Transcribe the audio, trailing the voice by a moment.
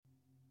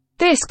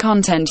This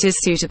content is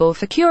suitable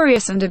for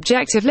curious and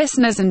objective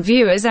listeners and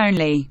viewers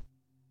only.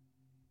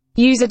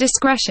 User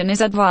discretion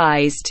is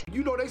advised.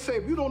 You know, they say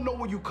if you don't know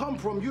where you come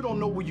from, you don't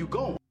know where you're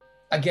going.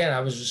 Again, I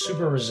was just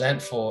super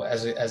resentful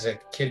as a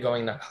kid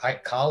going to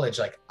college.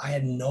 Like, I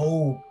had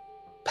no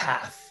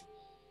path.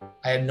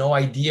 I had no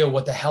idea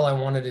what the hell I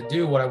wanted to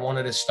do, what I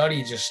wanted to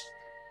study.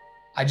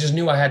 I just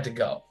knew I had to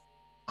go.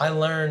 I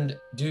learned,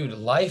 dude,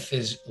 life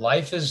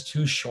is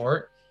too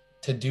short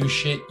to do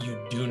shit you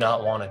do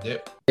not want to do.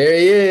 There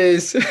he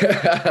is.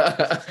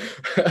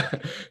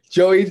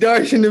 Joey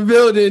Darshan in the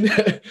building.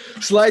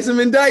 Slice him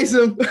and dice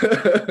him.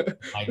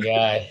 My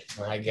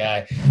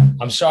guy.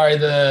 I'm sorry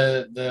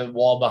the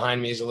wall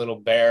behind me is a little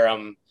bare.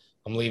 I'm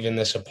leaving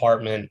this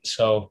apartment,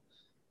 so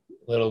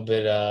a little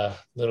bit of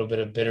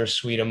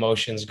bittersweet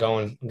emotions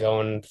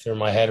going through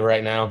my head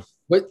right now.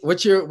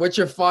 What's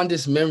your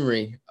fondest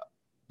memory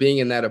being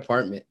in that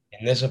apartment?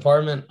 In this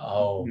apartment?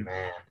 Oh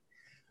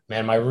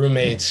man, my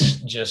roommates,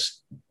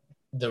 just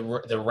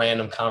the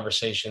random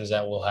conversations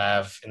that we'll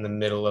have in the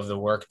middle of the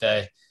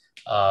workday.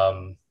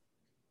 I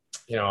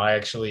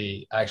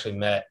actually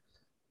met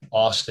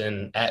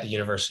Austin at the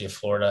University of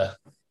Florida,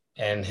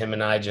 and him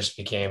and I just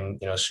became,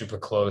 super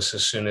close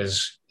as soon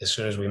as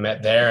we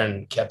met there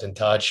and kept in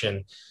touch.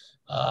 And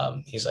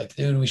he's like,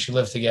 dude, we should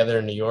live together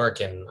in New York.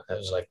 And I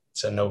was like,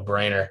 it's a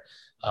no-brainer.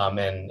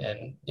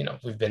 And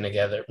we've been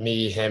together,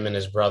 me, him, and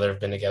his brother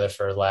have been together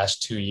for the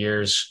last 2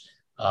 years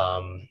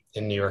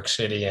in New York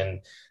City.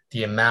 And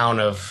the amount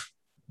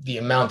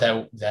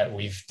that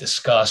we've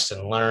discussed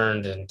and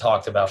learned and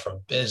talked about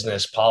from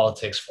business,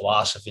 politics,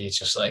 philosophy, it's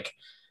just like,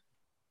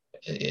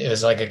 it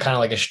was like a kind of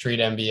like a street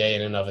MBA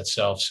in and of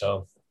itself.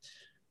 So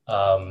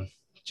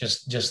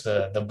just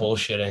the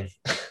bullshitting.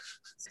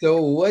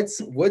 So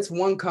what's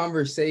one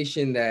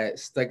conversation that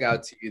stuck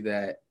out to you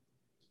that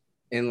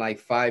in like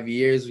 5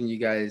 years when you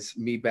guys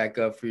meet back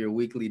up for your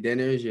weekly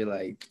dinners, you're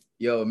like,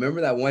 yo,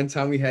 remember that one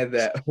time we had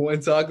that one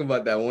talk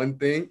about that one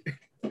thing?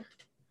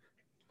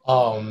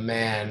 Oh,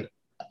 man.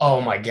 Oh,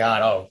 my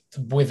God. Oh,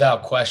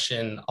 without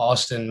question,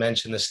 Austin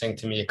mentioned this thing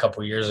to me a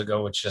couple years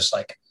ago, which just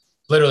like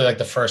literally like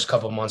the first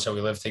couple of months that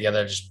we lived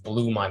together just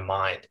blew my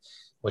mind,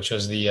 which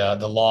was the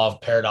law of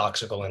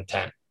paradoxical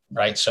intent,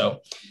 right?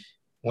 So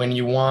when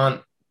you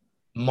want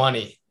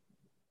money,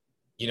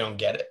 you don't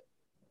get it.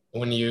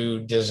 When you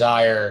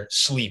desire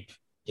sleep,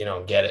 you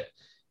don't get it.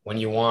 When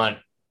you want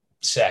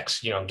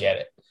sex, you don't get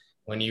it.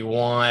 When you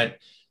want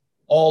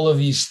all of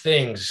these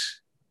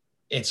things,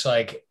 it's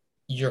like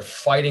you're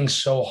fighting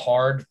so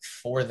hard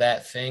for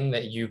that thing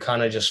that you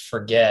kind of just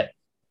forget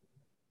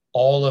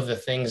all of the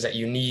things that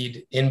you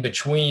need in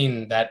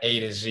between that A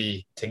to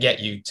Z to get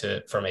you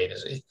from A to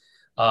Z.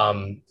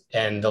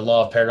 And the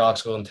law of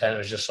paradoxical intent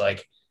was just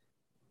like,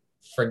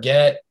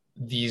 forget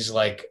these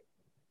like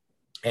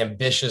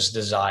ambitious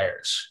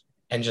desires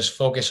and just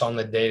focus on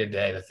the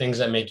day-to-day, the things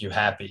that make you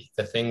happy,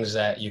 the things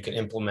that you can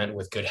implement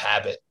with good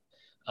habit,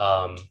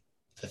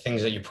 the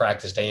things that you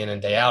practice day in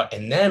and day out.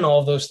 And then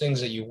all those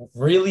things that you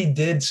really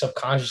did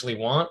subconsciously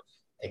want,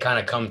 they kind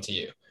of come to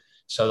you.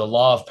 So the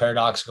law of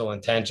paradoxical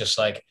intent, just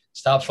like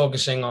stop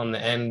focusing on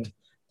the end,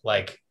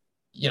 like,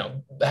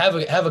 have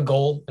a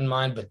goal in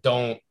mind, but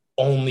don't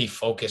only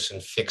focus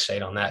and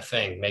fixate on that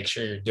thing. Make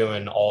sure you're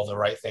doing all the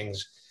right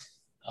things,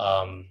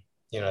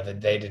 the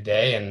day to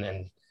day,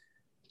 and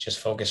just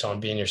focus on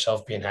being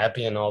yourself, being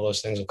happy, and all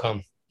those things will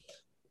come.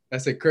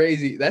 That's a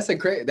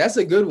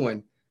good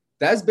one.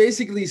 That's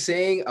basically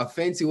saying a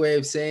fancy way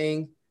of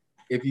saying,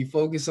 if you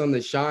focus on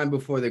the shine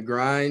before the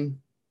grind,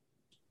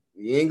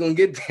 you ain't gonna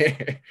get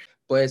there.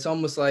 But it's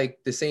almost like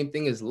the same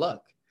thing as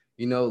luck.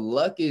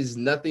 Luck is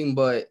nothing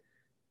but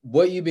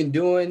what you've been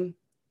doing,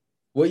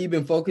 what you've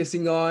been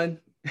focusing on,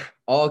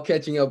 all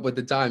catching up with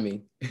the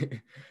timing.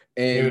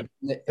 And,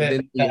 Dude,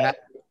 and then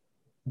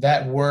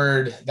that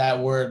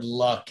word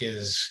luck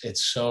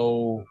it's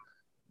so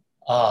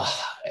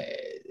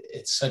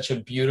it's such a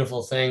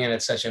beautiful thing, and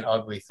it's such an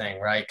ugly thing,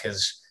 right?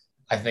 Because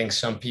I think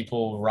some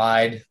people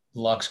ride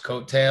luck's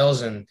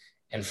coattails and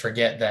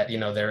forget that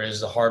there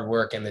is the hard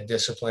work and the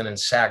discipline and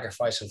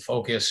sacrifice and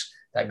focus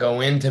that go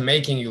into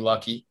making you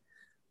lucky.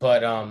 But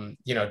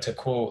to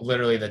quote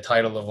literally the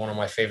title of one of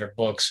my favorite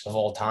books of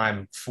all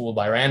time, Fooled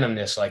by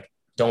Randomness, like,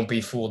 don't be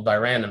fooled by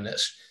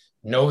randomness.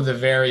 Know the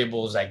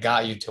variables that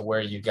got you to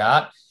where you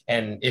got.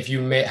 And if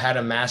you had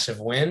a massive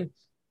win,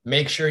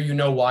 make sure you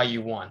know why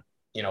you won.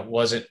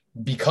 Was it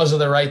because of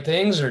the right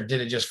things, or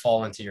did it just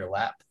fall into your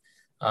lap?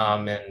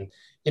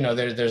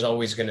 There's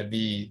always going to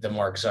be the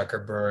Mark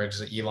Zuckerbergs,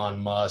 the Elon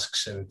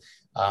Musks, and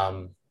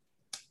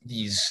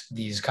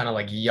these kind of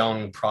like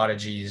young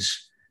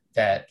prodigies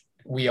that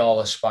we all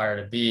aspire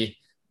to be.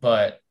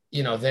 But,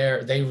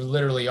 they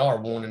literally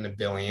are 1 in a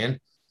billion.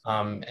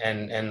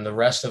 And the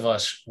rest of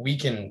us, we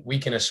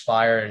can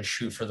aspire and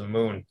shoot for the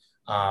moon,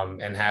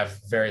 and have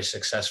very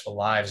successful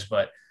lives.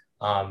 But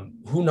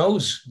who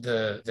knows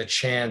the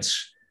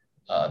chance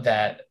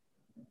that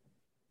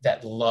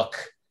luck,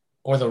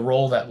 or the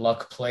role that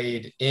luck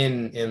played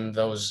in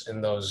those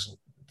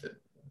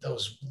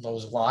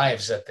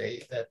lives that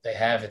they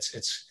have.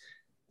 It's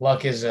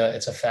luck is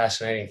it's a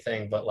fascinating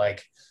thing, but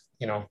like,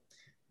 you know,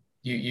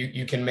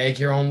 you can make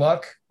your own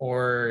luck,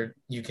 or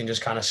you can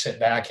just kind of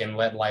sit back and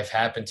let life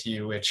happen to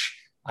you, which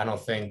I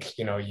don't think,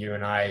 you know, you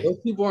and I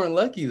Those people aren't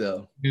lucky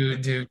though.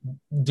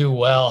 do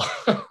well.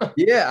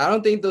 Yeah, I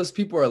don't think those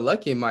people are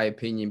lucky in my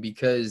opinion,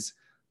 because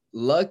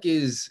luck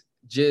is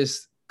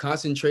just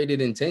concentrated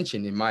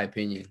intention in my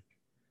opinion.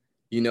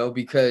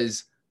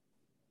 Because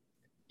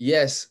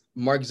yes,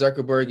 Mark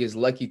Zuckerberg is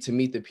lucky to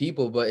meet the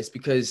people, but it's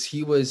because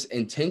he was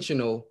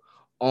intentional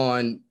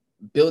on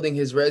building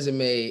his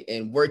resume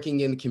and working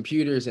in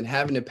computers and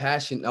having a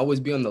passion, always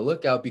be on the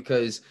lookout.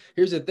 Because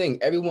here's the thing,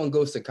 everyone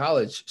goes to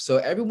college. So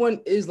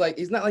everyone is like,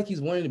 it's not like he's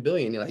one in a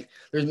billion. Like,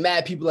 there's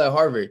mad people at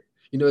Harvard,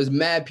 there's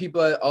mad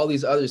people at all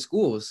these other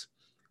schools.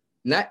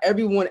 Not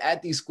everyone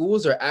at these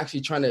schools are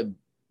actually trying to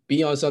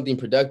be on something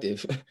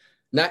productive.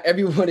 Not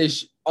everyone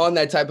is on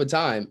that type of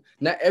time.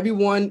 Not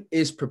everyone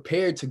is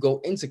prepared to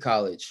go into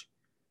college.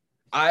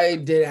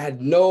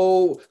 Had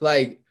no,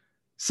 like,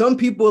 some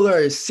people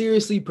are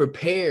seriously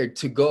prepared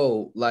to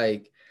go.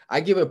 Like,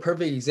 I give a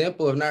perfect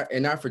example of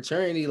in our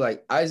fraternity,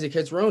 like Isaac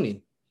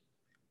Hetzroni.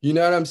 You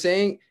know what I'm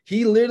saying?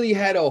 He literally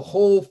had a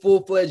whole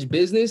full-fledged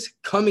business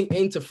coming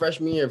into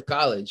freshman year of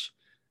college.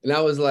 And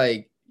I was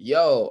like,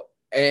 yo,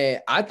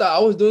 and I thought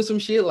I was doing some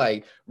shit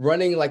like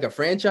running like a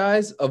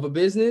franchise of a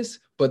business,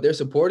 but they're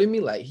supporting me.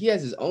 Like, he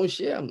has his own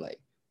shit. I'm like,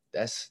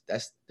 that's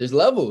there's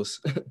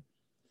levels. And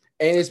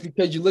it's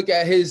because you look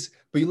at his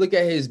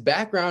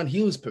background,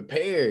 he was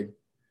prepared,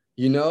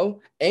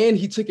 and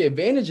he took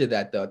advantage of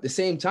that though. At the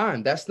same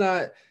time, that's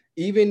not,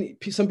 even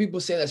some people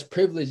say that's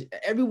privilege.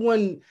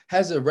 Everyone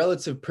has a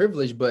relative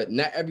privilege, but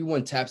not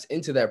everyone taps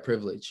into that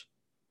privilege,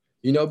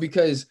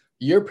 because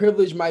your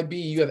privilege might be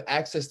you have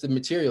access to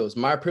materials.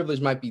 My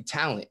privilege might be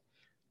talent.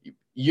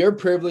 Your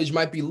privilege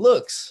might be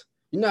looks.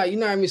 You're not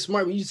even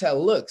smart, but you just have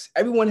looks.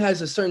 Everyone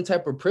has a certain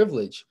type of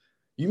privilege.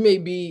 You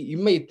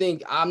may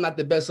think I'm not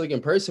the best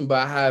looking person,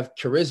 but I have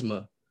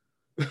charisma.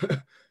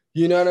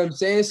 You know what I'm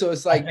saying? So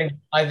it's like,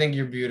 I think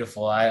you're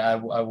beautiful. I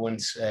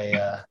wouldn't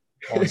say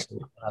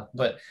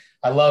but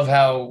I love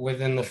how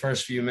within the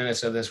first few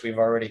minutes of this we've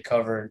already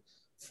covered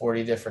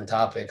 40 different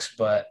topics.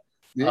 But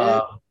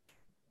yeah,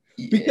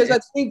 because I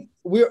think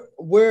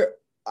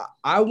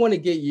I want to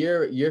get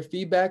your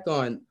feedback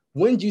on,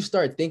 when did you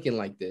start thinking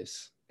like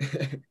this?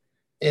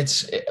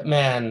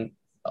 Man,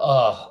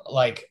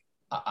 like,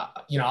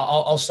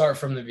 I'll start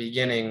from the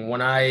beginning. When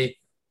my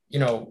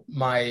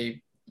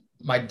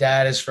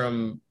dad is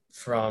from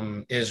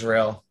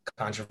Israel,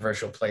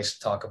 controversial place to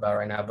talk about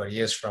right now, but he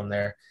is from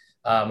there.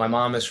 My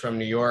mom is from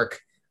New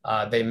York.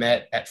 They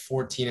met at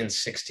 14 and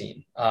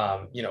 16.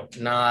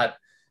 Not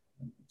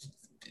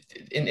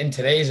in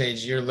today's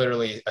age, you're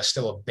literally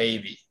still a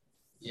baby.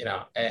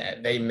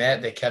 And they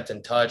met, they kept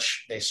in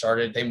touch.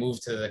 They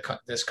moved to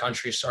this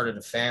country, started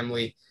a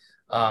family,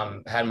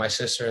 had my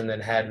sister, and then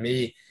had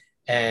me.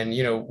 And,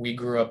 we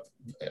grew up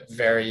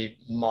very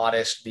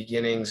modest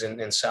beginnings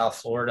in South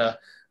Florida,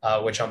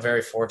 which I'm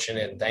very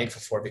fortunate and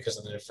thankful for because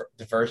of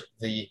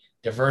the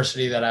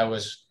diversity that I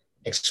was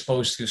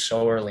exposed to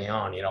so early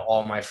on.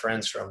 All my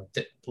friends from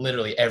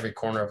literally every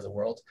corner of the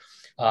world.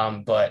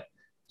 But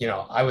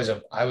I was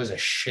a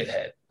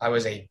shithead. I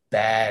was a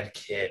bad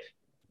kid.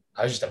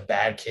 I was just a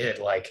bad kid.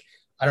 Like,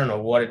 I don't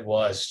know what it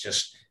was,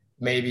 just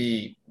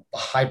maybe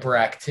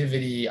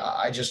hyperactivity.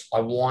 I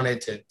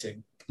wanted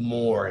to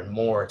more and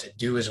more, to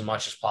do as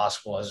much as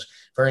possible. I was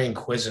very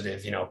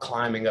inquisitive,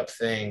 climbing up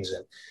things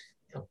and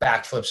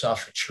backflips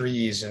off of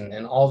trees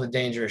and all the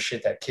dangerous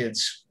shit that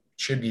kids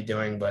should be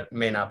doing, but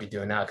may not be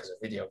doing now because of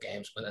video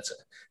games. But that's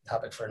a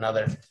topic for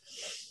another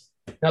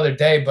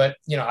day. But,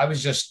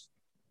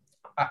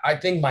 I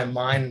think my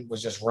mind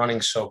was just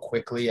running so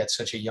quickly at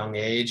such a young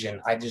age,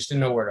 and I just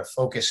didn't know where to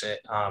focus it.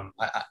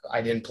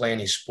 I didn't play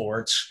any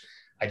sports.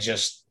 I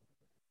just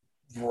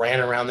ran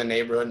around the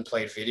neighborhood and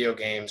played video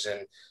games.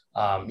 And,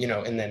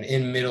 and then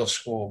in middle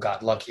school,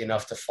 got lucky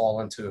enough to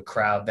fall into a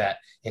crowd that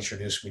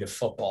introduced me to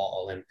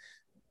football and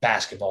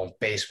basketball and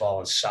baseball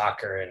and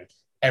soccer and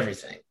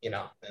everything,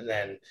 and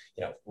then,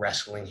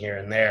 wrestling here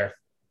and there.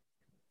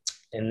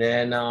 And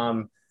then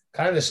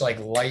kind of this like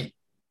light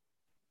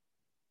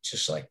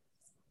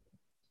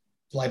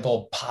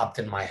bulb popped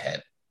in my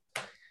head.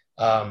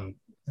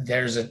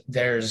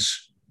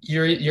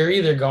 You're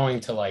either going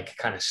to like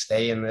kind of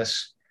stay in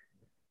this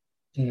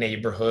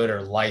neighborhood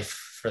or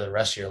life for the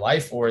rest of your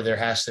life, or there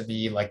has to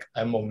be like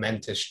a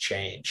momentous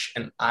change.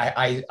 And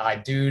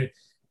dude,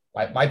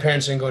 my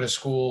parents didn't go to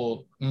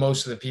school.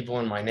 Most of the people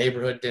in my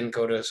neighborhood didn't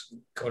go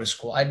to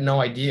school. I had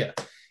no idea,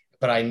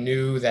 but I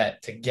knew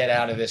that to get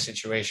out of this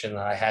situation,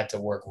 that I had to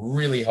work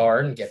really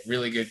hard and get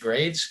really good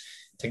grades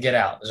to get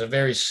out. It was a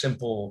very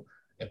simple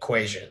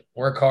equation: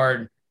 work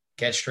hard,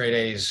 get straight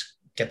A's,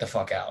 get the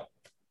fuck out.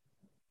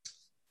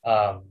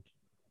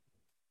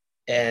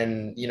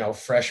 And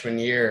freshman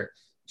year,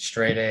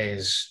 straight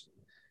A's.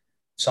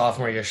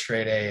 Sophomore year,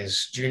 straight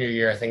A's. Junior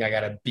year, I think I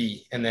got a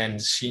B. And then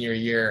senior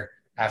year,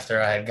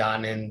 after I had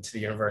gotten into the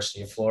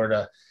University of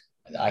Florida,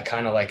 I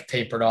kind of like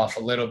tapered off a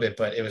little bit,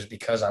 but it was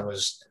because I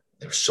was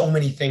there were so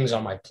many things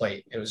on my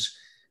plate. It was,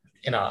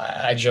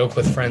 I joke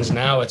with friends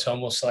now. It's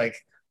almost like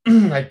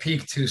I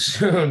peaked too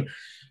soon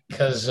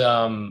because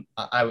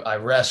I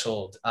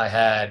wrestled. I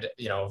had,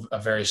 a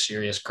very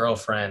serious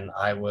girlfriend.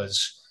 I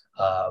was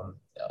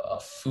a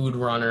food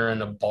runner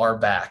and a bar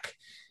back,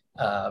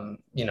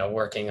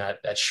 working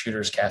at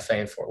Shooter's Cafe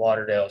in Fort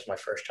Lauderdale. It was my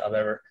first job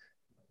ever.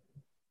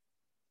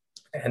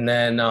 And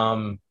then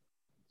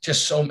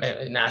just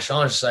National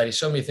Honor Society,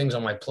 so many things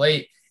on my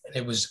plate. And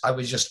I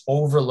was just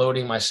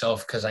overloading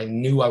myself because I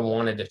knew I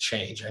wanted to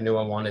change. I knew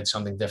I wanted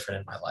something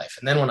different in my life.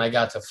 And then when I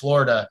got to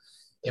Florida,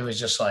 it was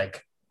just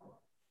like,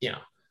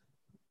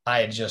 I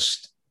had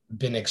just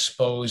been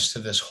exposed to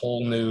this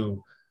whole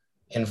new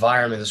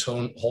environment, this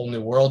whole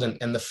new world.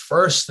 And the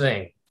first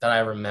thing that I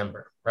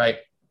remember, right,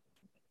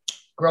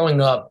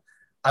 growing up,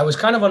 I was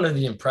kind of under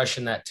the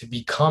impression that to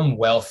become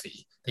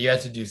wealthy, that you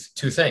had to do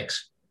two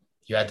things.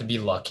 You had to be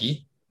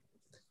lucky,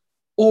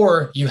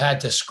 or you had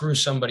to screw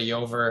somebody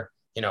over,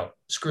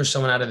 screw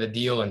someone out of the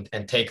deal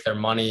and take their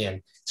money.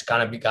 And it's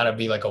gotta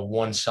be like a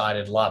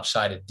one-sided,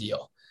 lopsided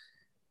deal.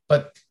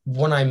 But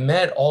when I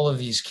met all of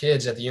these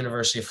kids at the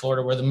University of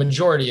Florida, where the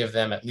majority of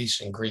them, at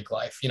least in Greek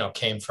life,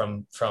 came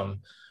from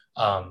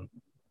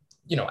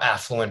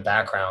affluent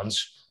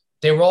backgrounds,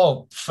 they were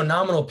all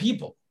phenomenal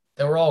people.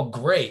 They were all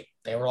great.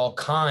 They were all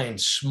kind,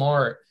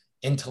 smart,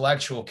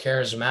 intellectual,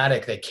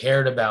 charismatic. They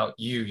cared about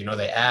you.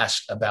 They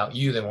asked about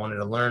you. They wanted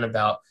to learn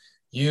about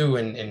you.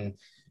 And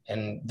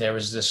there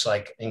was this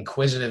like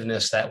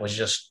inquisitiveness that was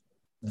just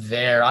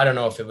there. I don't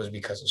know if it was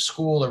because of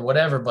school or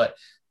whatever, but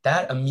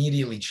that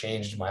immediately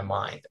changed my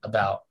mind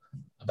about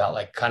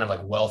like kind of like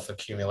wealth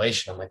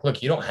accumulation. I'm like,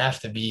 look, you don't have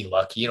to be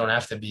lucky. You don't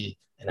have to be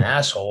an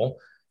asshole.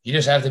 You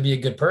just have to be a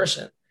good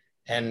person.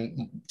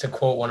 And to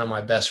quote one of my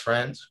best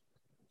friends,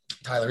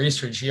 Tyler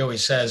Eastridge, he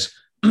always says,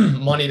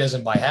 money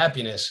doesn't buy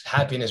happiness.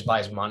 Happiness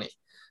buys money.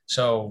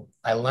 So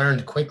I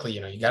learned quickly,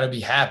 you got to be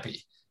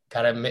happy,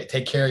 got to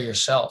take care of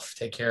yourself,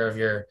 take care of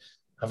your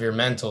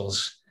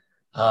mentals,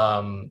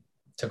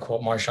 to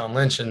quote Marshawn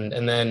Lynch. And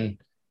then,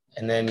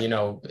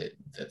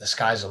 the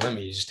sky's the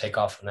limit. You just take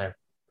off from there.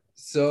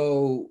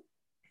 So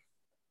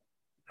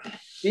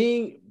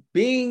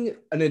being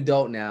an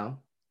adult now,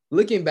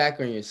 looking back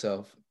on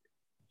yourself,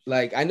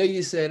 like, I know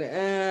you said,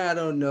 I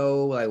don't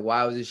know, like,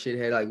 why I was a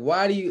shithead? Like,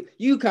 why do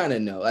you kind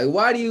of know? Like,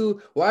 why do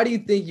you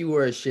think you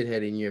were a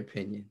shithead in your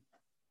opinion?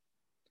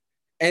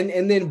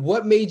 And then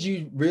what made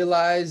you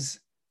realize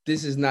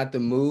this is not the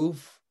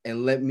move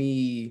and let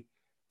me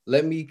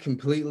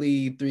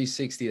completely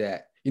 360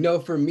 that?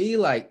 For me,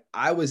 like,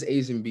 I was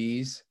A's and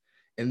B's,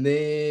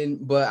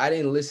 but I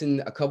didn't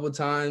listen a couple of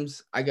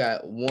times. I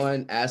got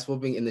one ass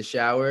whooping in the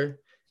shower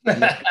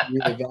and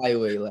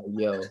reevaluate, like,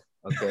 yo,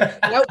 okay.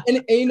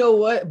 And you know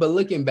what? But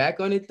looking back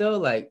on it though,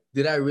 like,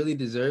 did I really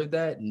deserve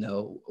that?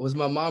 No. Was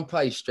my mom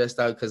probably stressed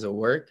out because of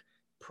work?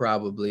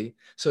 Probably.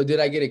 So did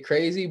I get it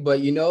crazy?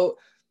 But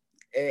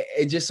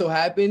it just so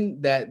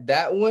happened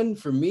that one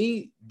for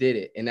me did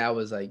it. And I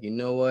was like, you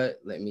know what?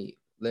 Let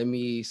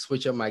me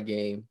switch up my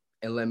game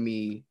and let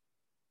me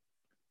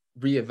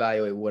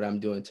reevaluate what I'm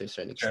doing to a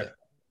certain extent.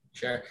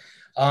 Sure.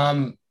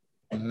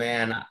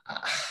 Man,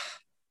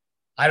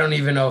 I don't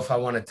even know if I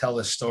want to tell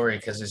this story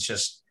because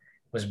it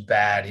was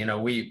bad.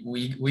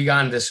 We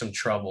got into some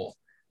trouble.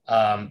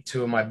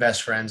 Two of my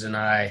best friends and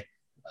I,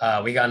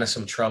 we got into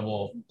some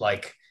trouble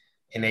like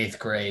in 8th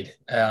grade.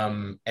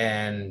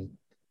 And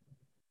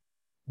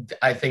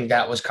I think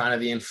that was kind of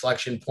the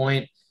inflection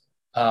point,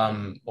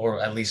 or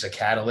at least a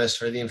catalyst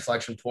for the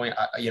inflection point.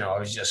 I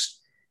was just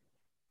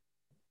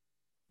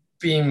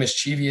being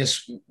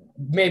mischievous,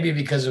 maybe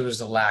because it was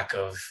the lack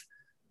of,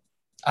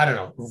 I don't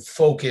know,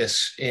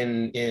 focus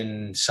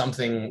in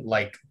something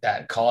like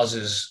that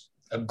causes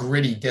a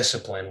gritty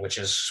discipline, which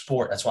is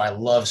sport. That's why I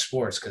love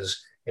sports,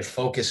 because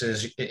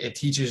it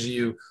teaches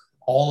you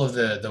all of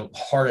the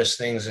hardest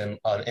things in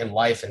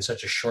life in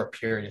such a short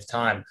period of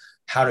time,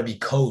 how to be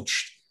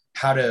coached,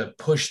 how to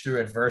push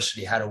through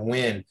adversity, how to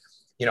win.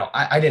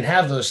 I didn't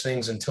have those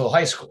things until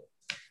high school.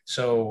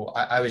 So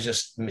I was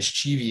just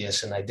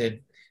mischievous and I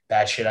did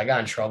bad shit. I got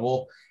in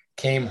trouble,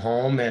 came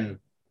home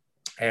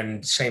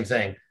and same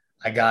thing.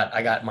 I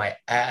got my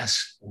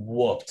ass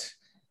whooped.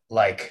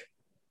 Like,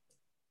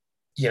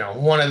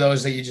 one of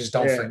those that you just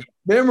don't forget.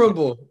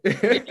 Memorable.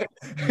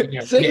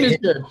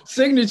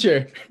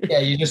 Signature. Yeah.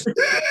 You just,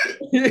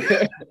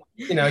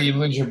 you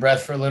lose your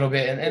breath for a little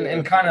bit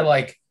and kind of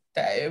like,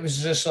 it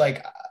was just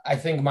like, I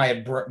think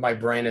my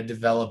brain had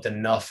developed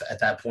enough at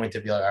that point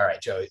to be like, all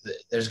right, Joey,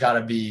 there's got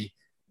to be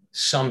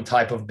some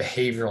type of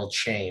behavioral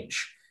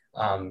change.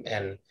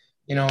 And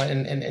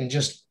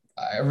just,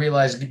 I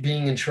realized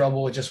being in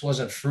trouble, it just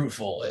wasn't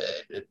fruitful.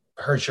 It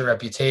hurts your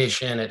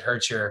reputation. It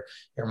hurts your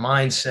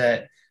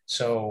mindset.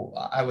 So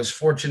I was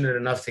fortunate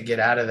enough to get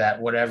out of that,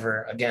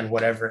 whatever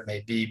it may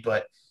be,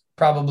 but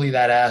probably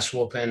that ass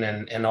whooping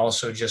and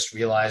also just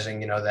realizing,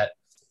 that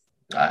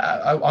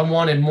I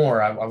wanted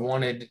more. I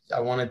wanted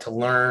to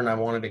learn. I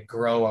wanted to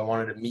grow. I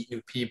wanted to meet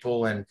new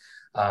people. And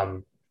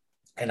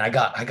I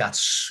got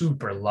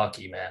super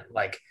lucky, man.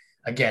 Like,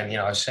 again,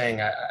 I was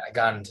saying I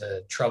got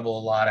into trouble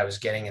a lot. I was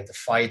getting into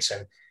fights,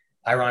 and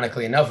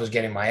ironically enough, was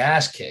getting my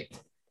ass kicked.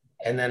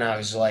 And then I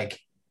was like,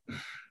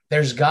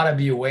 there's got to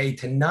be a way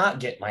to not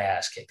get my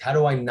ass kicked. How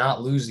do I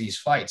not lose these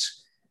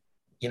fights?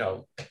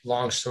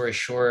 Long story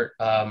short,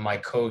 my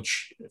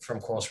coach from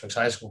Coral Springs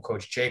High School,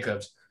 Coach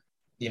Jacobs,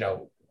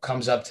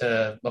 comes up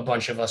to a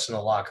bunch of us in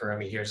the locker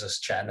room. He hears us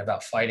chatting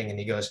about fighting, and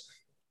he goes,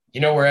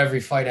 where every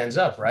fight ends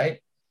up, right?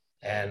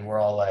 And we're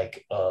all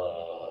like,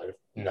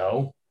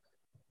 no.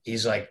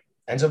 He's like,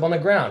 ends up on the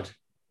ground.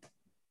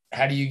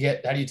 How do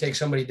you take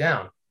somebody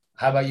down?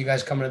 How about you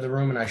guys come into the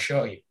room and I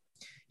show you?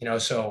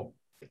 So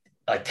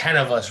like 10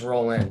 of us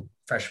roll in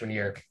freshman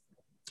year.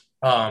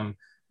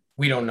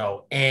 We don't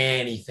know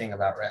anything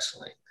about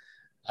wrestling.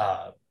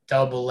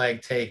 Double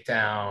leg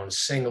takedown,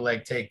 single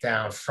leg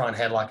takedown, front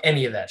headlock,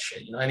 any of that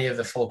shit, any of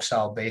the folk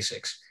style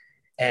basics.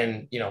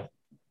 And,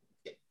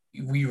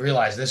 we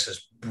realize this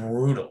is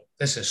brutal.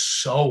 This is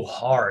so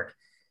hard.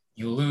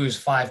 You lose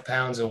 5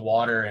 pounds of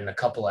water in a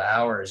couple of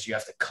hours. You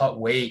have to cut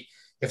weight.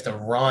 You have to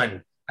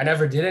run. I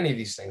never did any of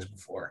these things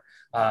before.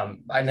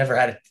 I never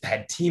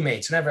had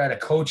teammates, never had a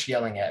coach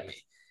yelling at me.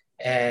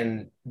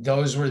 And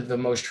those were the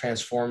most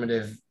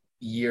transformative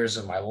years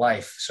of my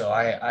life. So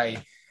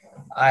I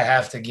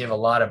have to give a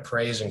lot of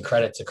praise and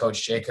credit to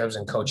Coach Jacobs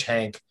and Coach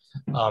Hank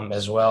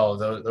as well.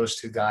 Those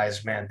two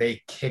guys, man,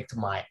 they kicked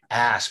my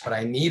ass, but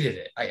I needed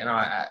it.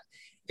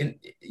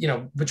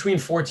 Between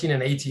 14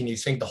 and 18, you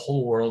think the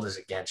whole world is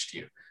against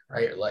you,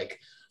 right? You're like,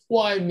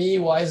 why me?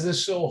 Why is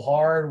this so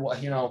hard?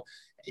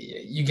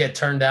 You get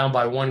turned down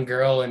by one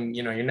girl, and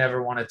you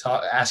never want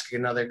to ask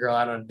another girl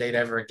out on a date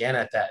ever again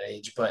at that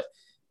age. But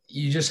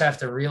you just have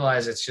to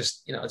realize it's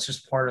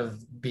just part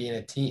of being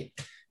a team.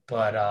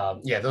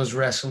 But those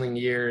wrestling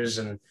years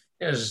and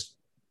just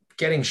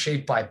getting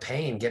shaped by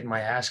pain, getting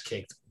my ass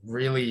kicked,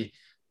 really,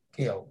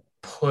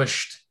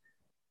 pushed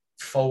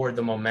forward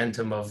the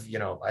momentum of,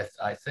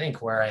 I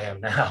think where I am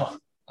now.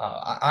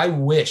 I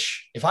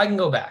wish, if I can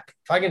go back,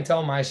 if I can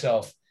tell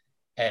myself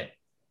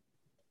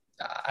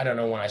I don't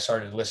know when I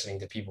started listening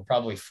to people,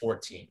 probably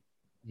 14.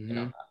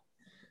 Mm-hmm.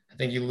 I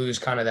think you lose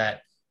kind of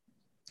that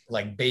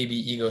like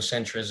baby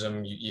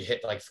egocentrism. You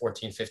hit like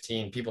 14,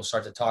 15, people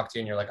start to talk to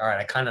you and you're like, all right,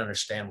 I kind of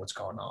understand what's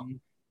going on.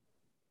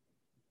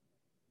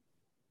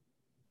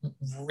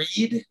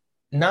 Read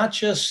not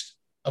just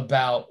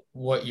about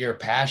what you're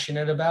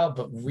passionate about,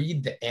 but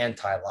read the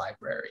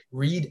anti-library,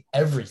 read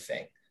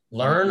everything,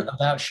 learn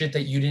about shit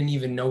that you didn't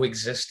even know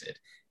existed,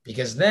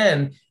 because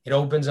then it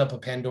opens up a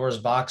Pandora's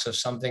box of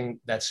something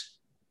that's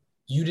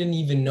you didn't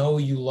even know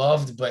you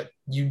loved, but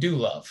you do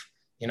love.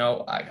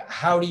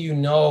 How do you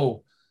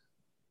know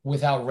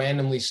without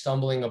randomly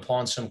stumbling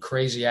upon some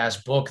crazy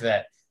ass book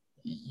that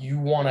you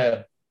want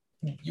to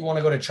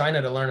go to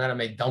China to learn how to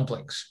make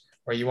dumplings,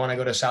 or you want to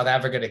go to South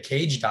Africa to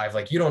cage dive?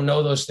 Like, you don't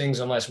know those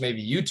things unless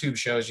maybe YouTube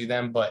shows you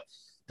them. But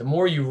the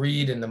more you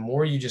read and the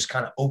more you just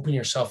kind of open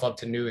yourself up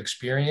to new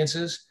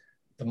experiences,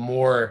 the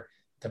more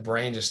the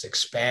brain just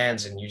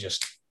expands. And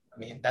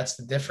that's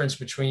the difference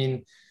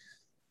between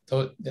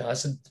those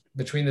at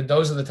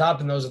the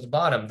top and those at the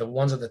bottom. The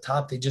ones at the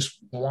top, they just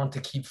want to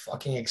keep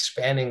fucking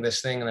expanding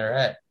this thing in their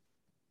head.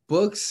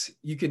 Books,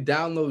 you could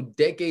download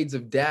decades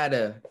of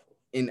data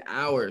in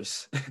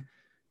hours.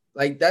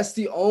 Like, that's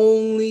the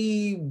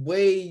only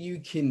way you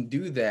can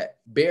do that.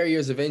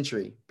 Barriers of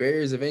entry.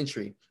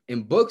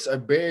 And books are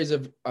barriers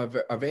of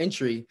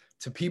entry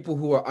to people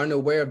who are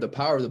unaware of the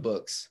power of the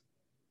books.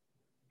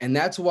 And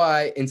that's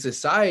why in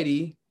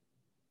society,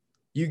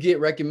 you get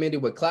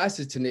recommended what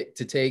classes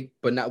to take,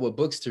 but not what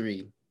books to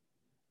read.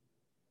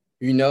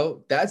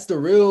 That's the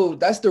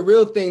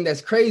real thing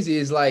that's crazy,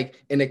 is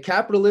like in a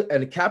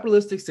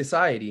capitalistic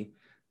society,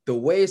 the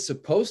way it's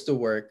supposed to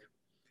work,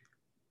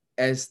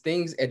 as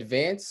things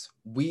advance,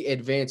 we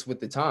advance with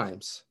the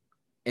times.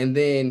 And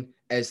then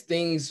as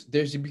things,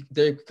 there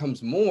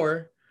becomes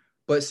more,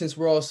 but since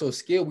we're all so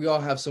skilled, we all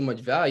have so much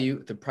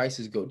value, the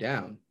prices go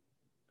down.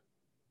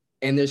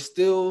 And there's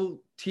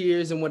still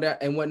tiers and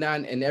whatnot,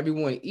 and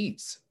everyone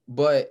eats.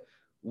 But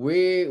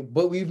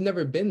we've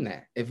never been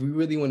that, if we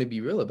really want to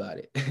be real about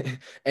it.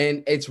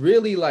 And it's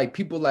really like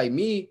people like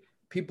me,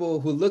 people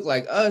who look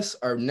like us,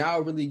 are now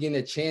really getting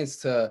a chance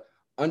to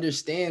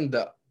understand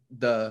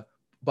the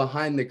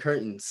behind the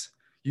curtains.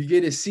 You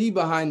get to see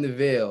behind the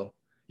veil.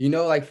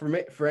 Like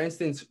for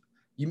instance,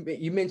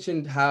 you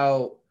mentioned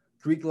how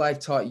Greek life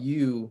taught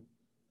you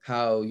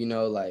how,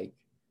 like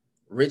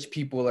rich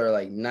people are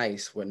like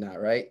nice,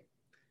 whatnot, right?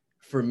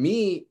 For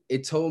me,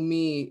 it told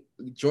me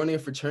joining a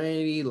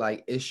fraternity,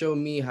 like it showed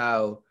me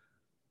how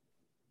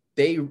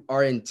they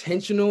are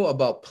intentional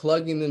about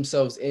plugging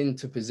themselves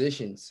into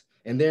positions,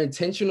 and they're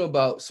intentional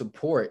about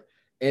support,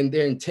 and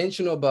they're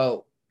intentional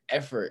about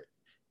effort.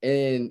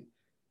 And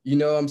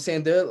what I'm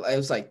saying, it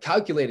was like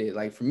calculated.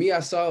 Like for me, I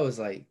saw it was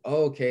like,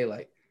 oh, okay,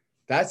 like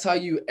that's how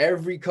you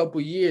every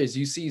couple years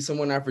you see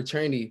someone in our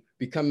fraternity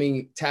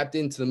becoming tapped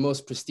into the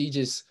most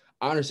prestigious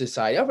honor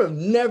society. I would have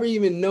never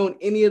even known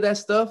any of that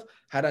stuff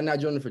had I not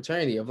joined the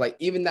fraternity, of like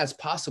even that's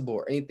possible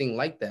or anything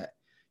like that.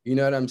 You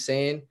know what I'm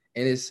saying?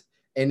 And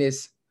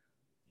it's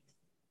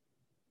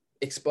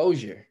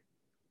exposure.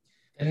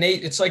 And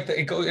Nate, it's like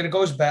it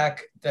goes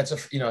back. That's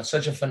it's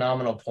such a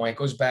phenomenal point. It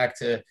goes back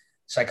to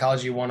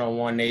psychology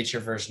 101, nature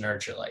versus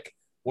nurture. Like,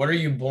 what are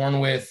you born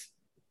with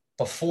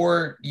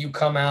before you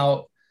come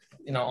out,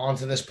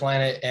 onto this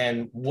planet,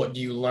 and what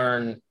do you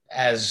learn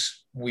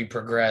as we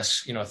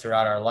progress,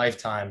 throughout our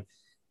lifetime?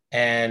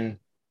 And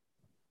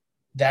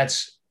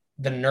that's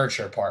the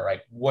nurture part,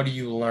 right? What do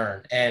you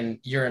learn? And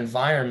your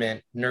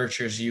environment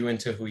nurtures you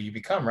into who you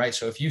become, right?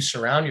 So if you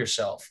surround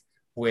yourself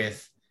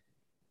with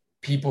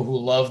people who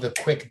love the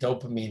quick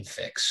dopamine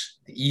fix,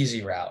 the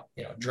easy route,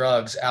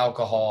 drugs,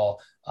 alcohol,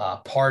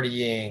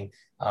 partying,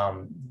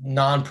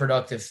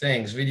 non-productive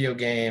things, video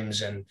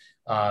games, and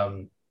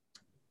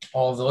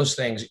all of those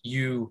things,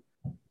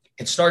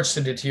 it starts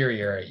to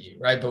deteriorate you,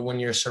 right? But when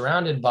you're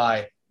surrounded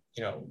by,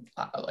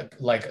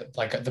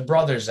 like the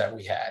brothers that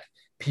we had,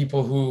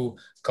 people who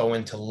go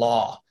into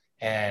law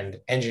and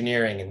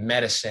engineering and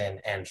medicine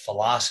and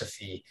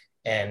philosophy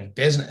and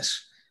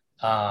business,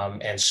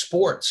 and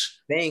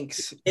sports.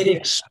 Thanks. It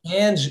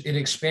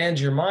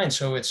expands your mind.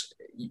 So it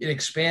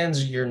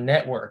expands your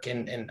network,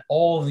 and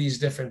all of these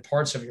different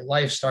parts of your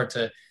life start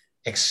to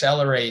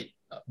accelerate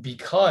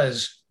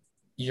because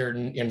your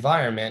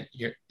environment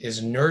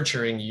is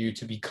nurturing you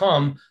to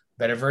become a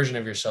better version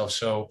of yourself.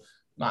 So,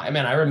 I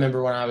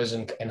remember when I was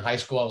in high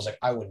school, I was like,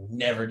 I would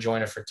never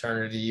join a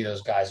fraternity.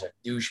 Those guys are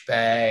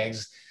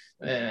douchebags.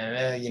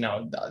 They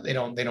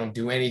don't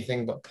do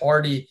anything but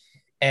party.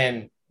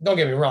 And don't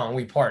get me wrong,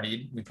 we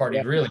partied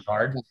really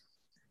hard.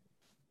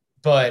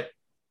 But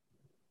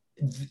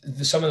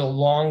some of the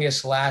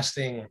longest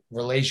lasting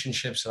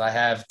relationships that I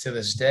have to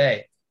this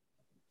day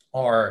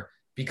are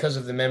because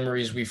of the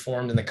memories we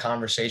formed and the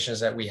conversations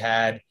that we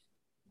had,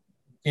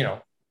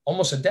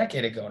 almost a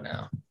decade ago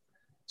now.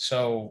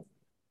 So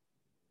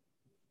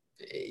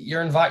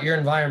your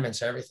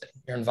environment's everything.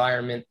 Your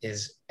environment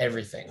is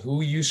everything.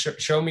 Who you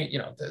show me,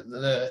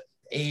 the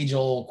age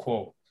old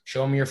quote,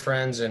 show me your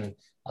friends and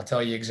I'll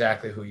tell you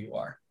exactly who you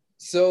are.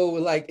 So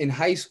like in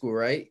high school,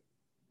 right?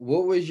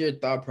 What was your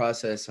thought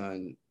process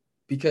on,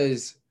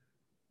 because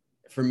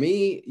for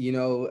me,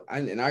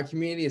 in our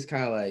community, it's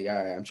kind of like,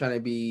 all right, I'm trying to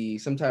be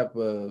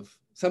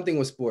something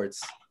with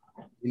sports.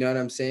 You know what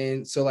I'm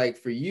saying? So like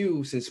for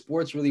you, since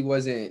sports really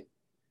wasn't,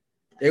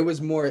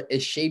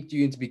 it shaped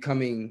you into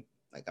becoming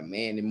like a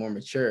man and more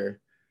mature.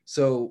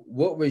 So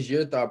what was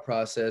your thought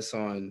process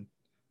on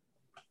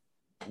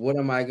what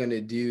am I going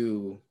to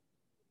do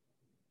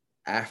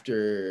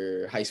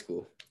after high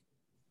school?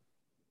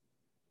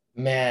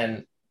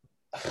 Man.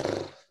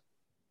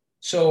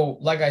 So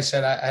like I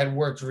said, I had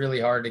worked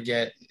really hard to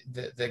get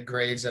the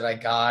grades that I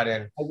got.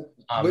 And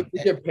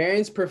did your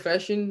parents'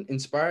 profession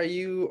inspire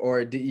you,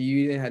 or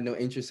you didn't have no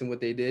interest in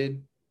what they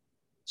did?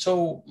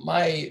 So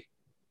my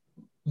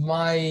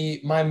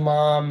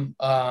mom,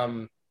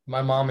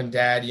 my mom and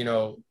dad,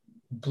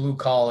 blue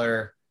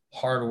collar,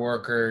 hard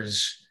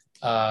workers.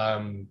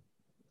 My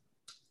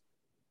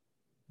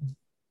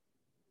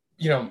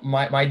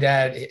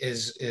dad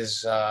is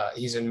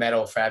he's in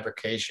metal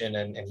fabrication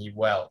and he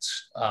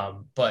welds.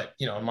 But,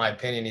 in my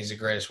opinion, he's the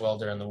greatest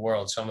welder in the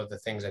world. Some of the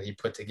things that he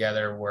put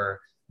together were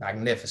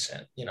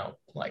magnificent,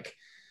 like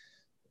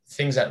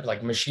things that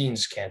like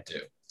machines can't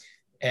do.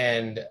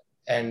 And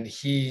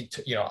he,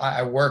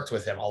 I worked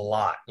with him a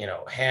lot,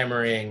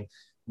 hammering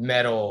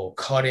metal,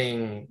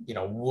 cutting,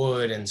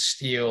 wood and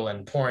steel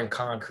and pouring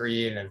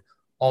concrete and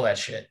all that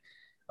shit.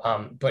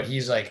 But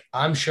he's like,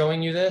 I'm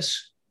showing you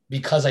this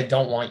because I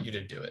don't want you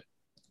to do it.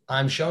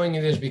 I'm showing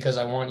you this because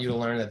I want you to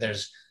learn that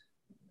this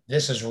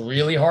is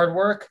really hard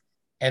work,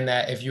 and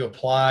that if you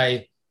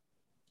apply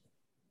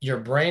your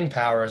brain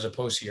power as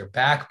opposed to your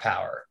back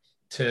power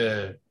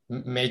to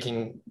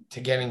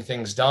getting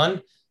things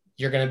done,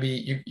 you're going to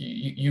be,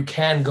 you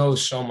can go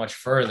so much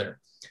further.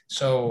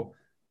 So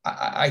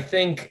I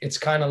think it's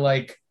kind of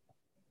like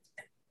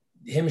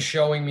him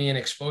showing me and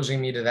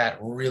exposing me to that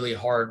really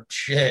hard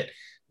shit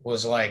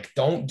was like,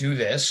 don't do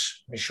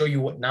this. Let me show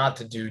you what not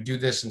to do. Do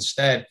this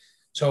instead.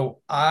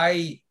 So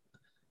I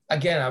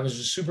was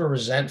just super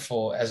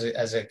resentful as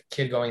a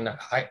kid going to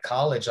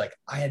college. Like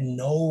I had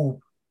no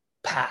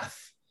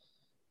path.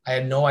 I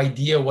had no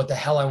idea what the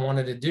hell I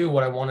wanted to do,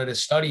 what I wanted to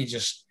study.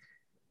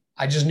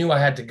 I just knew I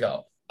had to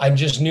go. I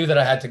just knew that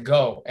I had to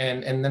go.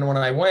 And then when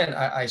I went,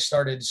 I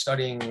started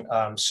studying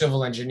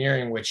civil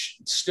engineering, which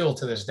still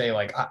to this day,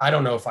 like, I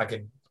don't know if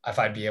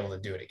I'd be into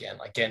do it again,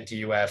 like get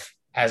into UF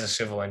as a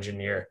civil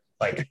engineer.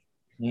 Like,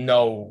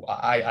 no,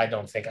 I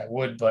don't think I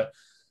would, but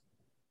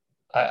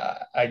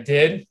I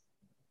did.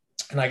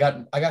 And I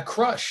got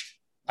crushed.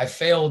 I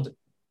failed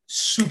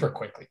super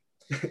quickly.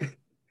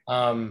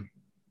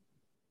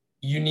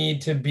 You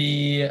need to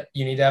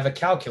have a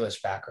calculus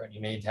background.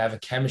 You need to have a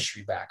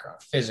chemistry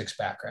background, physics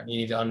background. You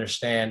need to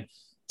understand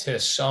to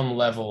some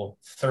level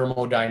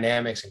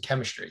thermodynamics and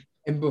chemistry.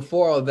 And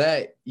before all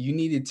that, you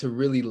needed to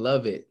really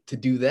love it. To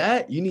do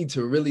that, you need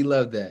to really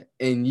love that.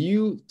 And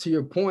you, to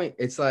your point,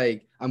 it's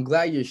like, I'm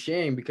glad you're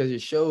sharing because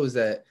it shows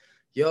that,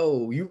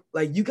 you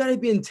got to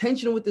be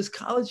intentional with this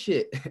college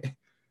shit.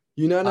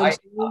 You know what I'm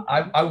saying?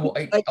 I will,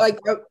 Like,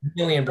 a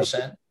million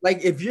percent.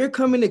 like if you're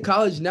coming to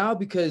college now,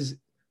 because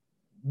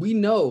we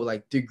know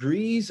like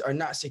degrees are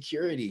not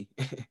security.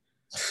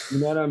 You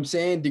know what I'm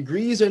saying?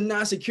 Degrees are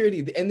not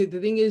security. And the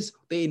thing is,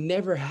 they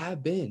never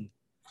have been.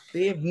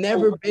 They have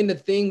never been a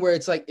thing where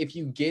it's like, if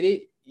you get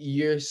it,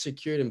 you're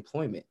secured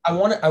employment. I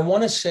want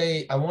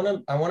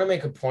to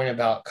make a point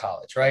about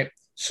college, right?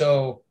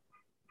 So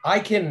I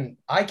can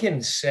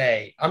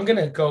say, I'm going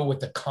to go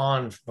with the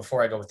con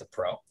before I go with the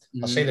pro.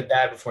 I'll say the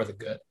bad before the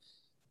good.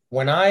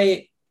 When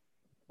I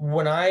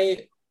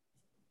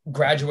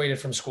graduated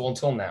from school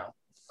until now,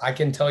 I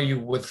can tell you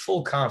with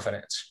full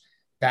confidence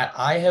that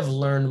I have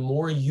learned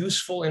more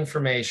useful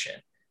information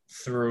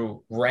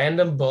through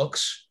random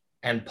books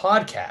and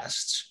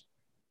podcasts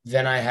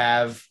than I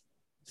have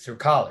through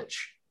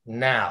college.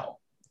 Now,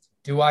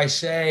 do I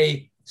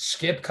say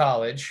skip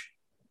college,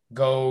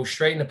 go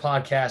straight into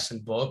podcasts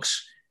and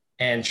books,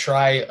 and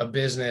try a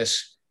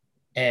business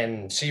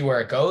and see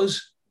where it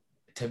goes?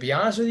 To be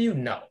honest with you,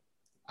 no.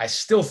 I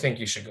still think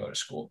you should go to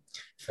school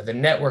for the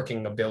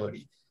networking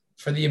ability,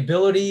 for the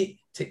ability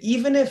to,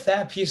 even if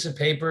that piece of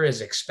paper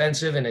is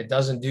expensive and it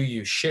doesn't do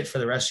you shit for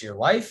the rest of your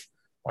life,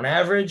 on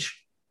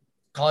average,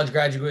 college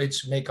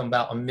graduates make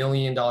about $1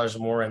 million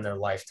more in their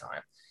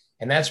lifetime.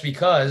 And that's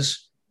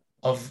because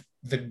of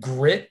the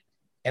grit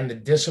and the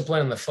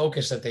discipline and the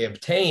focus that they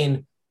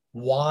obtain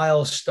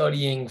while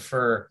studying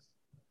for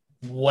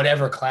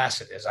whatever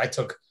class it is. I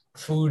took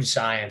food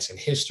science and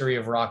history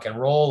of rock and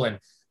roll. And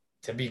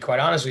to be quite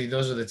honest with you,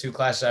 those are the two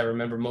classes I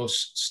remember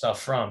most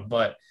stuff from.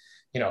 But,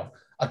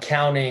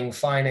 accounting,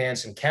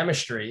 finance, and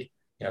chemistry,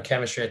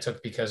 chemistry I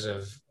took because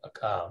of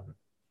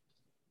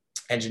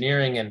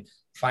engineering, and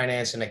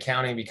finance and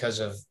accounting because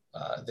of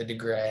the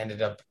degree I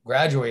ended up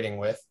graduating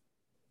with.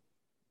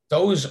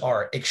 Those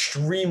are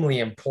extremely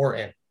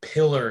important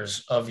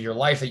pillars of your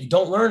life that you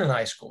don't learn in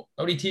high school.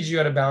 Nobody teaches you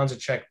how to balance a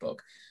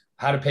checkbook,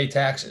 how to pay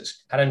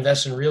taxes, how to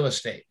invest in real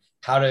estate,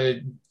 how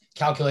to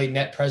calculate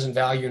net present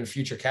value and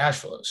future cash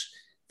flows.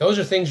 Those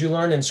are things you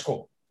learn in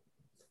school.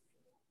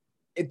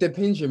 It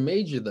depends your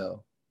major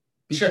though,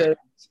 because Sure.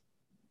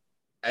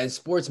 as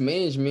sports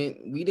management,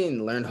 we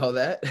didn't learn all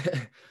that.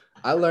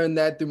 I learned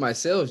that through my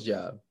sales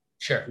job.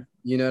 Sure.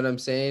 You know what I'm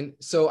saying?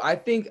 So I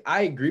think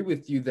I agree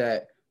with you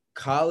that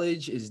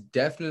college is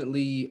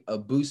definitely a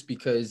boost,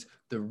 because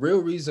the real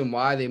reason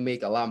why they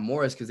make a lot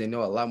more is because they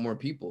know a lot more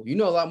people. You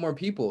know a lot more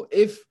people.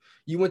 If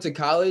you went to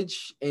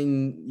college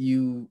and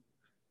you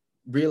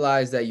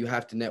realize that you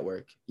have to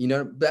network,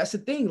 that's the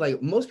thing.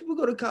 Like most people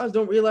go to college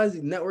don't realize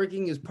that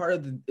networking is part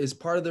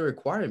of the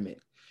requirement.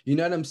 You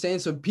know what I'm saying?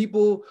 So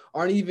people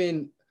aren't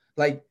even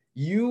like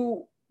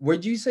you.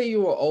 Would you say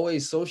you were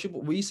always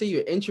sociable? Would you say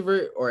you're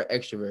introvert or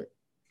extrovert?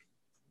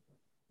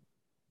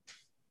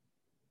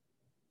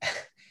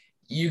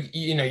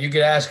 You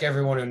could ask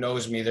everyone who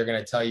knows me, they're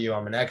going to tell you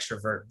I'm an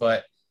extrovert,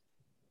 but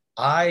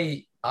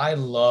I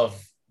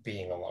love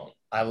being alone.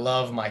 I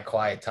love my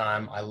quiet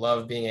time. I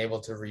love being able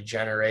to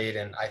regenerate.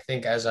 And I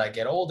think as I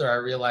get older, I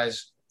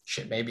realize,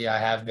 shit, maybe I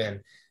have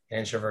been an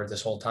introvert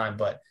this whole time.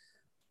 But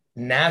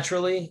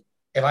naturally,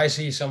 if I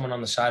see someone on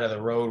the side of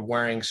the road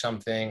wearing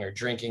something or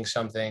drinking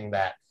something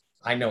that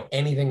I know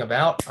anything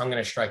about, I'm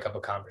going to strike up a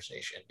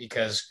conversation,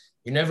 because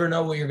you never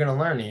know what you're going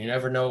to learn. And you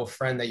never know a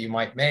friend that you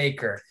might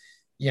make, or,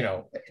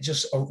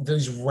 just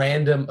those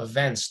random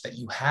events that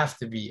you have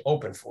to be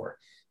open for.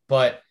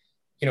 But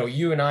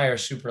you and I are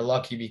super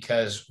lucky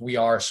because we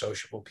are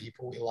sociable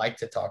people. We like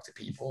to talk to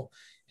people.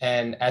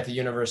 And at the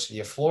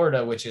University of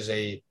Florida, which is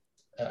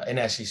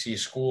an SEC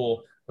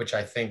school, which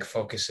I think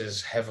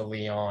focuses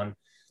heavily on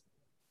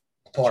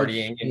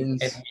partying and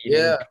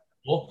meeting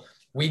people,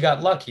 we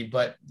got lucky.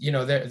 But,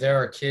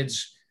 there are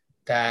kids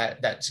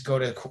that go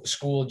to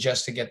school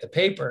just to get the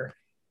paper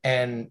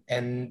and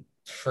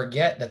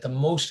forget that the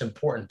most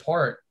important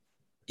part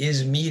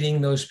is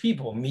meeting those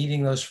people,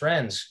 meeting those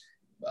friends,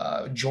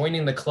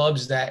 joining the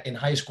clubs that in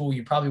high school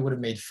you probably would have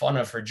made fun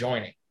of for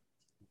joining.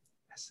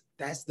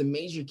 That's the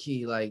major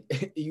key. Like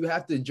you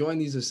have to join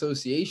these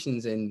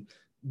associations, and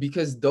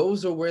because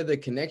those are where the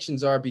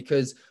connections are.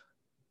 Because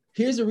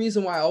here's the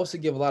reason why I also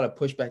give a lot of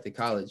pushback to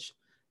college.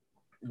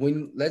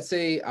 When, let's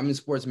say I'm in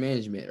sports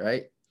management,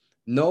 right?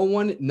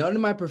 None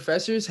of my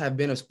professors have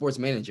been a sports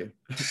manager.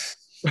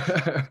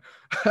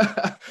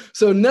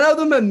 So none of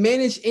them have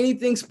managed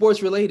anything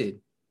sports related.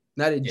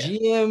 Not a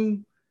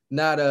GM,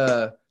 not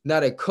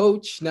a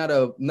coach, not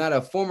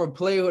a former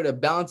player who to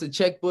balance a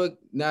checkbook,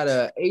 not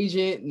a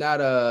agent, not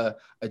a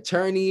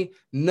attorney.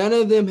 None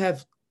of them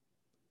have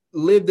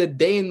lived a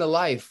day in the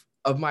life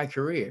of my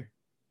career.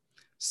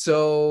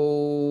 So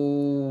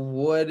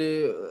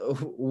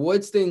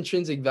what's the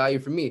intrinsic value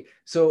for me?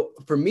 So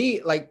for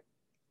me, like,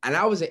 and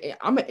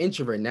I'm an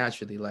introvert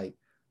naturally. Like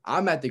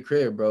I'm at the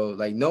crib, bro.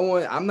 Like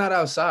I'm not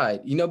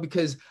outside,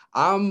 because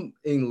I'm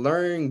in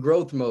learn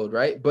growth mode,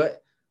 right?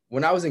 But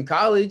when I was in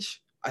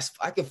college,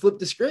 I could flip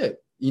the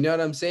script. You know what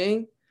I'm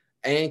saying?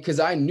 And because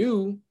I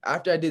knew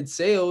after I did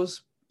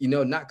sales,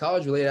 not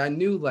college related, I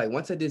knew like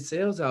once I did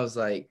sales, I was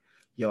like,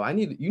 yo,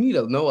 you need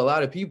to know a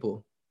lot of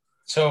people.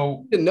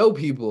 So To know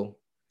people.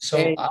 So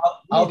And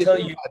I'll you need to tell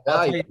know you my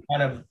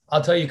value.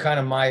 I'll tell you kind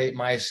of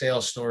my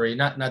sales story,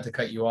 not to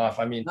cut you off.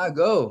 I mean, Not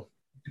go.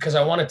 because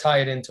I want to tie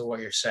it into what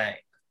you're saying.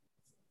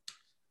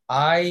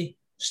 I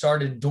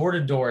started door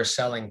to door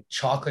selling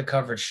chocolate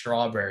covered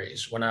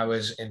strawberries when I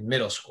was in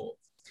middle school.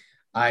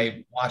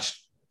 I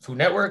watched Food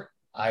Network.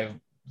 I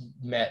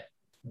met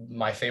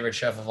my favorite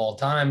chef of all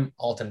time,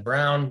 Alton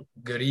Brown,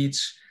 Good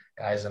Eats,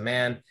 guy's a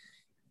man.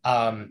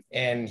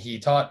 And he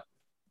taught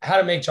how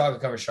to make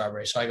chocolate covered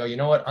strawberries. So I go, you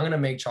know what? I'm going to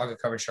make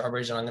chocolate covered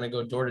strawberries and I'm going to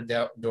go door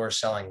to door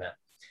selling them.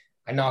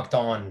 I knocked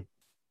on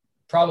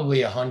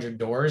probably 100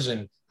 doors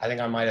and I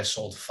think I might have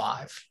sold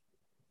 5.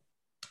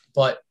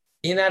 But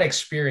in that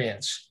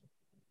experience,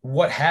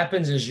 what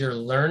happens is you're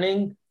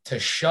learning to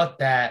shut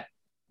that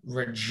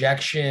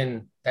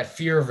rejection, that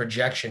fear of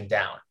rejection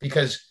down,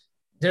 because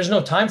there's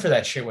no time for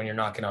that shit when you're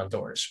knocking on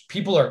doors.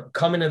 People are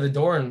coming to the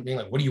door and being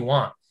like, what do you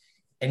want?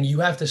 And you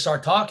have to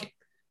start talking.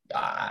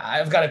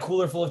 I've got a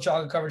cooler full of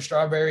chocolate covered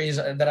strawberries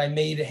that I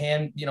made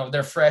hand,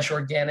 they're fresh,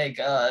 organic,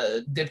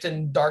 dipped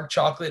in dark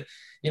chocolate.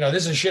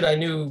 This is shit I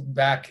knew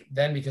back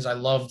then because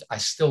I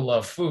still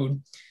love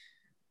food.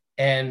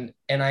 And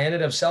I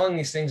ended up selling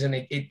these things, and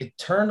it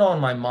turned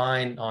on my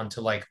mind onto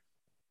like,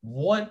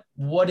 what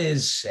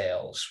is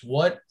sales?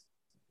 What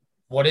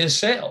is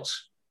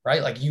sales,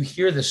 right? Like you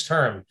hear this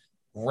term,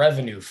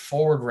 revenue,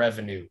 forward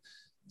revenue,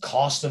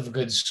 cost of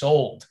goods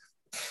sold,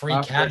 free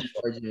cash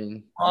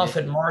flow,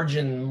 profit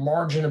margin,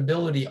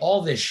 marginability,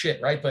 all this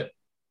shit, right? But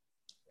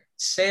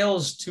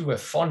sales to a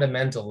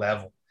fundamental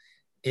level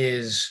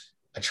is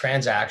a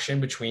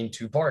transaction between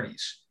two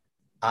parties.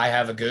 I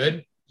have a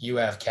good, you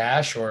have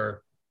cash,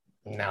 or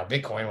now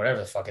Bitcoin, whatever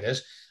the fuck it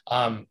is.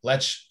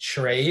 Let's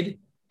trade,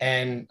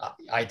 and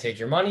I take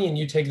your money and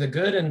you take the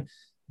good. And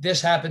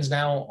this happens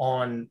now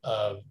on,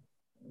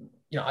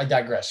 I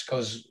digress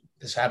because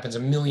this happens a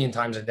million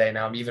times a day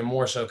now, even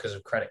more so because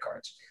of credit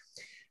cards.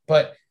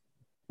 But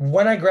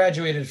when I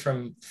graduated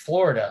from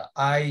Florida,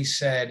 I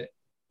said,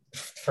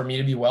 for me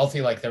to be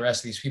wealthy like the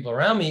rest of these people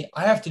around me,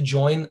 I have to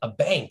join a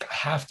bank. I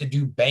have to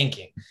do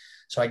banking.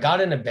 So I got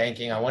into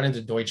banking. I went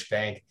into Deutsche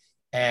Bank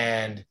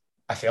and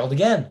I failed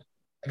again.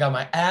 I got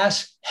my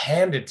ass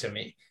handed to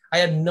me. I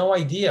had no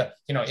idea.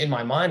 In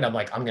my mind, I'm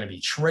like, I'm going to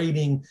be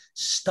trading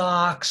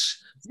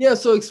stocks. Yeah.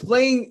 So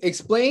explain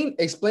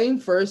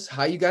first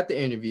how you got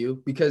the interview,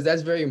 because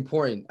that's very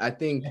important. I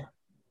think. Yeah,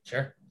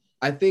 sure.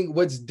 I think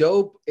what's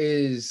dope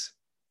is,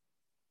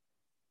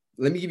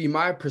 let me give you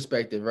my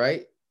perspective,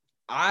 right?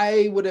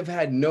 I would have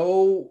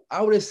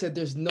said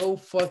there's no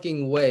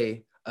fucking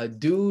way a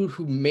dude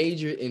who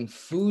majored in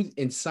food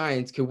and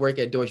science could work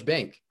at Deutsche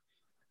Bank.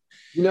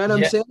 You know what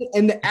I'm saying?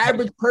 And the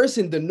average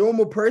person, the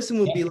normal person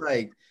would be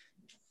like,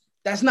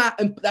 that's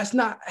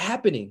not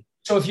happening.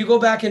 So if you go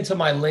back into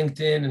my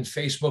LinkedIn and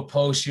Facebook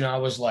posts, I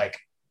was like,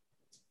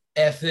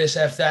 F this,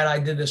 F that. I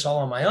did this all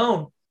on my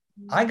own.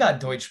 I got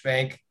Deutsche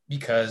Bank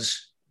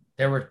because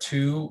there were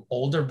 2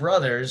 older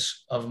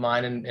brothers of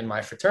mine in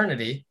my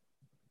fraternity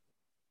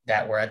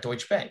that were at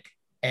Deutsche Bank.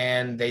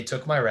 And they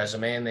took my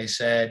resume and they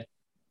said,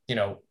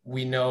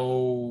 we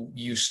know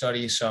you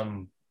study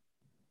some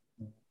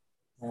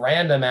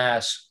random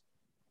ass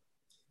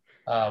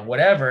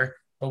whatever,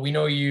 but we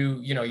know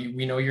we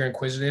know you're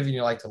inquisitive and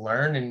you like to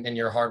learn and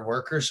you're a hard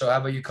worker. So how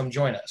about you come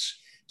join us?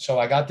 So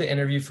I got the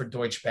interview for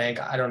Deutsche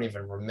Bank. I don't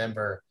even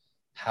remember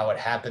how it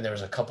happened. There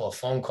was a couple of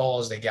phone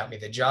calls. They got me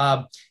the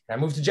job and I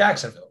moved to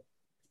Jacksonville.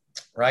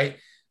 Right.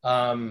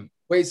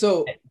 Wait,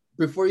 so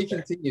before you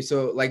continue,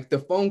 so like the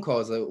phone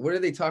calls, like, what are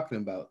they talking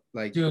about?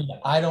 Like, dude,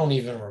 I don't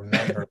even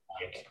remember.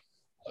 Like,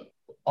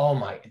 oh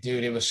my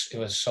dude, it was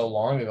so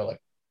long ago.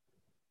 Like,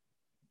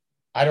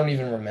 I don't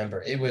even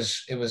remember. It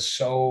was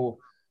so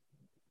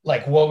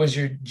like, what was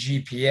your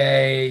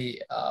GPA?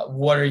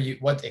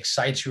 What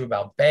excites you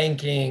about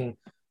banking?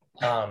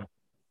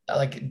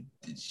 Like,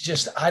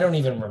 just, I don't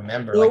even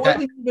remember. well, Like it that.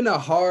 wasn't even a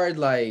hard,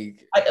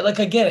 like,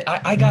 I get it.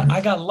 I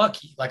got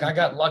lucky. Like I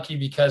got lucky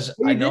because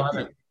I know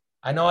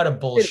how to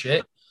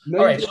bullshit. No,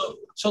 all right.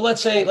 So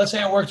let's say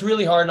I worked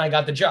really hard and I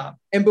got the job.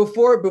 And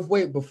before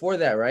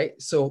that,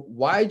 right? So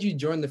why did you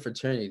join the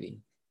fraternity?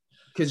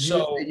 Because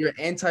you're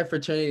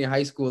anti-fraternity in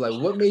high school.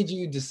 Like, what made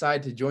you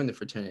decide to join the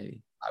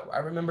fraternity? I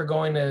remember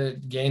going to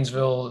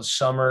Gainesville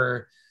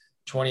summer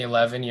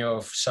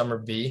 2011, summer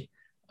B,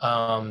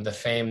 the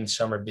famed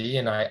summer B.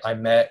 And I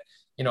met,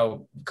 a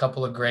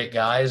couple of great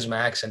guys,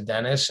 Max and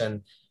Dennis.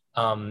 And,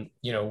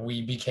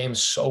 we became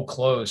so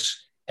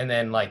close. And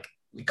then like,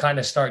 we kind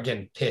of start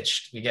getting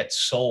pitched. We get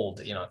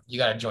sold, you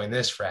got to join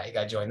this frat. You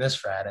got to join this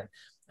frat. And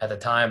at the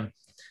time,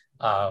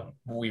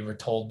 we were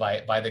told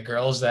by the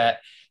girls that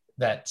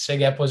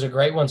SIGEP was a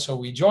great one. So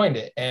we joined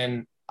it.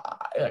 And,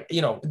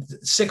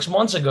 6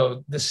 months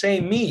ago, the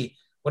same me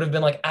would have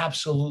been like,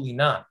 absolutely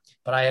not.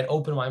 But I had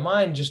opened my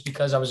mind just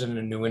because I was in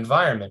a new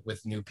environment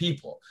with new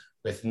people,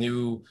 with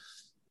new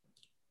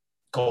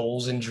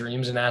goals and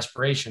dreams and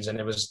aspirations. And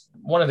it was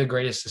one of the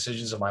greatest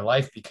decisions of my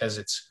life because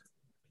it's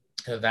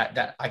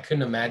that I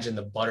couldn't imagine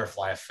the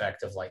butterfly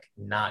effect of like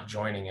not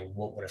joining and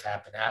what would have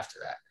happened after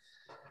that.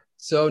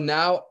 So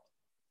now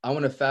I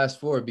want to fast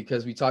forward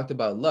because we talked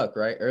about luck,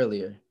 right,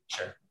 earlier.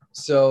 Sure.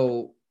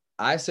 So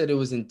I said it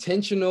was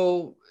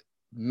intentional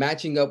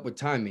matching up with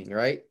timing,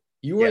 right?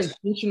 You were Yes.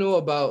 intentional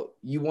about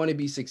you want to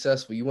be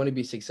successful. You want to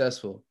be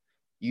successful.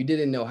 You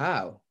didn't know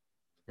how.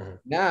 Mhm.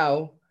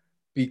 Now,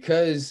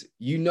 because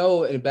you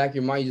know in the back of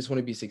your mind you just want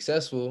to be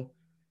successful,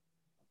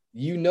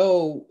 you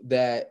know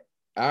that,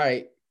 all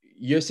right,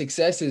 your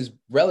success is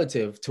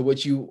relative to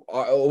what you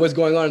are, or what's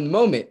going on in the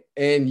moment.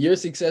 And your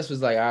success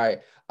was like, all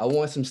right, I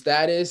want some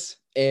status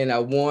and I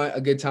want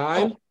a good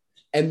time.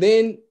 And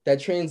then that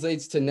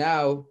translates to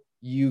now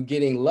you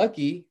getting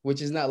lucky,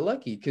 which is not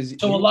lucky because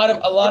So a lot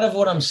of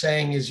what I'm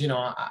saying is,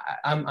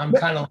 I'm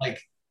kind of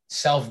like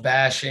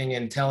self-bashing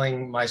and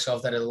telling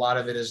myself that a lot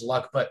of it is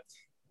luck, but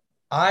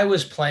I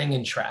was playing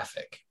in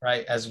traffic,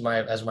 right? As my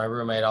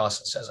roommate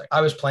Austin says, like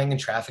I was playing in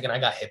traffic and I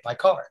got hit by a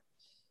car.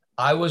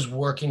 I was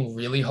working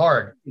really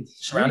hard,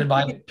 surrounded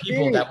by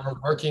people that were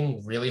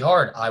working really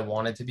hard. I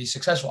wanted to be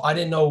successful. I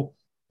didn't know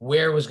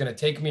where it was going to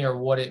take me or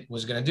what it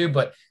was going to do,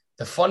 but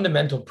the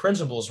fundamental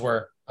principles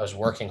were I was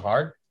working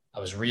hard, I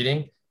was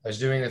reading, I was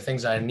doing the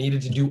things I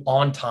needed to do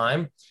on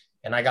time,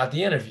 and I got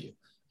the interview.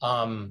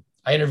 I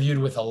interviewed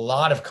with a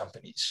lot of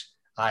companies.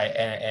 I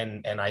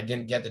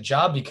didn't get the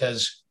job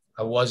because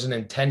I wasn't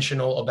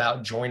intentional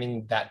about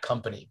joining that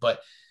company, but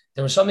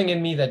there was something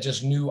in me that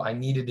just knew I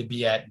needed to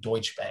be at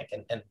Deutsche Bank.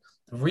 And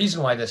the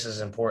reason why this is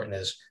important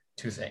is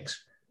three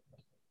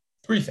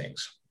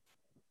things.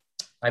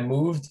 I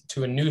moved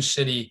to a new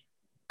city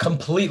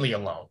completely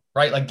alone,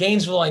 right? Like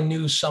Gainesville, I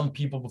knew some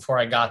people before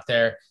I got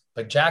there,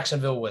 but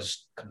Jacksonville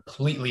was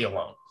completely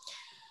alone.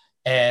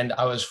 And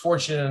I was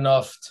fortunate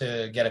enough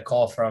to get a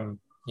call from,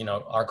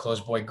 our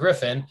close boy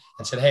Griffin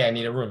and said, hey, I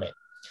need a roommate.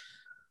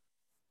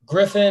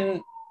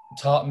 Griffin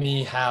taught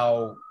me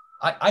how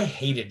I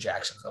hated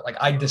Jacksonville. Like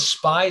I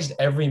despised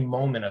every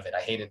moment of it.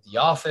 I hated the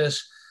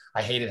office.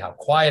 I hated how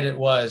quiet it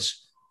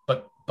was,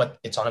 but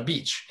it's on a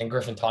beach and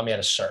Griffin taught me how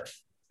to surf.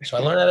 So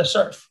I learned how to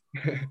surf.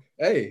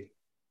 Hey.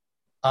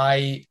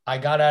 I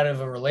got out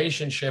of a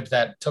relationship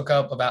that took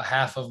up about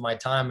half of my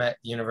time at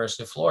the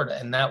University of Florida.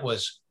 And that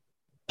was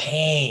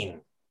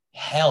pain,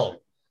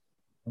 hell,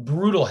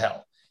 brutal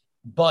hell.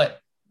 But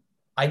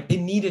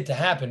it needed to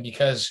happen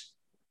because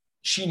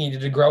she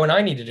needed to grow and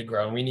I needed to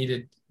grow. And we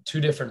needed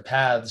two different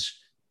paths.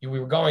 We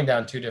were going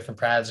down two different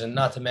paths. And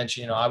not to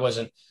mention, I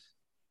wasn't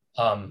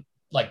I'm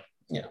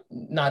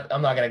not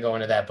going to go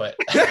into that, but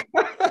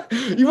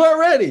you weren't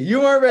ready. You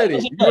weren't ready.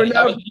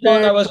 I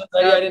wasn't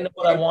ready. I didn't know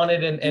what I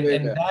wanted.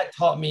 And that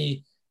taught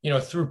me,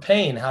 through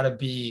pain, how to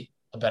be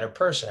a better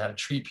person, how to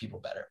treat people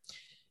better.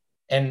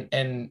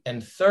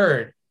 And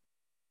third,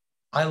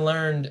 I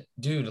learned,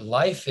 dude,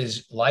 life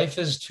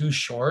is too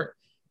short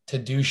to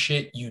do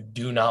shit you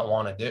do not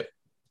want to do.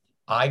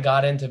 I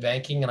got into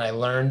banking and I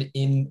learned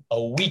in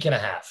a week and a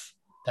half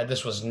that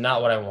this was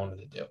not what I wanted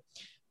to do.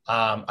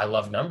 I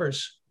love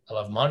numbers. I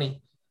love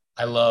money.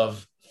 I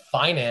love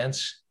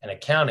finance and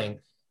accounting,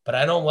 but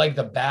I don't like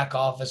the back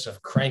office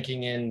of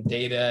cranking in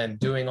data and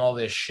doing all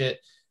this shit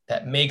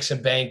that makes a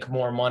bank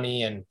more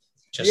money and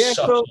just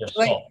sucks your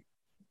soul.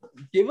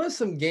 Give us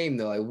some game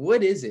though. Like,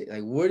 what is it?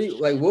 Like,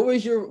 what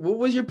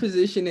was your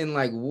position and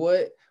like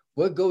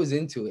what goes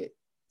into it?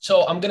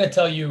 So I'm gonna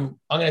tell you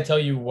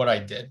what I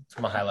did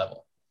from a high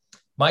level.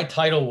 My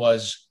title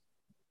was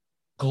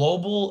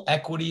Global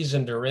Equities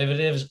and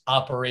Derivatives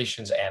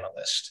Operations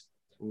Analyst.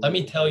 Let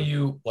me tell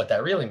you what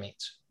that really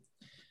means.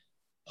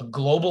 A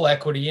global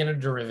equity and a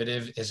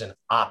derivative is an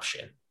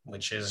option,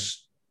 which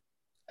is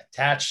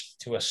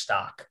attached to a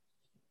stock.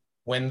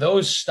 When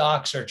those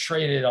stocks are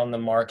traded on the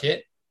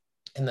market,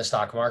 in the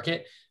stock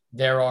market,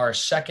 there are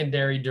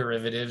secondary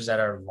derivatives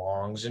that are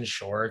longs and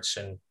shorts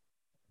and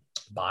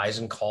buys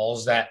and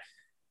calls that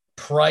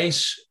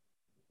price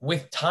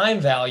with time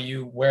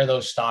value where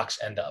those stocks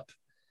end up.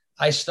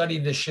 I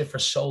studied this shit for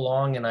so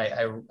long and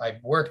I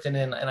worked in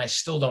it and I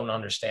still don't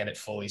understand it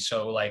fully.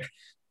 So like,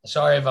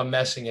 sorry if I'm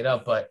messing it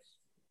up, but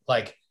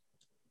like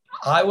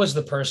I was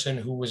the person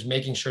who was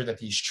making sure that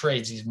these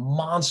trades, these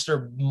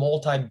monster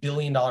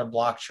multi-billion-dollar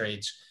block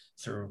trades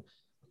through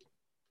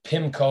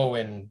PIMCO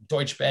and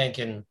Deutsche Bank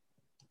and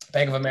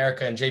Bank of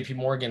America and JP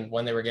Morgan,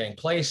 when they were getting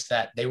placed,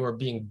 that they were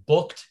being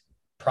booked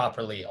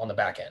properly on the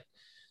back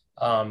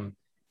end.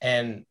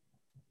 And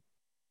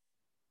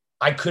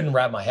I couldn't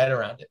wrap my head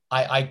around it.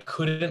 I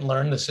couldn't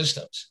learn the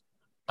systems.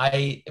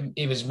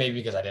 It was maybe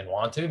because I didn't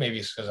want to, maybe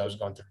it's because I was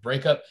going through a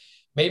breakup.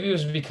 Maybe it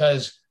was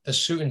because the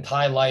suit and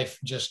tie life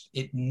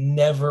it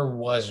never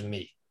was me,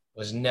 it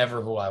was never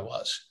who I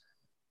was.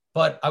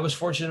 But I was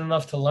fortunate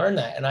enough to learn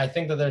that. And I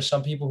think that there's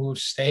some people who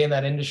stay in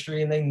that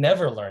industry and they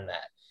never learn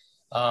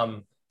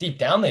that. Deep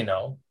down, they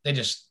know, they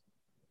just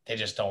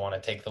don't want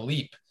to take the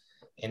leap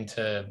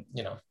into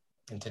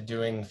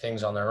doing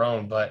things on their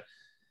own. But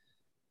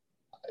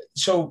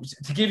so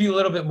to give you a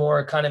little bit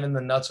more kind of in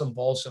the nuts and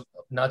bolts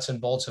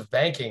of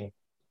banking,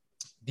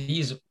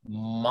 these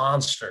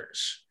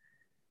monsters,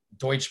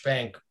 Deutsche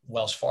Bank,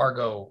 Wells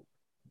Fargo,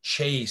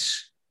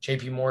 Chase,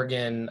 JP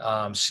Morgan,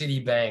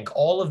 Citibank,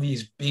 all of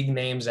these big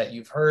names that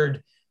you've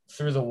heard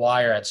through the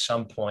wire at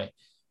some point,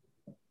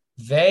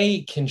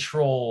 they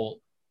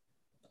control,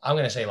 I'm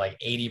going to say like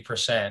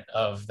 80%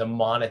 of the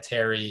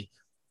monetary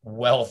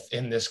wealth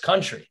in this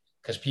country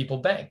because people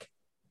bank.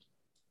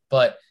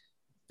 But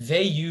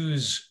they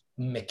use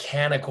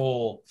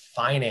mechanical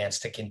finance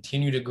to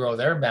continue to grow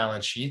their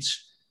balance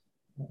sheets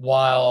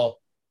while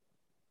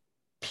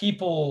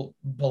people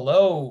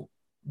below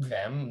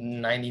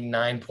them,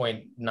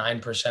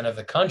 99.9% of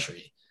the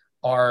country,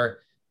 are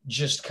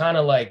just kind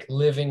of like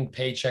living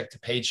paycheck to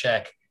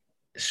paycheck.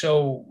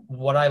 So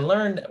what I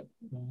learned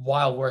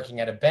while working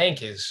at a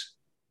bank is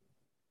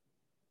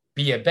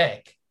be a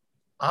bank,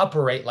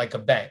 operate like a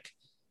bank,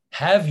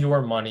 have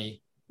your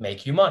money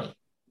make you money.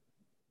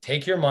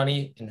 Take your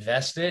money,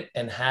 invest it,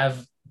 and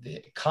have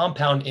the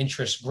compound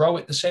interest grow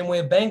it the same way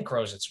a bank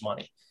grows its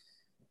money,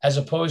 as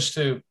opposed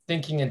to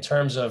thinking in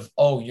terms of,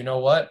 oh, you know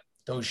what?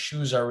 Those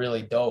shoes are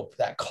really dope.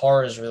 That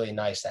car is really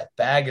nice. That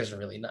bag is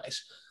really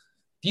nice.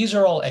 These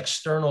are all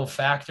external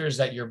factors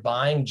that you're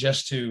buying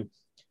just to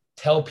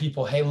tell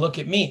people, hey, look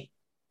at me.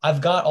 I've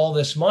got all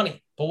this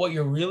money. But what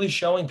you're really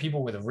showing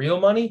people with real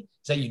money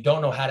is that you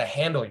don't know how to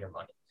handle your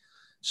money.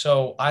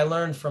 So I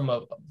learned from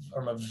a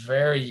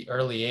very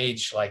early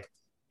age, like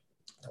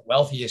the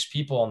wealthiest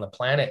people on the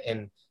planet,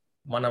 in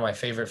one of my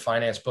favorite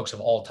finance books of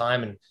all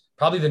time, and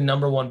probably the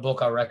number one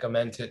book I'll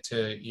recommend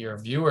to your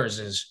viewers,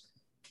 is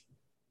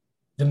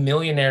The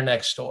Millionaire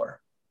Next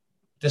Door.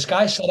 This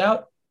guy set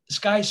out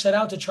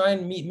to try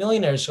and meet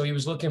millionaires. So he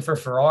was looking for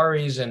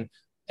Ferraris and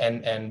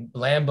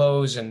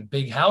Lambos and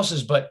big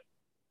houses, but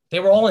they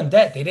were all in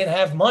debt. They didn't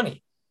have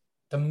money.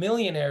 The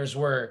millionaires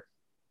were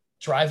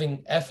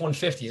driving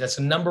F-150s. That's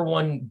the number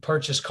one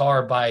purchased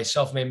car by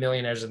self-made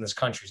millionaires in this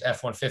country, is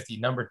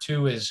F-150. Number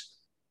two is,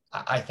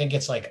 I think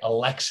it's like a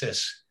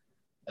Lexus,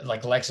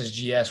 like Lexus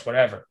GS,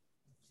 whatever.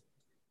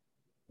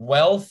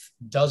 Wealth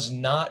does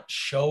not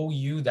show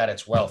you that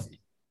it's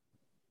wealthy.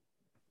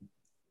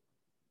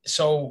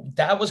 So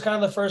that was kind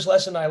of the first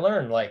lesson I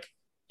learned. Like,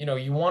 you know,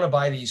 you want to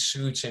buy these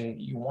suits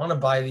and you want to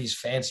buy these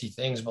fancy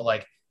things, but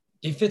like,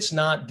 if it's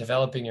not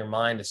developing your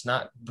mind, it's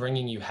not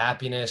bringing you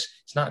happiness,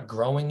 it's not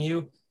growing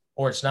you,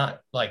 or it's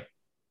not like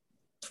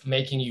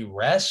making you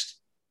rest,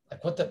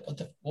 like what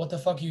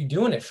the fuck are you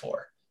doing it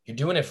for? You're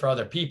doing it for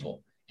other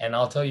people. And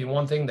I'll tell you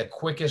one thing, the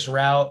quickest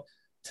route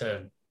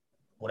to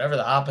whatever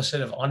the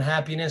opposite of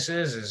unhappiness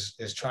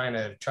is trying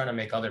to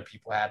make other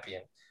people happy.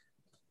 And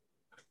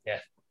yeah,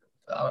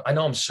 I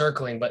know I'm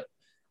circling, but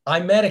I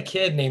met a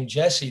kid named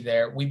Jesse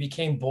there. We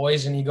became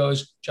boys, and he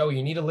goes, Joey,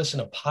 you need to listen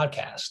to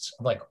podcasts.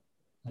 I'm like,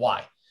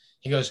 why?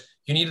 He goes,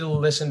 you need to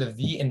listen to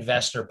The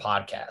Investor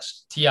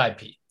Podcast,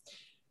 TIP.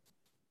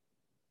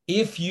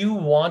 If you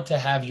want to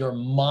have your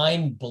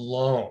mind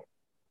blown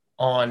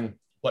on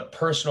what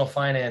personal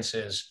finance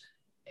is,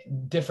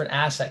 different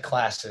asset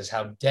classes,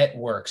 how debt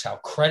works, how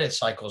credit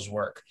cycles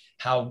work,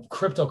 how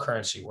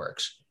cryptocurrency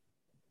works,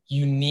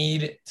 you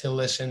need to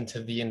listen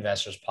to The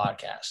Investors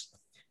Podcast.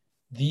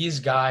 These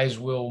guys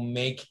will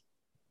make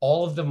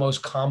all of the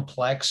most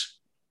complex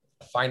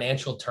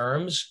financial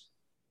terms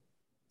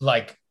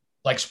like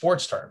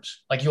sports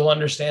terms. Like, you'll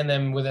understand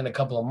them within a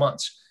couple of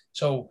months.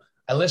 So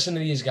I listen to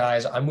these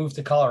guys. I moved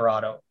to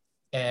Colorado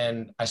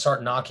and I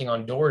start knocking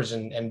on doors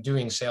and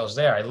doing sales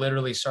there. I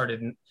literally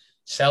started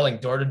selling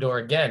door to door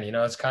again. You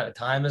know, it's kind of,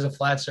 time is a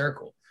flat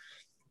circle.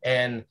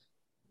 And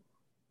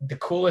the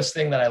coolest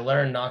thing that I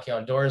learned knocking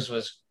on doors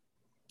was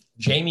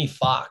Jamie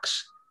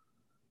Foxx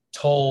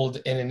told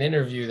in an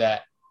interview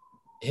that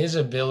his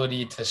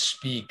ability to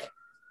speak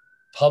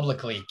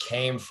publicly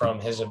came from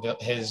his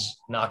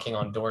knocking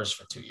on doors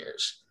for 2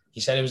 years.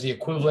 He said it was the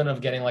equivalent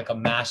of getting like a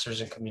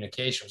master's in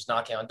communications,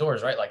 knocking on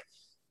doors, right? Like,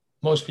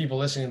 most people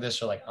listening to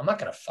this are like, I'm not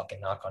going to fucking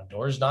knock on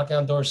doors. Knocking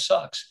on doors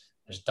sucks.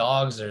 There's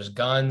dogs, there's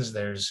guns,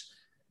 there's,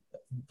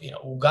 you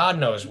know, God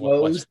knows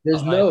what's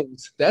there's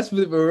no's. That's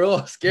what we're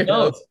all scared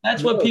of.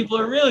 That's what people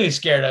are really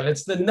scared of.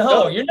 It's the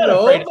no. You're not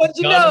afraid of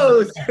the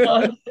no's.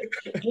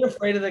 You're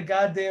afraid of the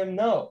goddamn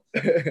no.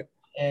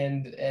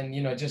 And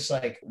you know, just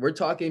like, we're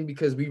talking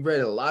because we read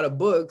a lot of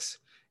books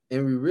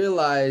and we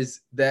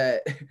realize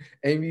that,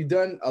 and we've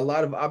done a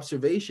lot of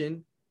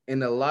observation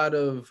and a lot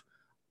of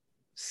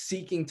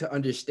seeking to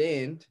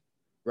understand,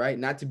 right?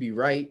 Not to be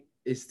right.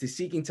 It's to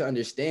seeking to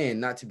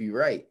understand, not to be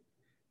right.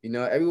 You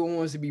know, everyone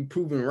wants to be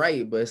proven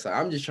right, but it's like,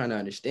 I'm just trying to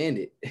understand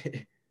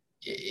it.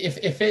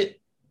 if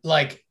it,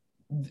 like,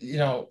 you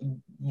know,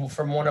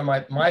 from one of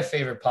my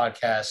favorite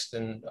podcasts,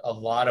 and a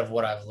lot of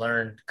what I've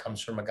learned comes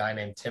from a guy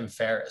named Tim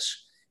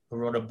Ferriss, who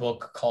wrote a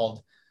book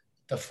called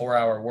The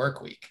 4-Hour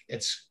Workweek.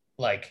 It's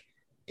like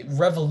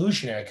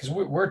revolutionary because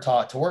we're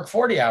taught to work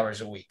 40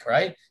 hours a week,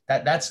 right?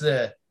 That's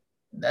the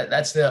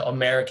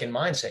American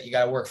mindset. You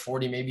got to work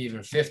 40, maybe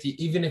even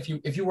 50. Even if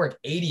you work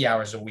 80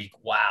 hours a week,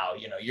 wow,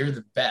 you know, you're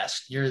the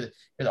best. You're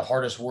the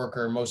hardest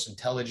worker, most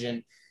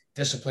intelligent,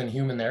 disciplined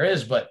human there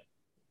is. But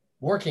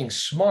working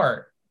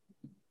smart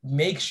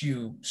makes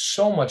you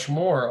so much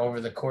more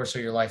over the course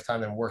of your lifetime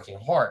than working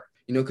hard.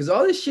 You know, because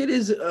all this shit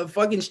is a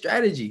fucking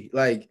strategy.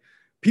 Like,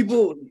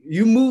 people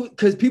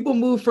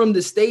move from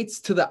the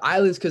States to the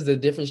islands because of a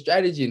different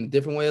strategy and a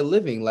different way of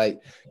living. Like,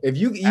 if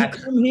you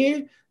come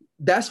here,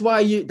 that's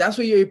why that's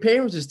what your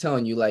parents is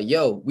telling you, like,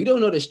 yo, we don't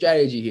know the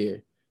strategy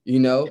here,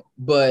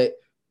 but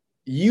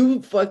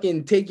you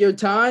fucking take your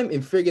time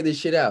and figure this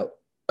shit out.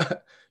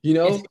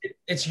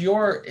 It's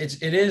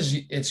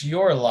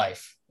your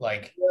life.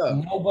 Like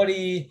Yeah.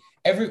 nobody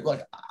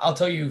like I'll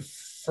tell you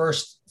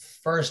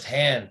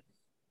firsthand,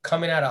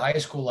 coming out of high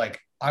school, like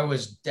I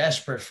was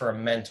desperate for a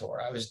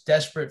mentor. I was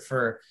desperate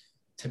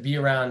to be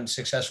around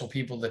successful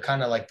people to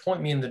kind of like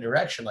point me in the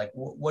direction. Like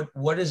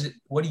what is it?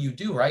 What do you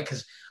do? Right.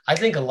 Cause I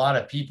think a lot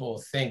of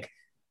people think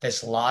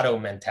this lotto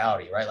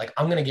mentality, right? Like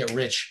I'm going to get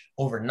rich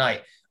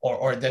overnight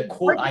or the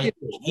quote.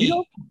 We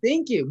don't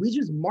think it. We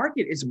just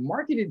market. It's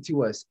marketed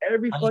to us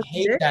every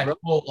fucking day. That bro.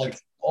 quote. Like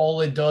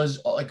all it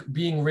does, like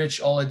being rich,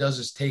 all it does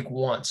is take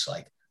once.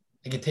 Like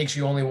it takes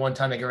you only one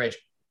time to get rich.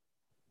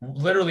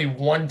 Literally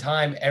one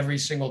time every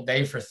single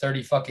day for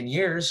 30 fucking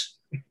years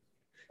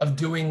of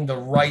doing the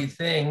right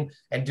thing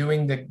and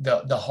doing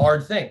the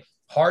hard thing.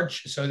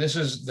 So this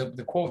is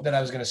the quote that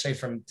I was going to say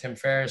from Tim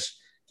Ferriss.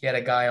 He had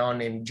a guy on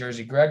named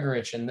Jerzy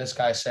Gregorich, and this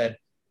guy said,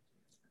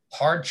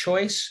 hard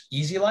choice,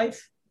 easy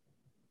life,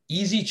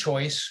 easy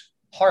choice,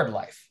 hard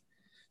life.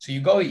 So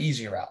you go the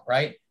easy route,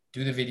 right?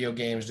 Do the video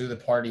games, do the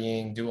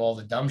partying, do all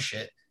the dumb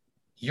shit.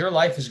 Your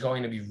life is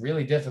going to be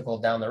really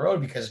difficult down the road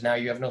because now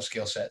you have no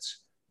skill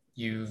sets.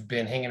 You've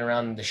been hanging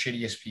around the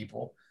shittiest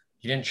people.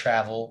 You didn't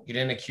travel. You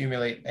didn't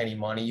accumulate any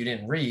money. You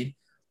didn't read.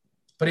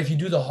 But if you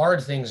do the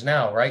hard things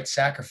now, right?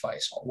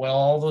 Sacrifice. Well,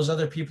 all those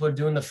other people are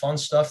doing the fun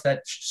stuff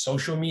that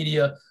social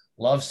media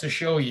loves to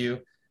show you.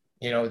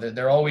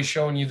 They're always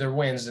showing you their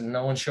wins and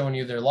no one's showing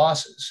you their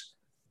losses.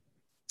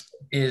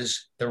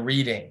 Is the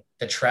reading,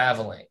 the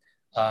traveling,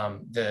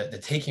 the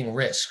taking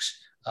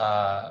risks,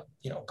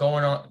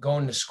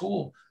 going to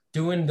school,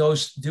 doing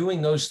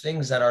those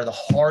things that are the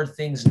hard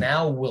things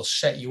now will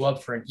set you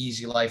up for an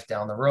easy life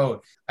down the road.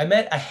 I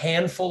met a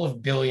handful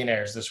of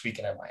billionaires this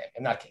weekend in Miami.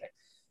 I'm not kidding.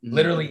 Mm-hmm.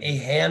 Literally a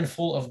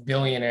handful of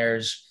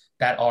billionaires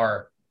that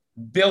are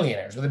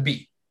billionaires with a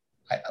B,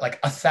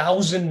 like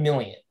 1,000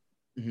 million,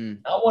 mm-hmm.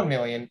 Not 1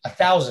 million,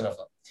 1,000 of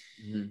them.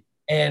 Mm-hmm.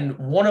 And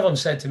one of them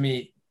said to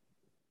me,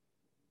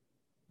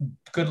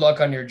 good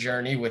luck on your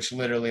journey, which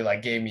literally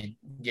like gave me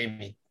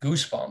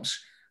goosebumps.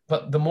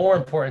 But the more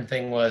important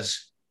thing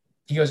was,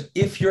 he goes,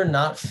 if you're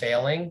not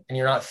failing and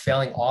you're not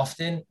failing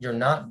often, you're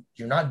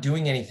not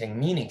doing anything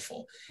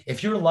meaningful.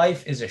 If your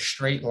life is a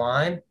straight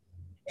line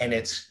and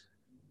it's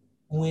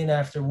win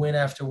after win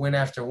after win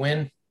after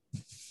win,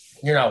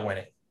 you're not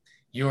winning.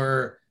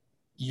 You're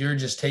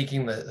just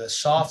taking the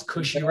soft,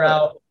 cushy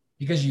route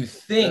because you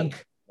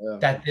think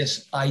that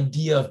this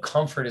idea of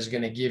comfort is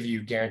going to give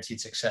you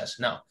guaranteed success.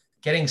 No,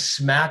 getting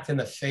smacked in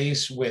the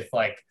face with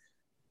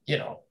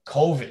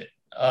COVID,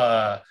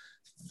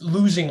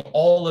 losing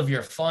all of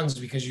your funds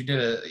because you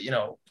did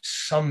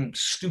some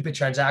stupid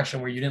transaction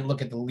where you didn't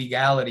look at the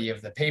legality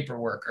of the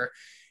paperwork, or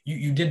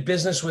you did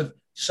business with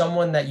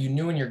someone that you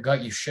knew in your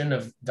gut you shouldn't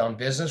have done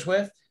business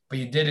with, but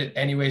you did it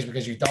anyways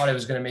because you thought it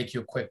was going to make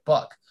you a quick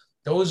buck.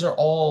 Those are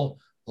all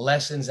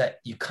lessons that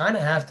you kind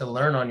of have to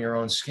learn on your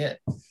own skin.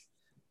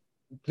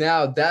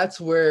 Now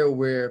that's where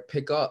we're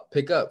pick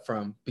up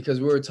from, because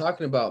we were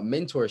talking about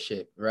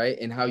mentorship, right?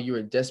 And how you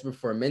were desperate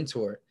for a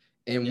mentor.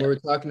 And we're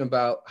talking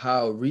about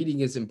how reading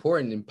is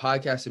important and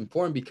podcasts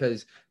important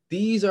because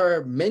these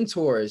are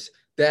mentors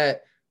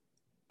that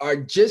are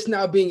just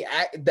now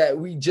that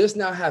we just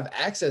now have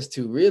access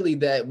to, really,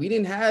 that we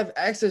didn't have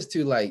access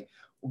to. Like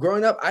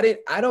growing up,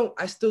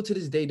 I still to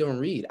this day don't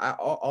read.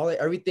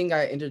 Everything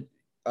I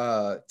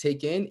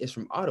take in is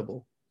from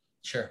Audible.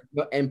 Sure.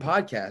 And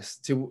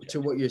podcasts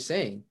to what you're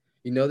saying.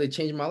 They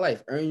changed my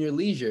life. Earn Your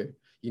Leisure.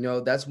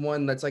 That's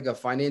one that's like a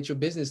financial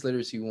business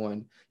literacy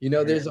one.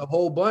 There's a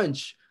whole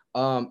bunch.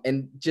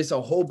 And just a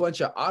whole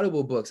bunch of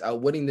Audible books,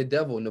 Outwitting the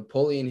Devil,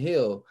 Napoleon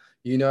Hill.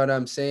 You know what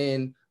I'm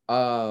saying?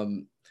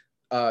 The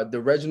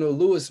Reginald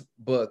Lewis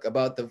book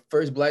about the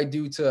first Black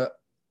dude to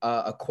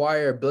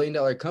acquire $1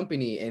 billion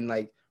company and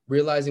like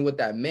realizing what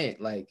that meant.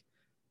 Like,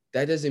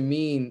 that doesn't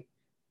mean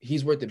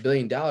he's worth $1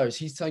 billion.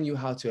 He's telling you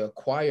how to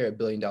acquire $1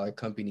 billion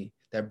company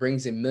that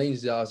brings in millions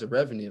of dollars of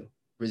revenue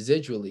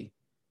residually,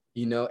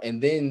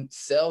 and then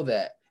sell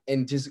that.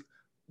 And just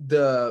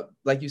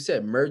like you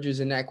said, mergers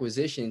and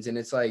acquisitions. And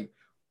it's like,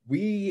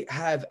 we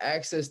have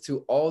access to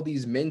all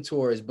these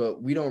mentors,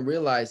 but we don't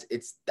realize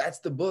that's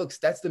the books,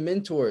 that's the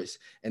mentors.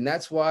 And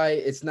that's why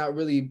it's not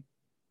really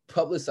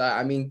publicized.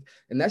 I mean,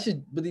 and that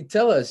should really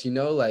tell us,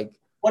 like.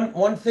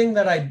 One thing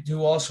that I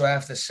do also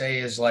have to say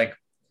is like,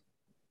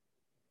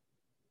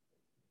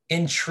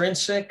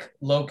 intrinsic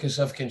locus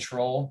of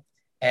control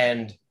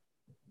and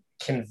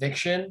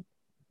conviction.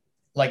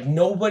 Like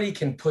nobody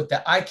can put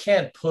that. I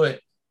can't put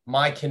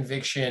my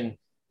conviction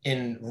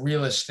in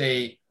real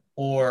estate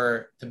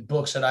or the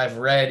books that I've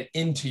read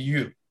into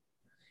you.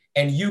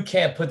 And you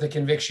can't put the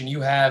conviction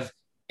you have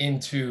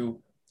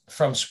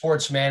from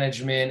sports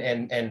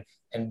management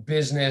and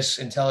business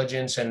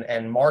intelligence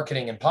and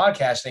marketing and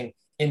podcasting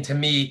into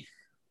me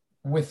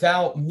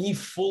without me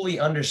fully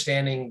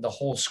understanding the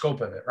whole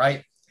scope of it.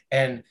 Right.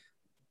 And,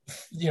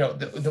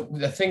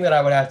 the thing that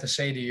I would have to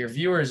say to your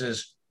viewers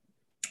is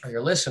or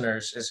your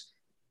listeners is,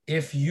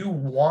 if you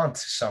want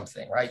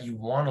something, right? You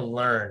want to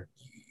learn,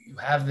 you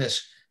have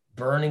this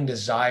burning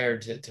desire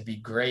to be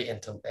great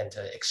and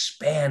to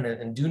expand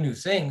and do new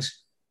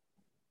things,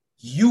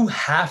 you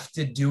have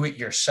to do it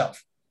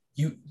yourself.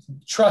 You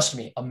trust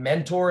me, a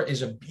mentor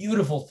is a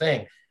beautiful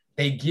thing.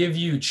 They give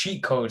you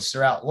cheat codes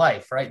throughout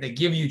life, right? They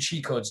give you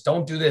cheat codes.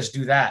 Don't do this,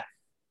 do that.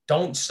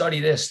 Don't study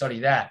this, study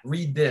that.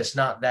 Read this,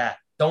 not that.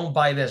 Don't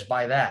buy this,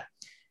 buy that.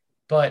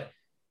 But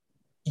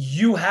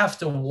you have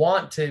to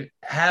want to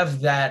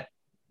have that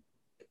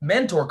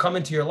mentor come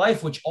into your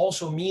life, which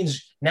also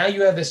means now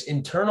you have this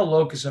internal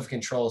locus of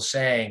control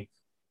saying,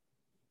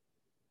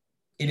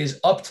 it is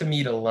up to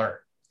me to learn.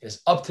 It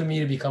is up to me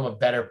to become a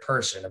better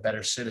person, a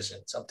better citizen.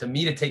 It's up to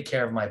me to take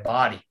care of my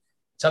body.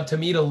 It's up to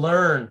me to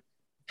learn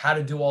how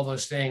to do all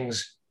those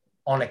things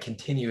on a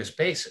continual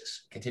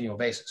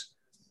basis.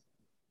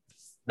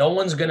 No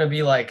one's going to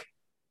be like,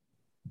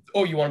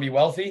 oh, you want to be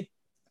wealthy?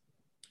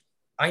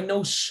 I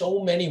know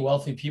so many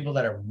wealthy people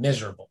that are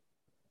miserable.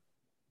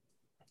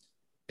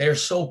 They're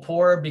so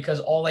poor because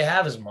all they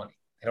have is money.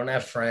 They don't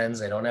have friends.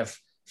 They don't have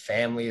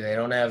family. They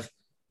don't have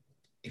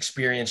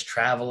experience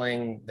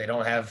traveling. They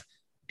don't have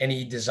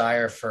any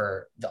desire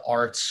for the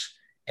arts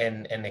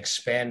and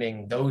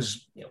expanding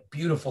those,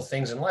 beautiful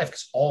things in life,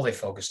 because all they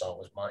focused on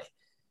was money.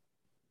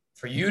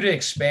 For you to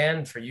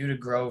expand, for you to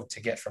grow, to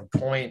get from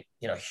point,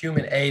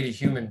 human A to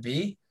human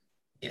B,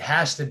 it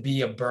has to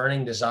be a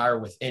burning desire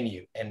within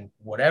you. And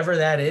whatever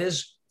that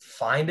is,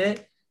 find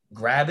it,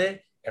 grab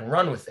it, and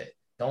run with it.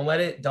 Don't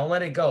let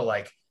it go.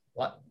 Like,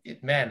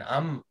 man,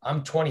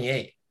 I'm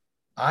 28.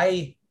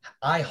 I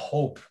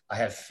hope I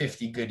have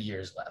 50 good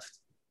years left.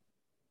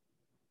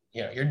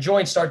 Your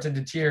joints start to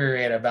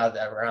deteriorate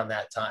around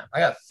that time. I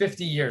got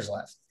 50 years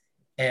left.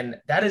 And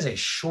that is a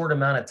short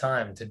amount of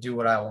time to do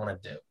what I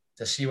want to do,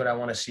 to see what I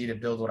want to see, to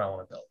build what I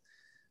want to build.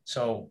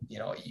 So,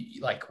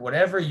 like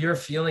whatever you're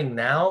feeling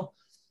now,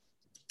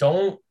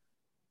 don't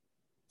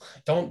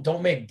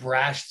make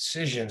brash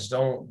decisions.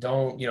 Don't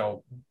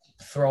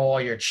throw all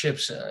your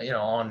chips,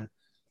 on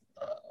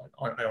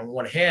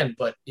one hand,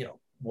 but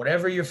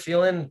whatever you're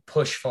feeling,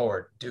 push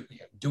forward.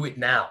 Do it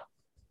now.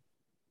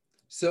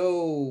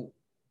 So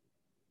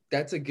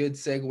that's a good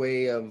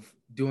segue of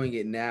doing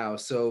it now.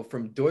 So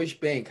from Deutsche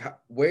Bank,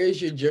 where's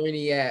your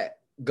journey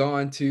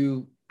gone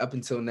to up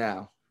until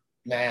now?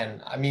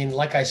 Man, I mean,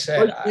 like I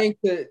said,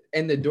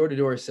 and the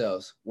door-to-door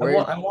sales. I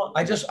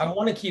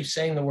want to keep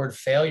saying the word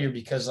failure,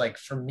 because like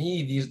for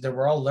me, they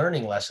were all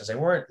learning lessons. They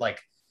weren't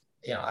like,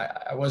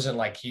 I wasn't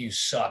like, you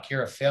suck,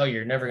 you're a failure,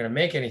 you're never going to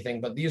make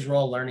anything. But these were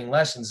all learning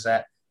lessons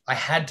that I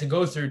had to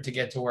go through to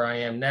get to where I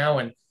am now.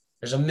 And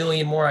there's a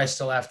million more I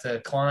still have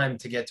to climb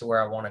to get to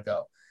where I want to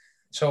go.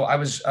 So I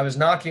was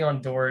knocking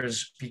on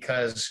doors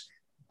because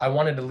I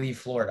wanted to leave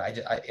Florida.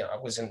 I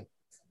was in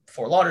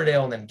Fort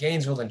Lauderdale and then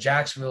Gainesville and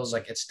Jacksonville. It was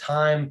like, it's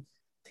time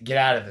to get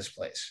out of this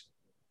place.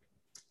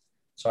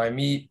 So I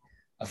meet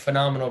a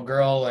phenomenal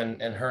girl,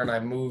 and her and I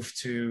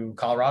moved to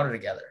Colorado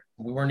together.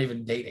 We weren't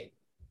even dating.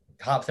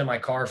 Hopped in my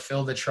car,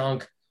 filled the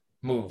trunk,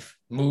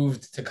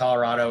 moved to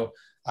Colorado.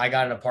 I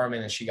got an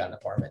apartment and she got an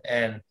apartment.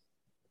 And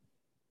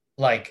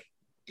like,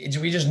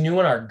 we just knew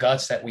in our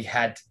guts that we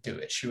had to do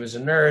it. She was a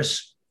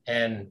nurse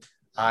and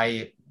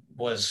I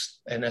was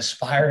an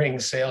aspiring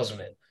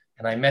salesman.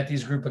 And I met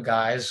these group of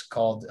guys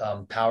called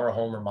Power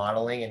Home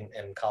Remodeling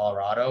in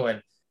Colorado,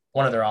 and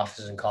one of their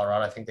offices in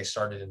Colorado. I think they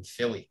started in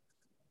Philly.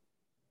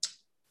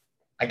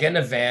 I get in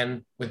a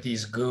van with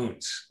these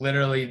goons,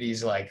 literally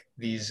these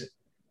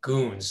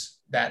goons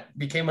that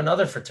became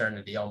another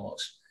fraternity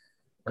almost.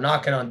 We're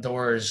knocking on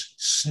doors,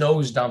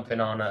 snow's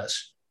dumping on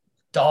us,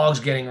 dogs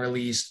getting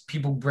released,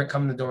 people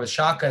come in the door with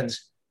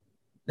shotguns.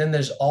 Then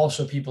there's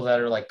also people that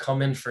are like,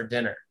 come in for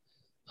dinner,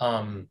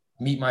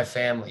 meet my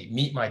family,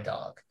 meet my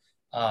dog,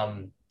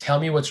 tell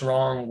me what's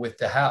wrong with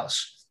the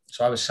house.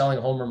 So I was selling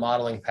home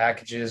remodeling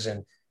packages,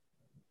 and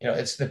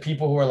it's the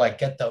people who are like,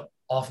 get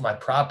off my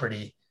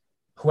property,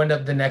 who end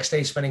up the next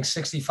day spending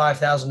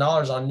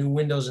 $65,000 on new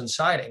windows and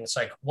siding. It's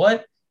like,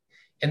 what?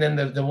 And then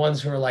the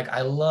ones who are like, I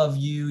love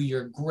you,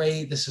 you're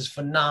great, this is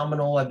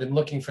phenomenal, I've been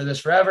looking for this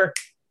forever.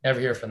 Never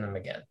hear from them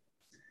again.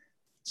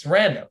 It's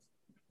random.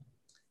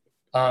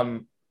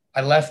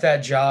 I left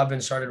that job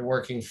and started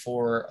working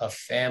for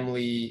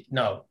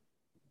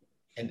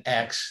an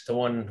ex, the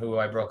one who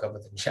I broke up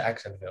with in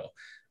Jacksonville.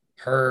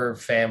 Her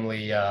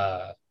family,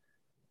 a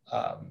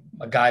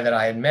guy that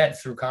I had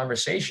met through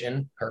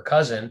conversation, her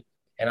cousin,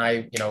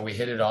 and we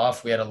hit it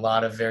off. We had a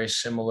lot of very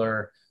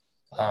similar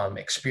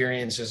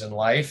experiences in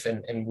life,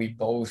 and we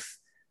both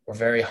were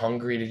very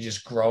hungry to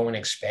just grow and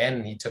expand.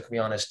 And he took me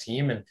on his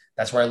team, and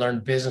that's where I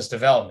learned business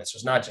development. So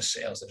it's not just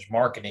sales, there's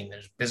marketing,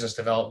 there's business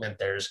development,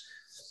 there's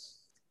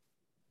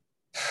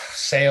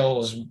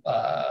sales,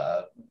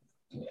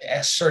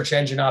 search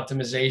engine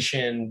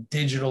optimization,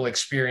 digital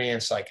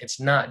experience. Like, it's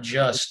not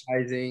just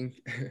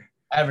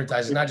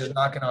advertising, not just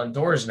knocking on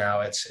doors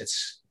now.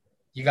 It's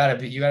you gotta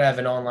have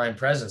an online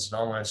presence, an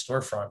online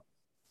storefront.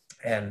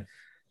 And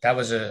that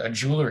was a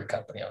jewelry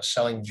company. I was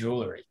selling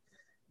jewelry.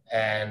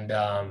 And,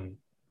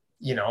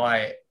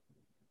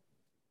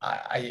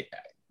 I,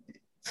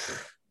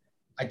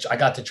 I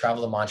got to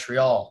travel to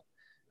Montreal.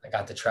 I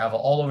got to travel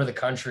all over the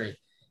country,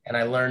 and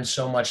I learned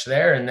so much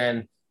there. And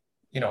then,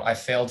 I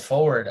failed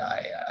forward.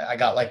 I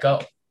got let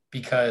go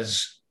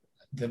because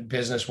the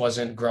business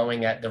wasn't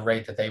growing at the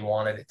rate that they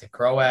wanted it to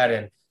grow at.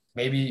 And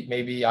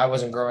maybe I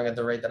wasn't growing at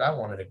the rate that I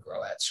wanted to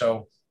grow at.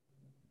 So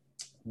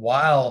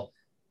while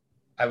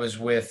I was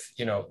with,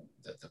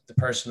 the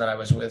person that I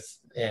was with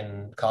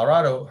in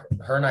Colorado,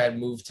 her and I had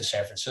moved to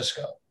San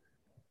Francisco.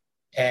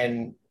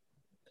 And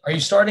are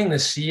you starting to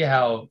see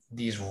how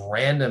these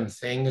random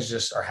things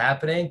just are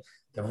happening?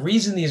 The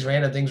reason these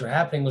random things were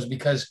happening was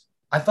because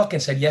I fucking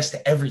said yes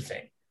to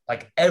everything,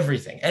 like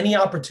everything, any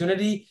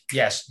opportunity.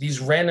 Yes. These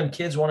random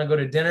kids want to go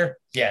to dinner.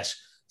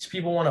 Yes. These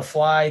people want to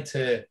fly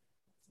to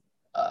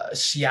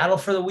Seattle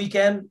for the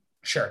weekend.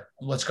 Sure.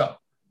 Let's go.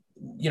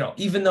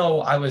 Even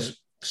though I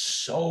was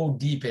so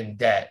deep in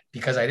debt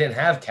because I didn't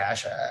have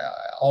cash,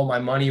 all my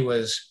money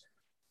was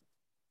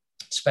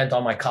spent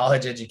on my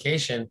college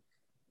education.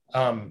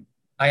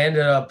 I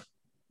ended up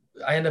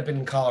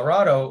in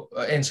Colorado,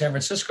 in San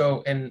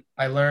Francisco, and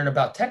I learned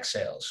about tech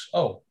sales.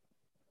 Oh,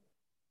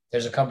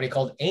 there's a company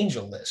called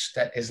Angel List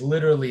that is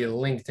literally a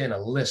LinkedIn, a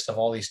list of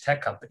all these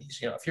tech companies.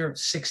 If you're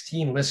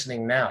 16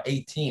 listening now,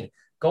 18,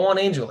 go on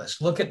Angel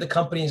List. Look at the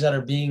companies that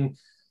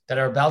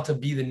are about to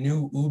be the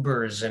new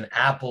Ubers and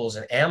Apples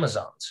and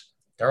Amazons.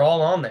 They're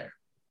all on there.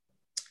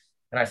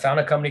 And I found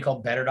a company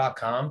called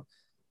better.com,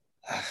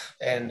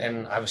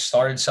 and I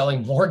started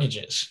selling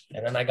mortgages,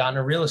 and then I got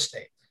into real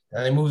estate.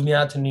 And they moved me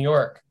out to New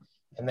York.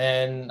 And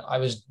then I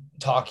was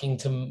talking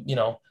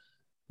to,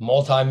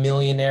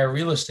 multi-millionaire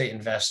real estate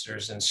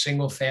investors and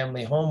single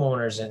family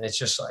homeowners. And it's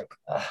just like,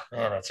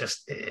 man,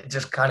 it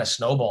just kind of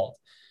snowballed.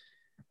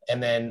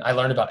 And then I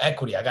learned about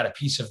equity. I got a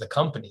piece of the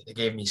company. They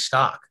gave me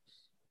stock.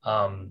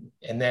 And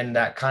then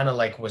that kind of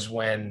like was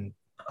when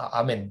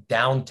I'm in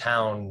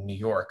downtown New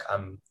York.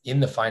 I'm in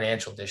the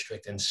financial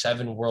district in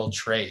 7 World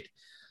Trade,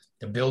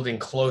 the building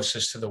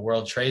closest to the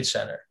World Trade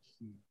Center.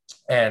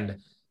 And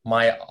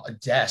my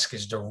desk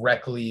is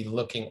directly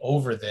looking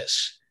over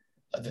this,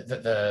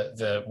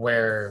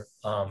 where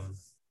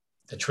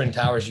the Twin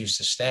Towers used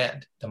to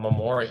stand, the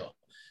memorial.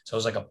 So it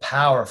was like a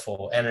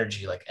powerful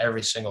energy, like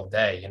every single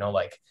day,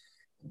 like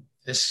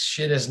this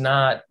shit is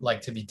not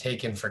like to be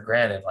taken for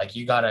granted. Like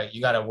you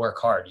gotta work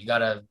hard. You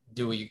gotta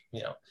do what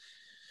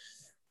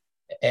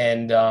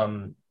and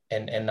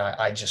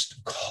I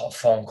just call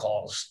phone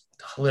calls,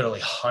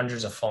 literally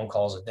hundreds of phone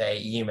calls a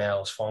day,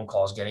 emails, phone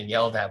calls, getting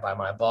yelled at by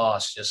my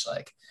boss, just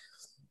like,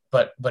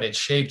 but it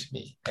shaped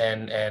me.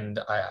 And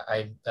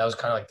I that was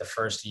kind of like the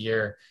first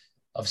year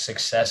of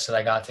success that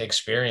I got to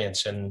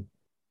experience. And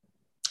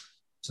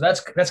so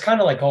that's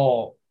kind of like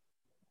all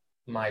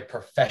my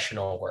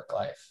professional work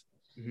life.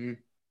 Mm-hmm.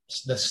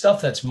 The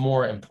stuff that's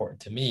more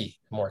important to me,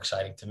 more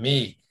exciting to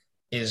me,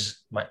 is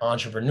my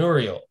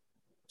entrepreneurial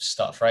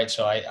stuff, right?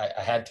 So I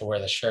had to wear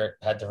the shirt,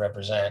 had to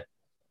represent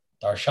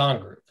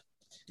Darshan Group.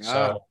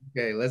 So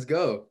okay, let's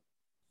go.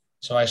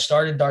 So I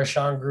started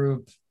Darshan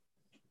Group,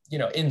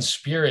 in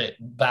spirit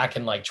back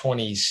in like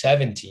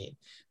 2017,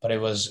 but I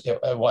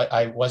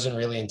wasn't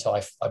really until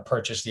I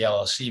purchased the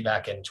LLC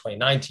back in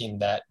 2019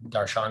 that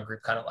Darshan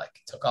Group kind of like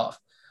took off.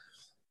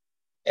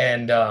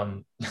 And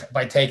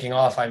by taking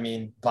off, I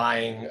mean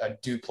buying a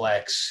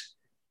duplex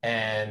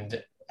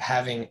and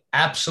having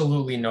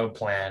absolutely no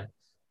plan,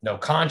 no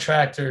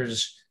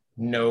contractors,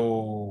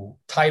 no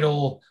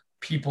title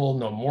people,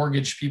 no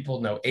mortgage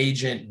people, no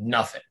agent,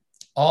 nothing.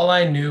 All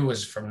I knew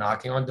was from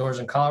knocking on doors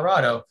in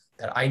Colorado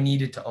that I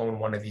needed to own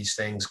one of these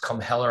things come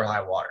hell or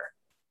high water.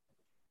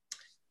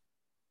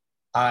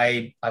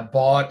 I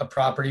bought a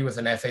property with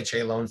an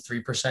FHA loan,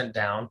 3%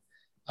 down,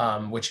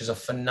 which is a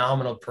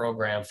phenomenal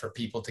program for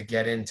people to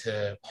get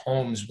into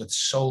homes with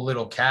so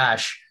little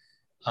cash.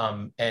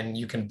 And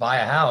you can buy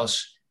a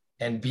house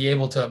and be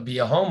able to be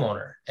a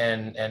homeowner.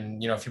 And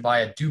if you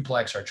buy a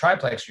duplex or a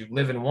triplex, you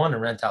live in one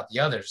and rent out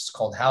the others. It's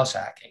called house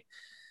hacking.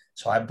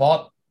 So I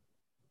bought.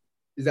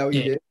 Is that what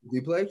you did?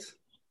 Duplex?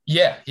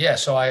 Yeah.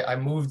 So I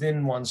moved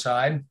in one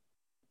side,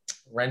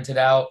 rented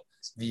out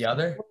the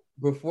other.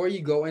 Before you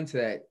go into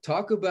that,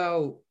 talk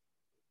about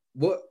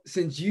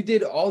since you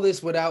did all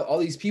this without all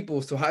these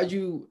people. So how'd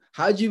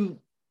you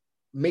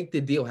make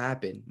the deal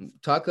happen?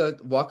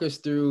 Walk us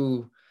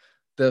through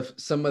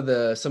some of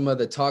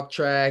the talk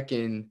track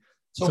and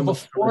so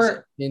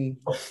before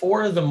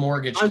the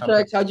mortgage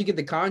contracts. How'd you get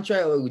the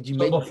contract? Or would you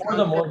make before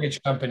the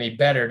mortgage company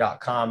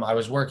better.com? I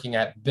was working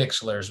at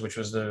Bixler's, which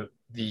was the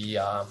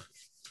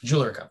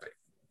jewelry company.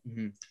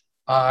 Mm-hmm.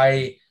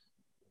 I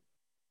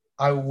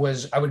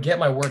would get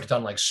my work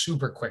done like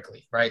super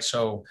quickly, right?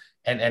 So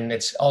and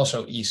it's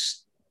also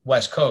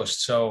West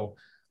Coast, so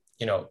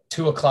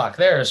 2:00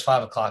 there is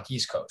 5:00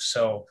 East Coast.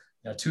 So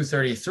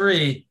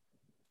 2:33,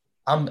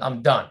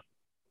 I'm done.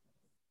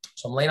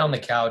 So I'm laying on the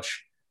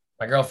couch.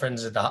 My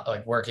girlfriend's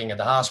working at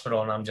the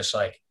hospital, and I'm just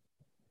like,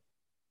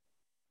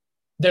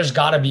 there's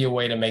got to be a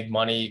way to make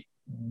money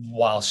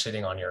while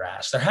sitting on your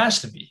ass. There has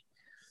to be.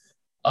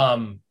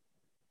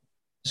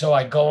 So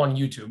I go on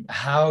YouTube,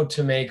 how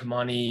to make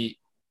money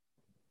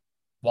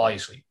while you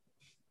sleep.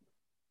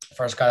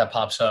 First guy that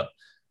pops up,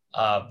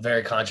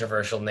 very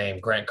controversial name,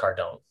 Grant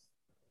Cardone.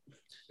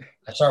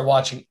 I start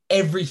watching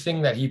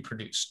everything that he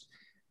produced.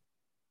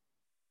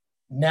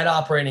 Net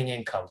operating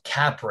income,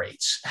 cap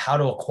rates, how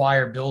to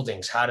acquire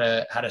buildings, how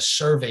to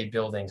survey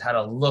buildings, how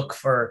to look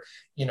for,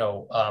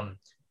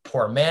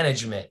 poor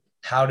management,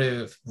 how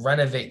to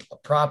renovate a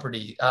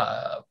property,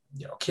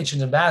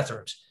 kitchens and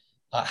bathrooms,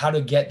 how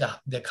to get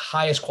the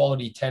highest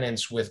quality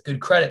tenants with good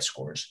credit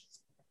scores.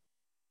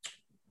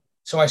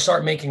 So I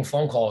start making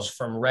phone calls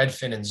from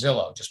Redfin and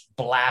Zillow, just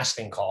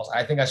blasting calls.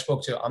 I think I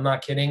spoke to, I'm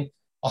not kidding,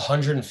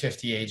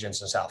 150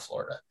 agents in South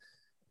Florida.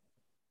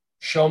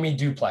 Show me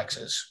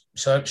duplexes.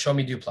 Show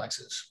me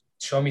duplexes.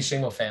 Show me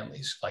single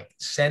families.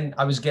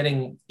 I was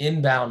getting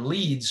inbound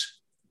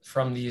leads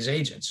from these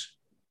agents.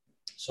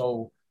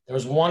 So there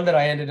was one that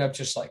I ended up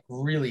just like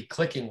really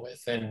clicking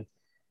with, and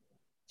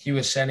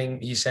he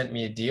sent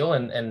me a deal,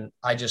 and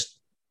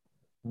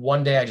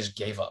one day I just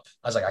gave up.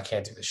 I was like, I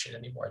can't do this shit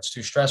anymore. It's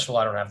too stressful.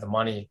 I don't have the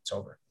money. It's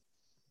over.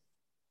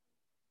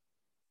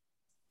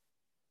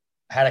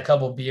 I had a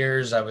couple of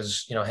beers. I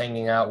was,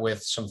 hanging out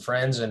with some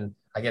friends, and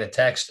I get a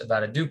text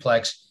about a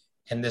duplex,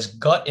 and this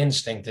gut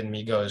instinct in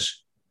me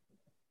goes,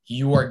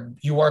 you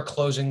are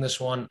closing this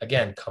one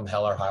again, come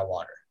hell or high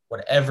water.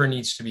 Whatever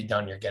needs to be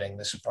done, you're getting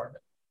this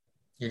apartment.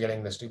 You're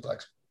getting this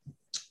duplex.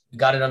 We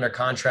got it under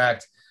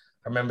contract.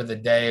 I remember the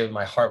day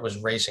my heart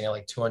was racing at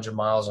like 200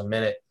 miles a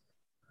minute.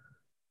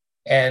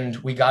 And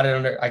I got it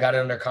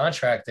under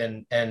contract,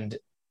 and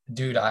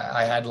dude,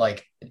 I had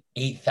like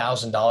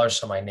 $8,000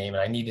 to my name,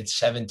 and I needed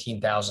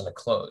 $17,000 to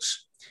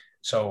close.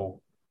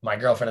 So my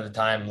girlfriend at the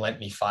time lent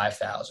me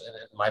 $5,000, and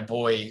my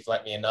boy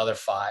lent me another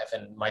 $5,000,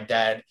 and my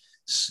dad,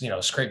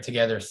 scraped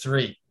together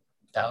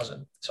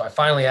 $3,000. So I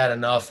finally had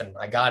enough, and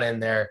I got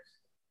in there,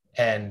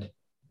 and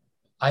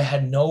I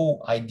had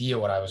no idea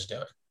what I was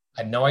doing.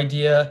 I had no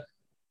idea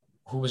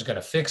who was going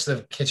to fix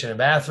the kitchen and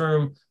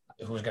bathroom,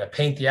 who was going to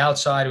paint the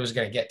outside, who was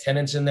going to get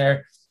tenants in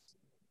there.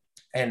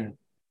 And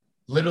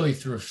literally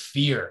through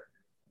fear,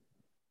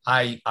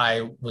 I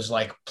was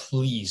like,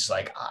 please,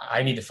 like,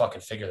 I need to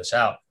fucking figure this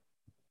out.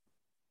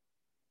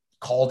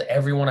 Called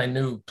everyone I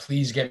knew,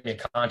 please get me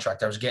a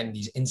contract. I was getting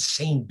these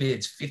insane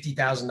bids,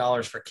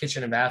 $50,000 for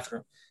kitchen and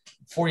bathroom,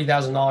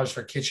 $40,000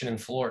 for kitchen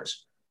and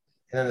floors.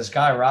 And then this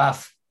guy,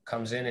 Raf,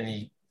 comes in, and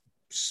he,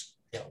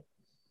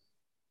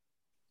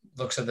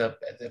 looks at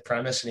the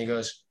premise, and he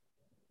goes,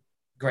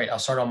 great, I'll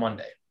start on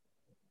Monday.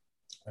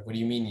 Like, what do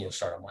you mean you'll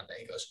start on Monday?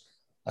 He goes,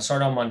 I'll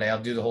start on Monday.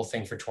 I'll do the whole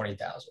thing for $20,000.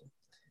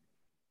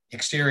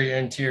 Exterior,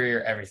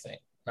 interior, everything.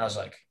 And I was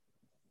like,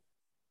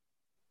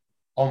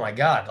 oh my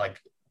God, like,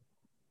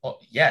 well,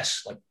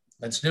 yes, like,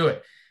 let's do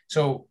it.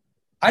 So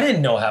I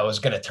didn't know how it was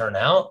going to turn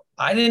out.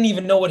 I didn't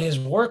even know what his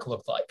work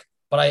looked like,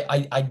 but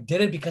I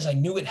did it because I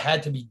knew it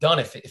had to be done.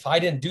 If I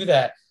didn't do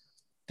that,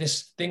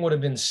 this thing would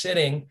have been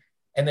sitting,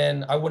 and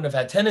then I wouldn't have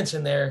had tenants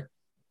in there.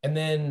 And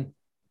then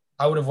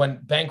I would have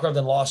went bankrupt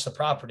and lost the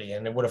property,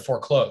 and it would have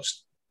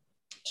foreclosed.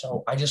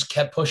 So I just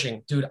kept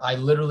pushing. Dude, I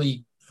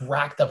literally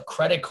racked up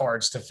credit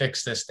cards to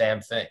fix this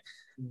damn thing.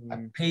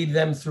 I paid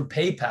them through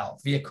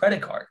PayPal via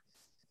credit card.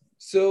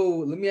 So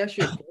let me ask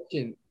you a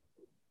question.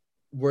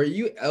 Were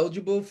you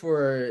eligible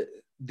for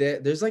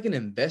that? There's like an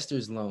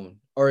investor's loan,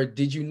 or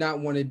did you not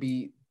want to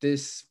be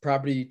this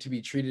property to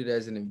be treated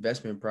as an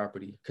investment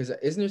property? Because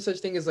isn't there such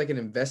thing as like an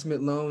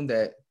investment loan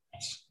that?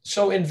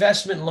 So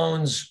investment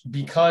loans,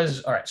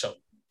 because, all right, so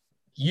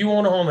you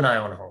own a home and I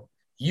own a home.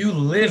 You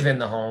live in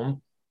the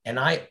home and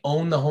I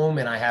own the home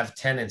and I have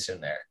tenants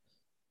in there.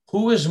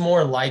 Who is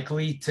more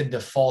likely to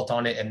default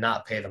on it and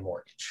not pay the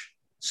mortgage?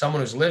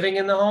 Someone who's living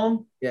in the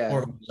home,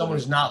 or someone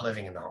who's not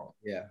living in the home?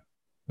 Yeah.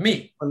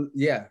 Me.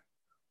 Yeah.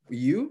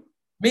 You?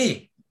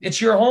 Me. It's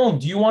your home.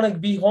 Do you want to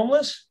be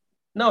homeless?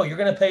 No, you're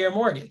going to pay your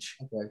mortgage.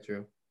 Okay,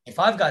 true. If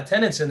I've got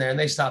tenants in there and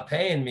they stop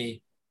paying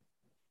me,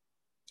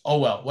 oh,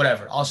 well,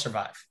 whatever. I'll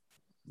survive.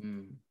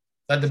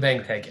 Let the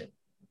bank take it.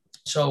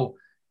 So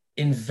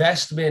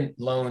investment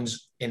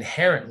loans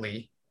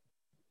inherently,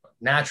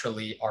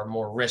 naturally, are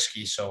more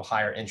risky, so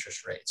higher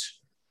interest rates.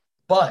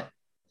 But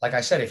like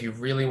I said, if you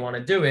really want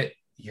to do it,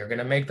 you're going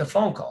to make the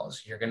phone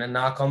calls. You're going to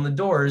knock on the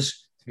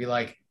doors to be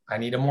like, I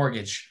need a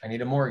mortgage. I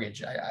need a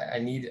mortgage. I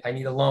need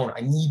a loan.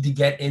 I need to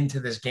get into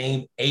this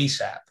game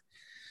ASAP.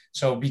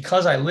 So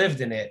because I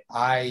lived in it,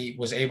 I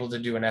was able to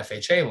do an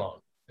FHA loan,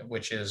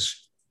 which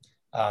is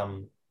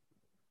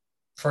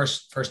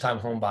first-time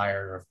home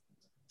buyer, or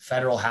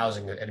Federal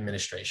Housing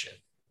Administration.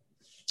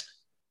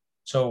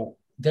 So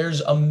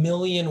there's a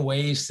million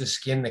ways to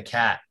skin the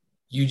cat.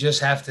 You just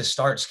have to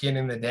start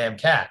skinning the damn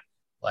cat.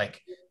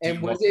 Like,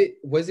 and was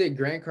it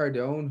Grant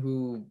Cardone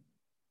who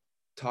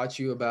taught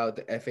you about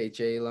the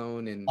FHA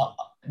loan? And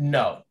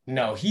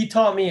no, he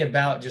taught me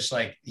about, just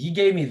like, he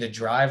gave me the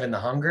drive and the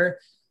hunger.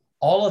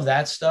 All of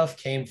that stuff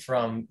came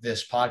from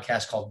this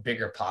podcast called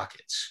Bigger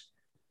Pockets.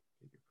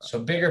 So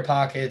Bigger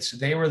Pockets,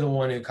 they were the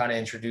one who kind of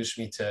introduced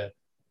me to,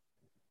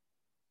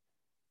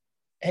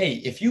 hey,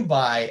 if you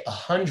buy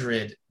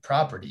 100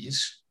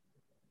 properties,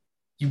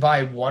 you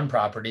buy one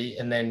property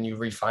and then you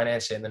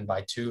refinance it and then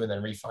buy two and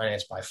then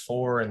refinance by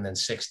four and then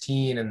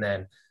 16 and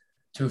then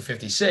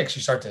 256,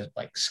 you start to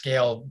like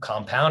scale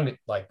compound,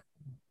 like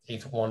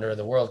eighth wonder of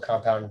the world,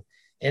 compound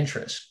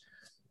interest.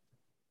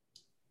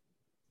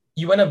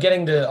 You end up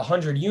getting to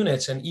 100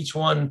 units and each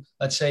one,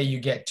 let's say you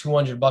get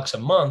 $200 a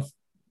month.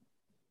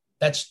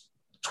 That's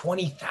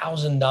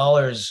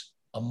 $20,000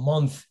 a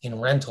month in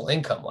rental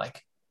income.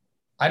 Like,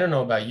 I don't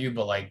know about you,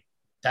 but like,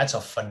 that's a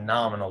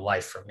phenomenal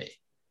life for me.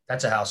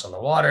 That's a house on the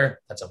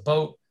water. That's a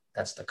boat.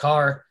 That's the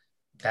car.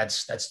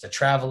 That's the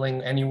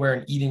traveling anywhere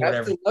and eating That's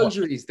whatever. the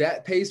luxuries.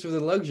 That pays for the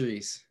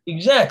luxuries.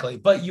 Exactly.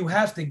 But you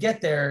have to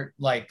get there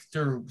like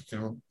through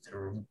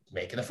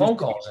making the phone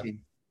calls and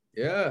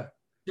yeah.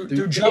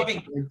 through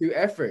jumping through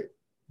effort.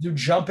 Through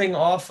jumping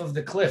off of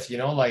the cliff, you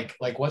know, like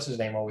what's his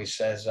name always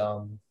says,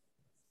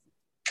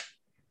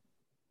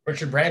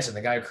 Richard Branson,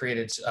 the guy who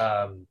created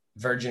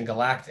Virgin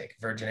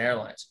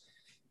Airlines.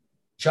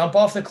 Jump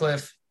off the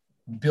cliff,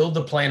 build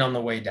the plane on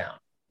the way down.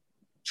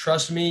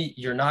 Trust me,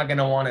 you're not going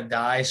to want to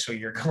die, so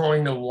you're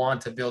going to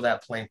want to build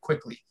that plane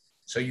quickly.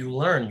 So you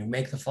learn, you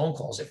make the phone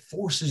calls. It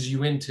forces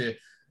you into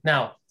 –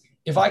 now,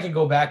 if I could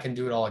go back and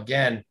do it all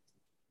again,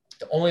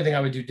 the only thing I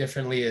would do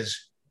differently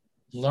is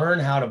learn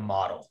how to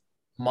model.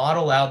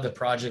 Model out the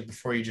project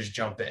before you just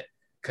jump in.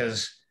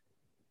 Because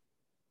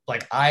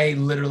like I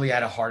literally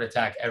had a heart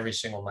attack every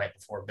single night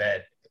before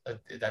bed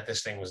that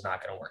this thing was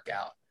not going to work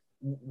out.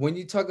 When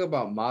you talk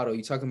about model,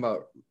 you talking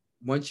about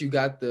once you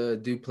got the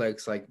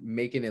duplex, like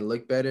making it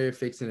look better,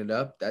 fixing it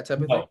up, that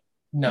type of thing?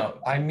 No.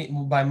 I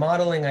mean, by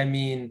modeling, I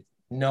mean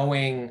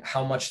knowing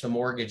how much the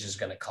mortgage is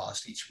going to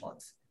cost each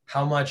month.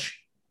 How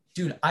much,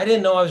 dude, I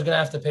didn't know I was going to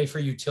have to pay for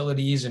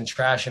utilities and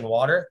trash and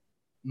water.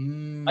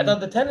 I thought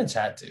the tenants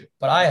had to,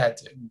 but I had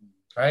to,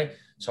 right?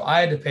 So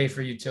I had to pay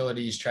for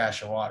utilities,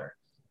 trash, and water.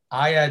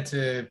 I had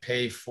to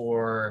pay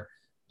for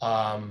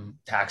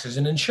taxes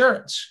and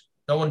insurance.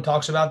 No one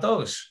talks about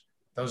those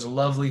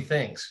lovely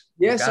things.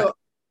 Yeah, so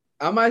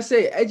I might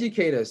say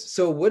educate us.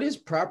 So what is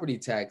property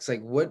tax?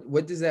 Like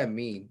what does that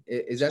mean?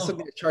 Is that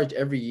something to charge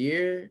every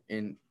year?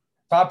 And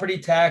property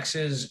tax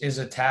is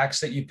a tax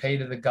that you pay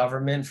to the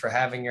government for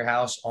having your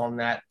house on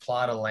that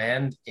plot of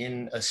land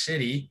in a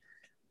city.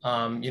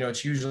 You know,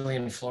 it's usually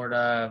in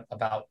Florida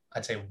about,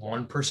 I'd say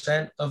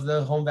 1% of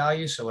the home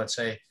value. So let's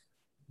say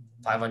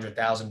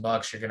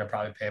 $500,000, you're going to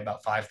probably pay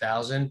about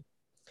 $5,000.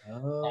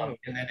 And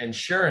then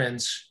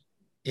insurance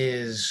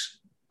is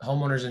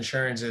homeowners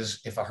insurance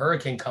is if a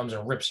hurricane comes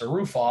and rips the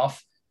roof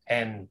off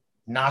and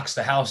knocks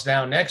the house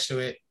down next to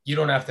it, you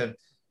don't have to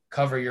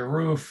cover your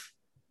roof,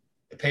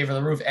 pay for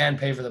the roof and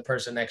pay for the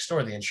person next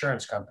door. The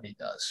insurance company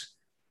does.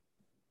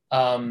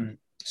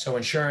 So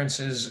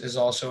insurance is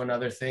also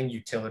another thing.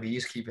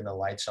 Utilities, keeping the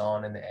lights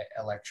on and the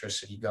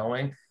electricity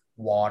going,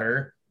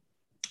 water,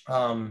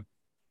 and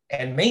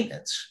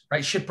maintenance,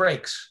 right? Shit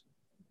breaks.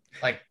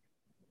 Like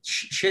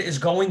shit is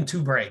going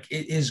to break.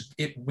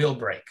 It will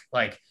break.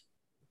 Like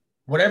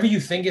whatever you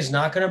think is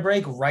not going to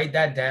break, write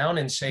that down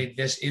and say,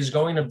 this is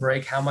going to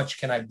break. How much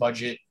can I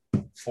budget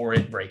for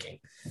it breaking?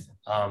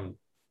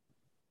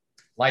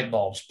 Light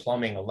bulbs,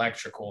 plumbing,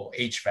 electrical,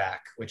 HVAC,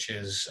 which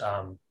is,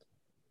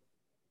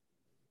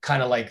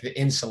 kind of like the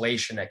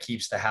insulation that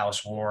keeps the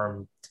house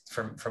warm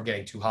from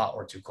getting too hot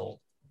or too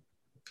cold.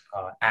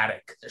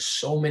 Attic. There's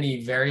so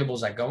many variables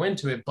that go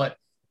into it, but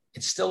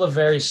it's still a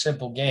very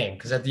simple game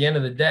because at the end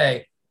of the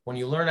day, when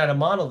you learn how to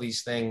model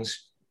these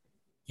things,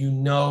 you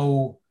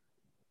know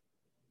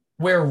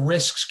where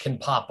risks can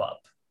pop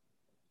up,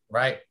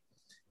 right?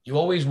 You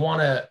always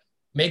want to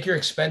make your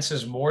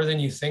expenses more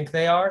than you think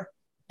they are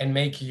and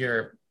make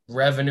your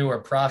revenue or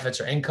profits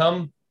or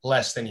income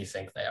less than you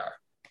think they are.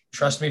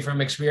 Trust me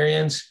from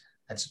experience,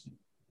 that's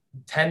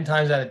 10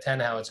 times out of 10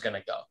 how it's going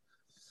to go.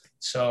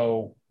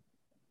 So,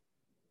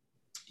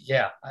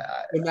 yeah.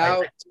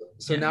 Now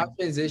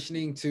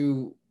transitioning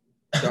to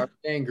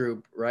Darshan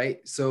Group,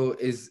 right? So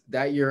is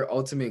that your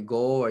ultimate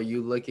goal? Are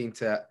you looking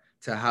to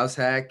house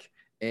hack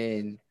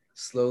and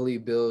slowly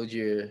build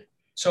your...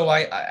 So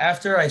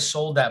after I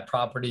sold that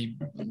property,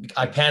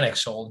 I panic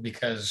sold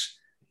because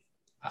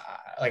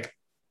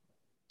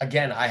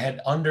again, I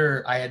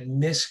had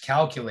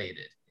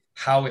miscalculated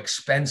how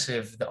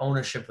expensive the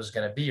ownership was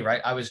going to be,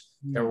 right?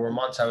 There were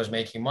months I was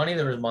making money.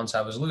 There was months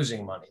I was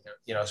losing money,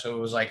 you know? So it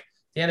was like,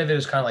 the end of it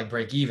was kind of like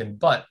break even,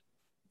 but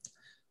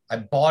I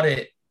bought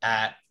it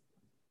at,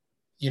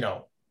 you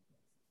know,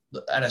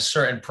 at a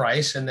certain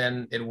price. And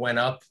then it went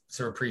up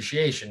through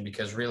appreciation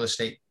because real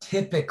estate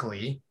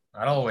typically,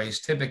 not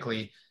always,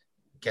 typically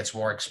gets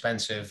more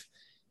expensive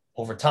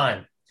over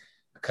time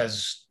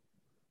because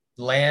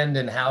land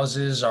and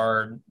houses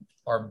are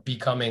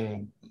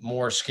becoming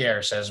more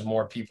scarce as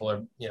more people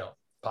are, you know,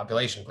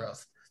 population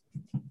growth.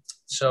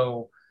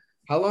 So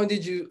how long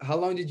did you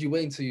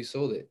wait until you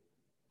sold it?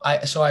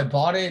 I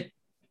bought it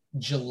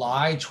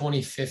July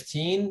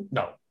 2015.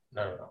 No.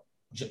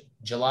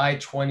 July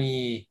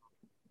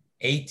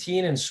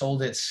 2018 and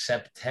sold it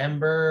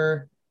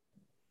September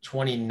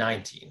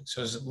 2019. So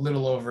it was a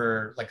little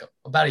over like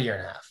about a year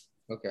and a half.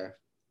 Okay.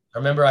 I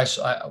remember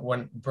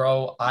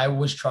I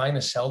was trying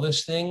to sell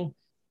this thing.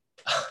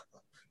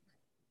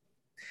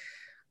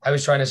 I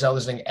was trying to sell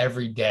this thing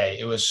every day.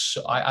 It was,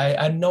 I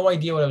had no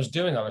idea what I was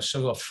doing. I was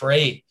so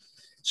afraid.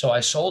 So I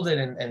sold it,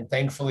 and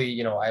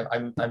thankfully,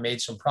 I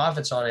made some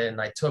profits on it,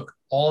 and I took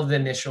all of the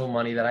initial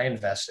money that I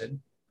invested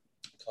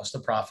plus the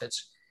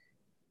profits.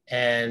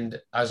 And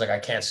I was like, I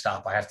can't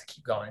stop. I have to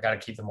keep going. I got to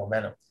keep the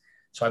momentum.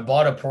 So I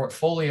bought a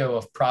portfolio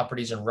of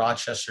properties in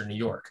Rochester, New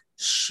York,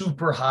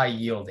 super high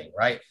yielding,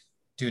 right?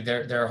 Dude,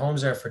 there are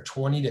homes there for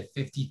 $20,000 to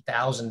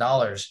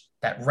 $50,000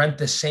 that rent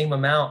the same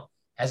amount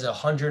as a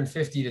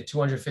 $150,000 to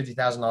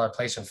 $250,000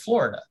 place in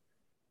Florida.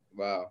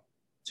 Wow.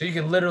 So you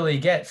could literally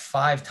get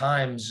 5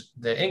 times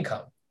the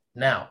income.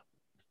 Now,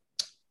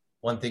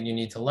 one thing you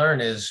need to learn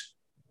is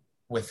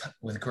with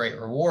great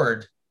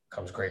reward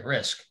comes great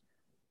risk.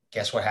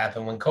 Guess what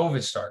happened when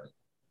COVID started?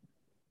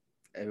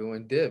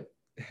 Everyone dipped.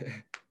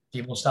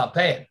 People stopped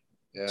paying.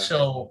 Yeah.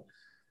 So,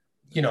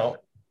 yeah,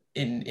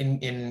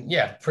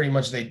 pretty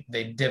much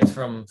they dipped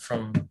from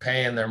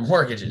paying their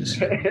mortgages,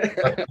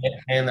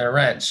 paying their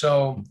rent.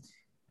 So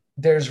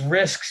there's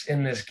risks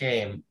in this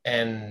game,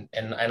 and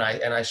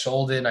I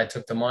sold it, and I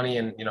took the money,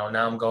 and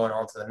now I'm going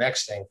on to the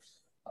next thing.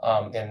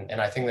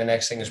 And I think the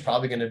next thing is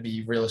probably going to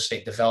be real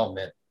estate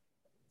development,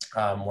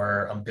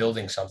 where I'm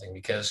building something,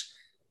 because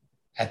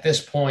at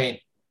this point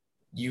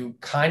you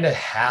kind of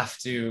have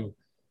to,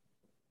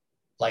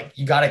 like,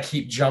 you got to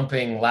keep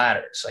jumping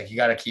ladders. Like, you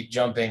got to keep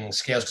jumping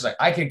scales. Cause like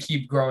I could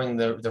keep growing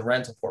the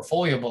rental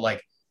portfolio, but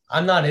like,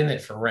 I'm not in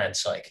it for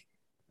rents. Like,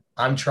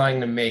 I'm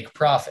trying to make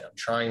profit. I'm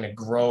trying to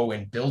grow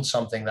and build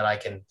something that I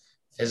can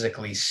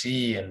physically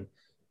see and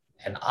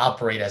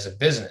operate as a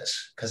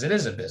business. Cause it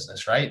is a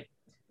business, right?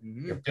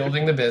 Mm-hmm. You're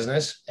building the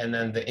business, and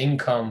then the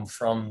income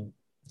from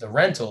the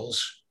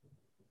rentals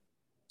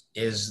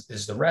is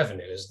the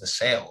revenue, is the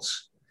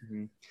sales.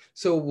 Mm-hmm.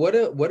 So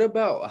what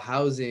about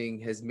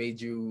housing has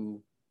made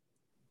you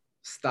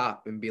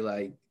stop and be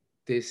like,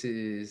 this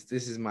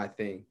is my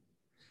thing?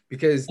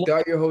 Because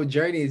throughout your whole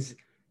journey is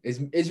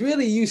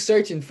really you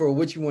searching for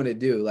what you want to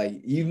do.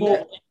 Like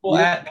People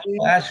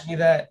ask me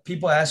that.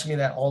 People ask me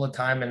that all the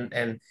time,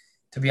 and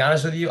to be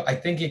honest with you, I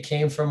think it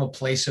came from a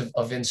place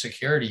of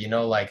insecurity.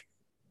 Like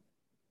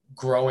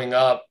growing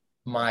up,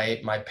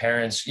 my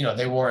parents,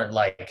 they weren't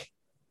like,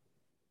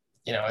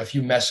 if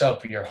you mess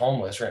up, you're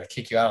homeless, we're gonna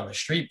kick you out on the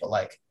street. But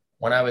like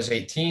when I was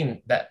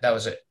 18, that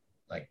was it.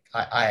 Like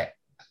I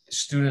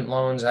student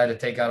loans I had to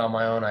take out on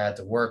my own. I had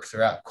to work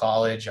throughout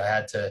college.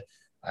 I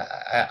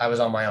was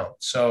on my own.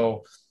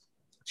 So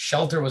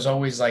shelter was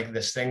always like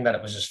this thing that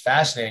it was just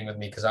fascinating with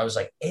me, because I was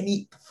like,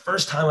 any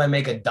first time I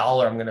make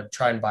 $1, I'm gonna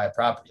try and buy a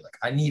property. Like,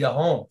 I need a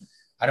home.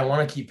 I don't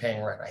want to keep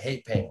paying rent. I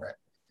hate paying rent.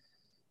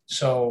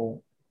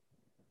 So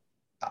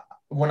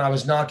when I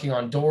was knocking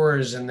on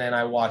doors, and then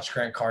I watched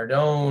Grant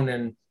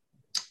Cardone,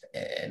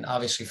 and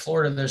obviously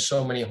Florida, there's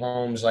so many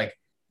homes. Like,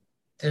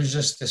 there's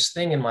just this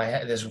thing in my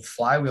head, this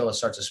flywheel that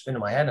starts to spin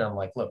in my head. And I'm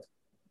like, look,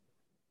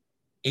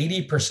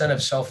 80%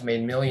 of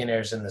self-made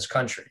millionaires in this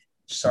country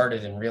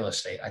started in real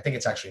estate. I think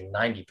it's actually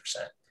 90%.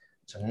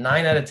 So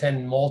 9 out of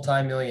 10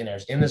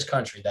 multimillionaires in this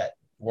country that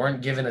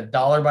weren't given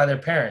 $1 by their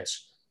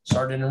parents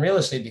started in real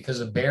estate, because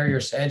the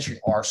barriers to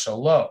entry are so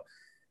low.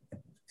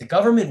 The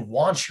government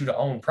wants you to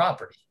own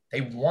property.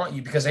 They want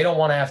you, because they don't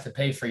want to have to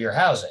pay for your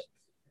housing.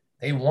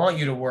 They want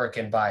you to work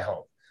and buy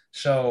home.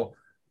 So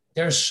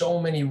there's so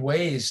many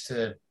ways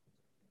to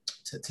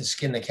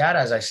skin the cat,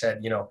 as I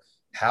said,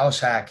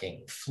 house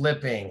hacking,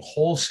 flipping,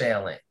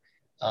 wholesaling,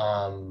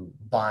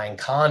 buying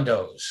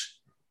condos,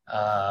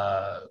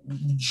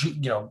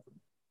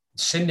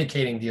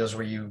 syndicating deals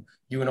where you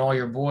and all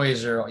your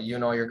boys, or you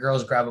and all your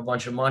girls, grab a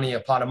bunch of money, a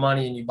pot of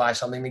money, and you buy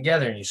something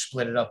together, and you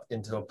split it up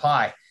into a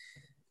pie.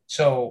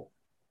 So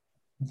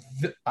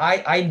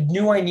I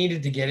knew I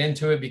needed to get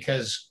into it,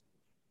 because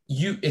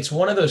it's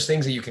one of those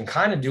things that you can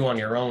kind of do on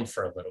your own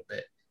for a little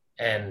bit.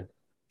 And,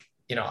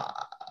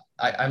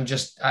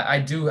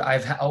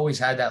 I've always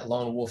had that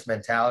lone wolf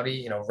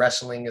mentality.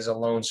 Wrestling is a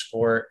lone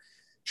sport.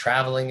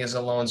 Traveling is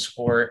a lone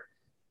sport.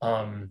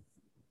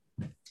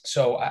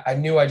 So I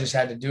knew I just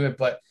had to do it.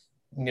 But,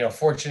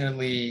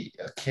 fortunately,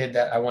 a kid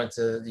that I went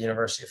to the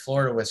University of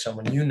Florida with,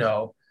 someone,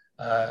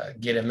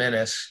 Gita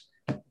Menace,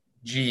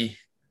 G,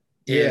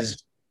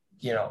 is,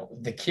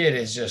 the kid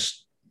is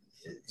just,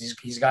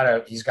 he's got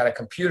a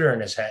computer in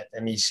his head,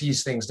 and he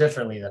sees things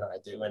differently than I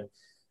do. And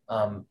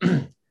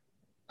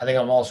I think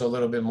I'm also a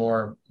little bit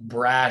more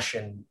brash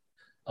and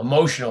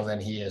emotional than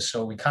he is.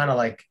 So we kind of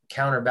like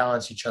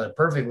counterbalance each other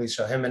perfectly.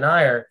 So him and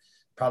I are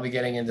probably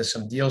getting into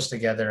some deals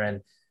together,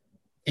 and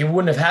it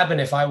wouldn't have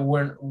happened if I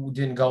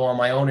didn't go on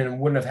my own, and it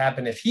wouldn't have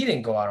happened if he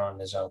didn't go out on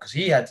his own, because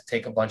he had to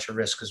take a bunch of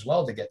risks as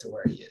well to get to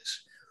where he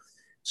is.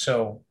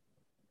 So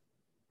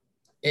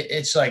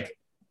it's like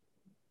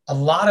a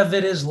lot of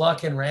it is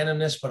luck and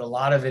randomness, but a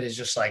lot of it is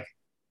just like,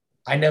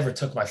 I never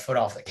took my foot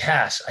off the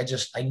gas.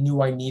 I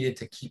knew I needed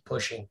to keep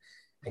pushing,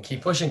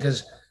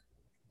 because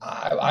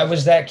I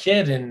was that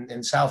kid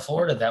in South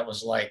Florida that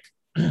was like,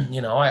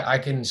 I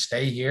can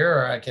stay here,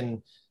 or I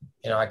can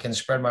I can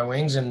spread my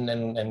wings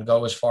and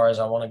go as far as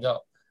I want to go.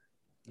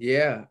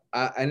 Yeah.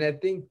 And I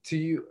think to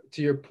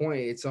your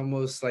point, it's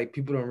almost like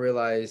people don't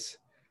realize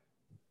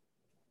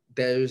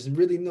there's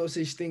really no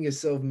such thing as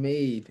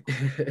self-made.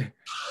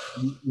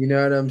 You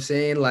know what I'm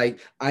saying? Like,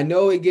 I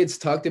know it gets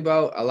talked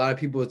about. A lot of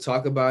people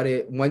talk about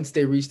it once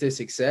they reach their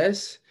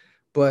success,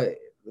 but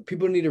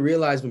people need to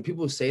realize when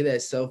people say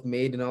that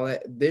self-made and all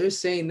that, they're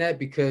saying that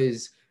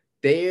because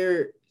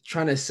they're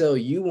trying to sell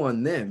you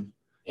on them.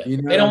 Yeah. You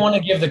know They what don't I'm want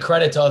to give the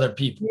credit to other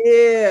people.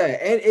 Yeah,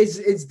 and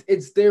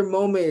it's their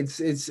moment.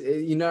 It's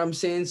you know what I'm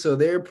saying? So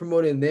they're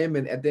promoting them,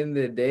 and at the end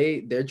of the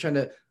day, they're trying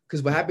to,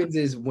 because what happens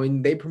is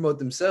when they promote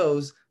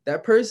themselves,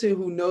 that person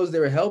who knows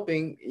they're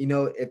helping,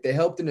 if they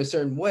helped in a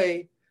certain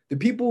way, the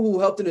people who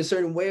helped in a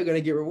certain way are gonna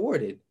get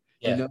rewarded.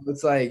 Yeah.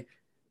 It's like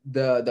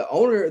the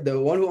owner, the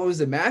one who owns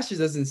the masters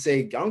doesn't say,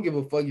 I don't give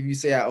a fuck if you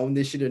say I own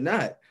this shit or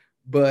not.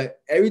 But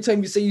every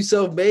time you say you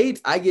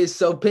self-made, I get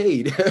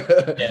self-paid.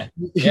 Yeah.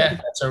 Yeah.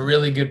 That's a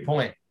really good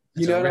point.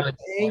 You That's a know what really I'm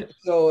good saying? point.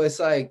 So it's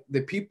like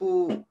the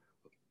people,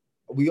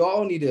 we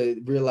all need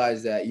to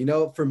realize that,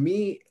 for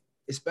me,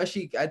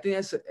 especially, I think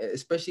that's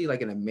especially like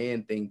in a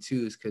man thing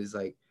too, is because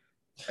like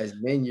as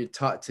men, you're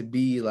taught to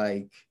be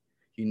like,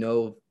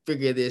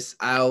 figure this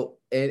out.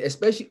 And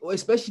especially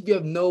if you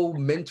have no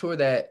mentor,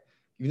 that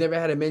you've never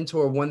had a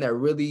mentor, one that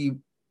really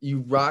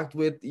you rocked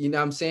with, you know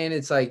what I'm saying?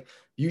 It's like,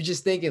 you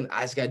just thinking,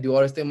 I just got to do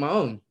all this thing on my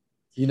own.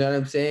 You know what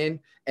I'm saying?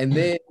 And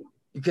then,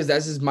 because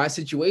that's just my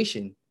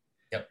situation.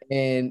 Yep.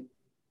 And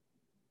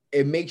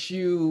it makes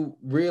you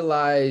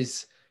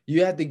realize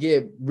you have to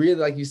get really,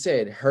 like you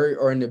said, hurt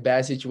or in a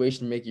bad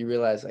situation to make you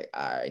realize, like,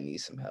 I need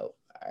some help.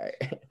 All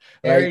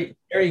right. Like,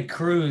 Terry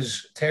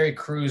Crews,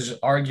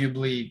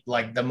 arguably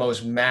like the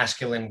most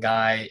masculine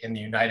guy in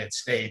the United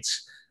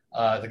States,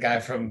 the guy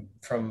from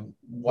White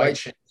white.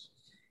 Chicks.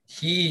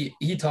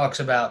 He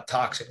talks about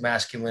toxic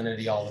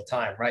masculinity all the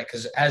time, right?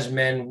 Because as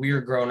men, we are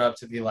grown up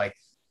to be like,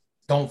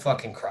 don't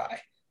fucking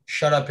cry,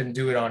 shut up and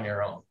do it on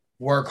your own,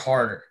 work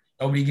harder.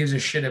 Nobody gives a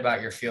shit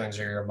about your feelings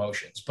or your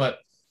emotions. But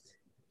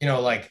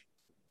like,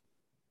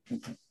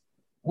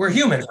 we're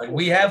humans. Like,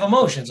 we have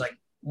emotions. Like,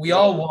 we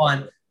all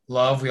want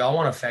love. We all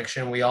want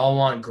affection. We all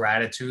want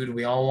gratitude.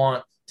 We all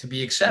want to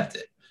be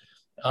accepted.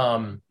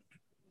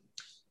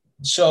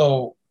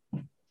 So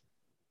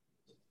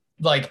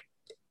like,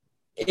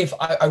 if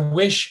I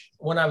wish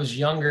when I was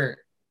younger,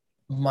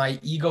 my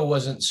ego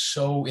wasn't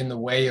so in the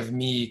way of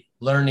me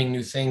learning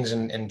new things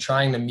and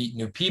trying to meet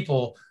new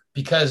people,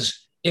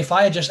 because if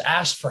I had just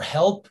asked for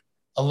help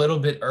a little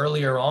bit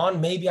earlier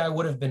on, maybe I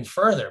would have been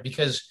further.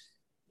 Because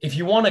if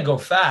you want to go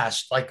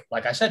fast, like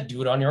I said,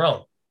 do it on your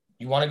own.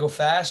 You want to go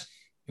fast,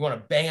 you want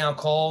to bang out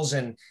calls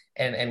and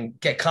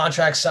get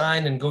contracts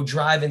signed and go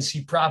drive and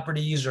see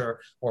properties or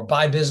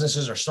buy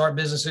businesses or start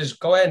businesses,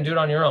 go ahead and do it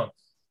on your own.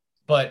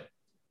 But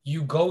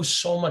you go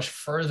so much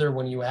further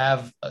when you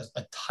have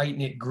a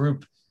tight-knit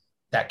group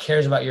that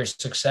cares about your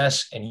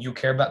success and you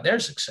care about their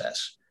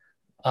success.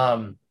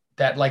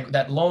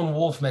 That lone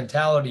wolf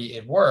mentality,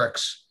 it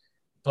works,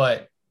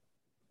 but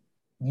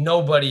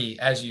nobody,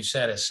 as you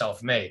said, is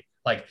self-made.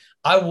 Like,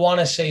 I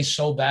want to say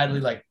so badly,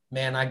 like,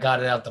 man, I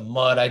got it out the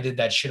mud. I did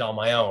that shit on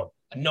my own.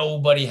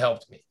 Nobody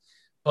helped me.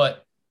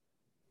 But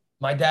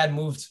my dad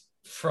moved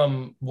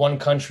from one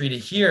country to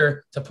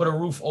here to put a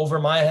roof over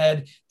my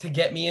head, to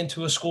get me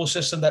into a school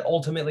system that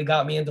ultimately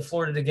got me into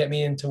Florida, to get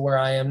me into where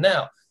I am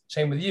now.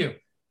 Same with you.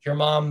 Your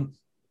mom,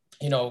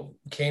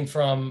 came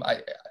from,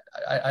 I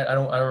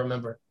don't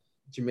remember.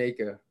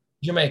 Jamaica.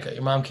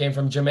 Your mom came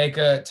from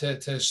Jamaica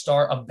to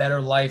start a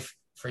better life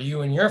for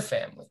you and your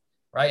family,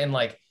 right? And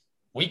like,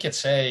 we could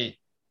say,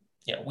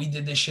 we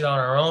did this shit on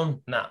our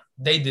own. Nah,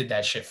 they did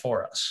that shit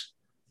for us.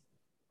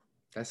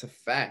 That's a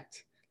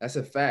fact. That's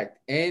a fact.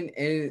 And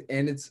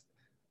it's,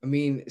 I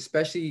mean,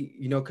 especially,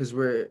 because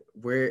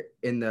we're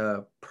in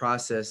the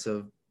process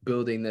of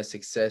building the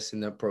success in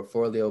the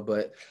portfolio.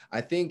 But I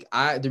think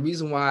the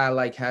reason why I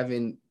like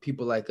having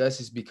people like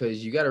us is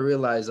because you got to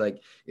realize,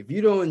 like, if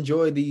you don't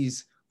enjoy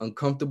these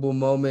uncomfortable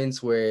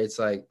moments where it's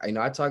like,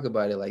 I talk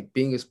about it, like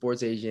being a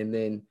sports agent and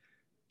then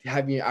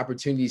having your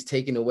opportunities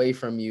taken away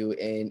from you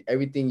and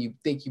everything you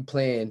think you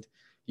planned.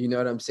 You know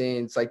what I'm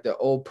saying? It's like the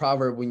old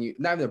proverb, when you,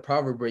 not even a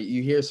proverb, but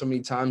you hear so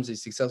many times in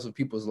successful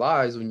people's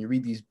lives, when you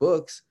read these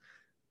books,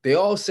 they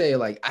all say,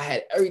 like, I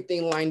had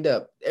everything lined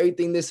up,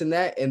 everything this and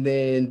that. And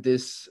then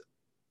this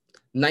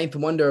ninth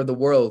wonder of the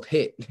world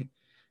hit.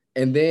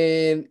 And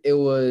then it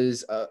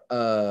was,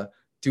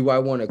 do I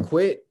want to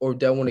quit or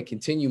do I want to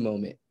continue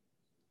moment?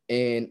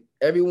 And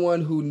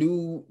everyone who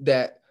knew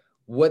that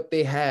what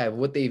they have,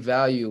 what they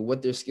value,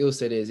 what their skill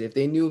set is, if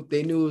they knew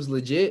it was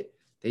legit,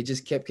 they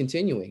just kept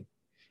continuing.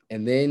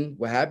 And then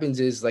what happens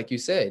is, like you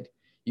said,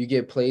 you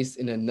get placed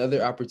in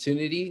another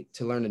opportunity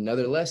to learn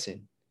another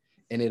lesson.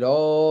 And it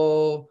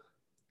all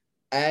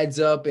adds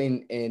up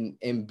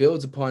and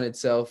builds upon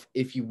itself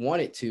if you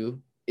want it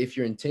to, if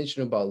you're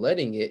intentional about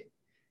letting it.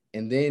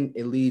 And then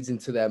it leads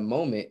into that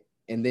moment.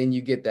 And then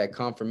you get that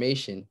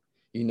confirmation,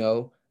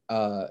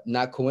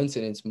 not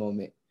coincidence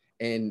moment.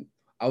 And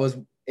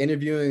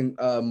interviewing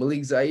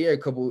Malik Zaire a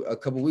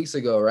couple weeks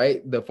ago,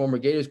 right? The former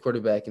Gators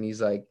quarterback, and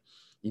he's like,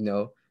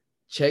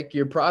 check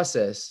your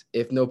process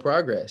if no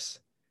progress.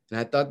 And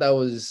I thought that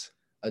was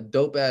a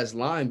dope ass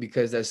line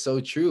because that's so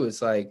true.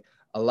 It's like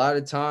a lot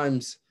of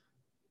times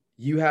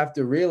you have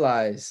to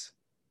realize,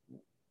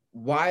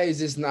 why is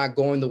this not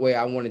going the way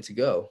I want it to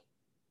go?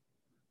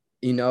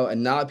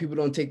 And now people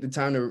don't take the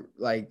time to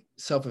like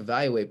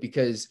self-evaluate,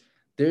 because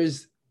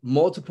there's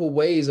multiple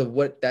ways of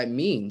what that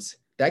means.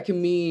 That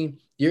can mean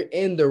you're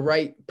in the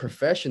right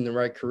profession, the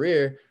right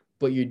career,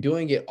 but you're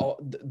doing it all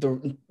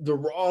the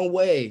wrong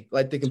way,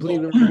 like the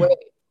completely wrong way.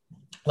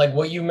 Like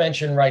what you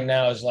mentioned right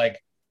now is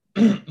like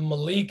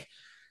Malik,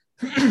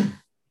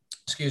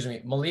 excuse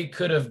me, Malik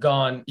could have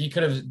gone, he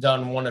could have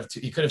done one of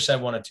two, he could have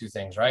said one of two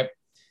things, right?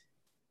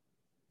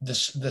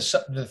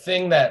 The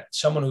thing that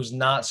someone who's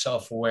not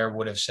self-aware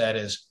would have said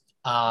is,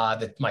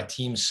 that my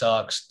team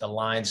sucks, the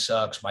line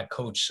sucks, my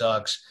coach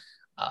sucks,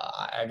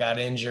 I got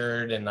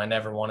injured and I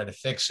never wanted to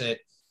fix it.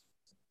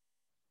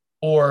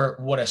 Or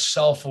what a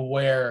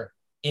self-aware,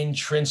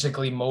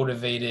 intrinsically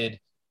motivated,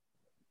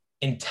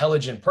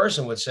 intelligent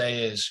person would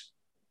say is,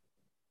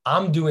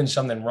 I'm doing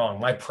something wrong.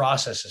 My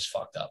process is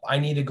fucked up. I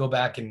need to go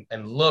back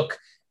and look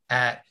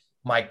at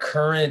my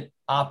current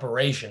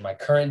operation, my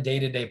current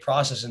day-to-day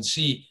process, and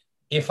see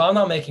if I'm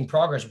not making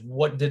progress,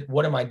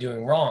 what am I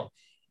doing wrong?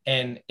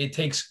 And it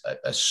takes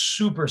a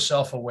super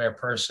self-aware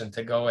person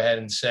to go ahead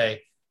and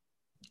say,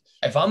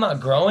 if I'm not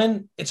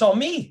growing, it's on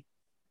me.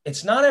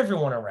 It's not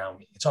everyone around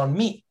me. It's on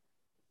me.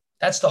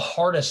 That's the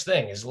hardest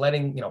thing, is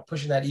letting,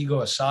 pushing that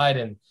ego aside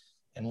and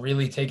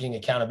really taking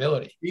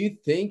accountability. Do you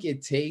think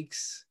it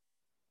takes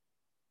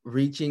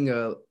reaching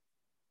a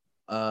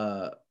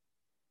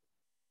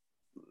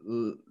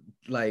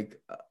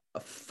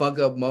fuck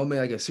up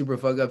moment, like a super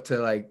fuck up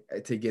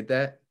to get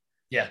that?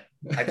 Yeah,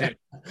 I do.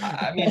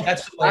 I mean,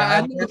 that's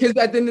because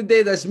at the end of the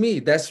day, that's me.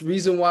 That's the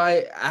reason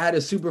why I had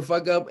a super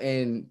fuck up,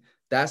 and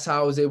that's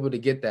how I was able to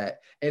get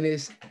that. And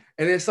it's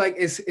like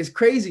it's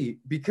crazy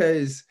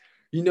because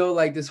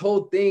like this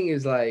whole thing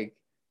is like,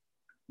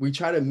 we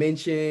try to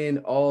mention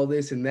all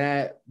this and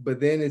that, but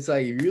then it's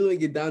like, you really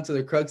get down to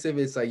the crux of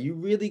it. It's like, you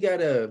really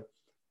gotta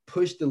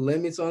push the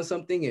limits on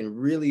something and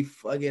really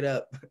fuck it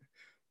up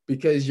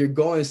because you're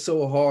going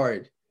so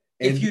hard.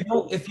 And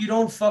if you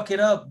don't fuck it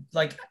up,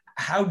 like,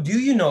 how do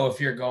you know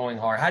if you're going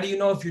hard? How do you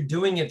know if you're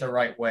doing it the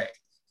right way?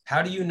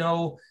 How do you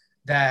know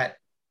that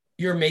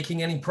you're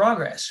making any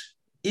progress?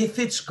 If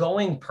it's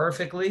going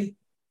perfectly,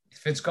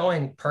 if it's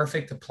going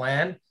perfect to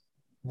plan,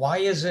 why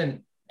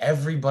isn't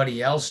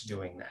everybody else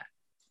doing that?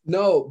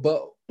 No,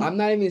 but I'm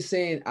not even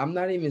saying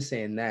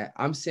that.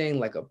 I'm saying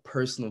like a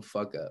personal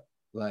fuck up.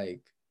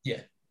 Like,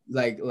 yeah.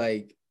 Like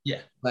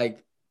yeah.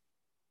 Like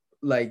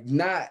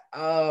not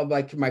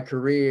like my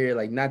career,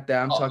 like not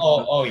that. I'm talking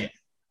about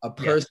a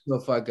personal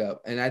fuck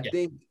up. And I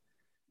think,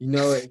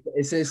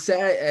 it's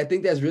sad. I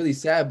think that's really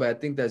sad, but I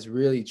think that's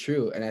really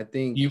true. And I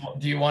think,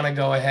 do you want to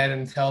go ahead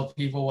and tell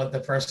people what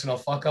the personal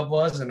fuck up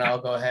was, and I'll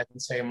go ahead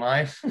and say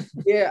mine?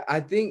 Yeah,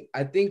 I think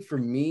for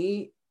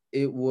me,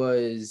 it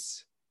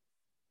was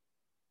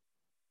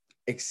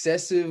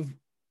excessive,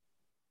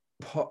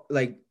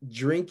 like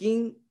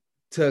drinking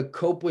to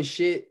cope with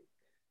shit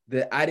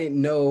that I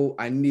didn't know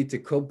I needed to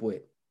cope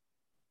with.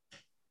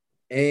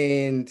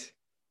 And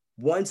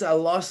once I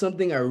lost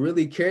something I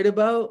really cared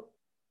about,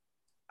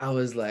 I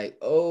was like,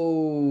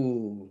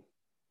 oh,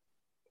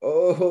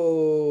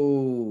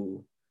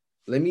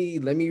 let me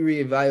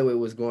reevaluate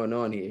what's going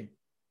on here.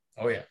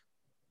 Oh yeah.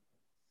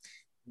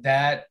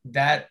 That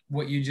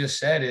what you just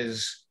said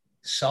is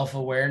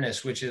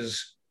self-awareness, which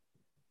is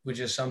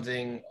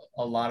something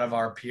a lot of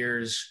our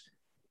peers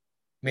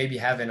maybe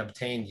haven't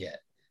obtained yet.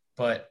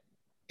 But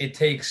it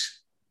takes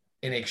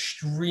an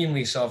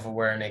extremely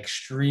self-aware and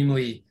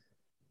extremely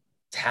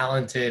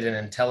talented and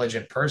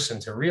intelligent person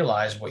to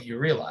realize what you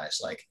realize.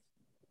 Like,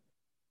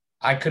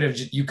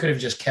 you could have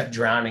just kept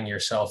drowning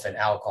yourself in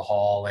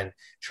alcohol and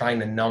trying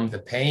to numb the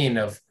pain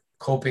of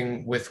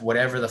coping with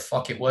whatever the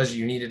fuck it was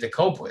you needed to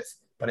cope with.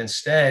 But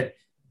instead,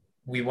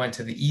 we went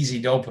to the easy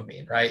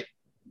dopamine, right?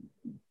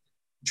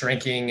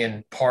 Drinking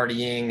and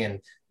partying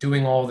and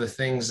doing all the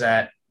things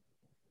that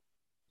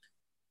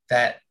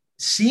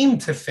seem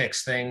to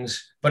fix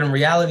things, but in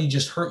reality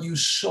just hurt you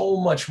so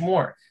much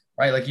more,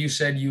 right? Like you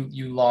said,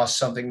 you lost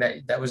something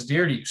that was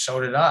dear to you. So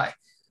did I.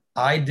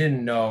 I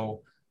didn't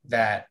know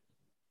that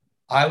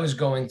I was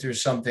going through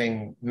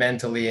something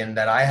mentally, and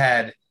that I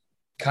had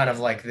kind of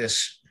like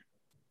this,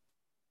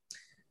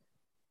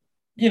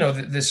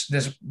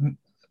 this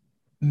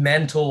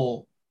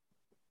mental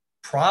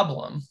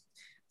problem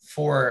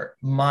for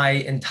my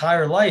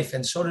entire life.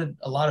 And so did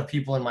a lot of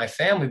people in my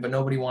family, but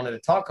nobody wanted to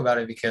talk about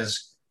it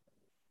because,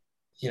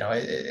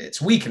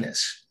 it's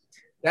weakness.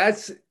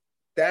 That's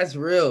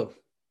real.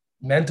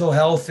 Mental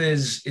health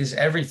is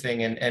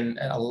everything. And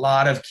a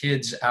lot of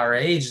kids our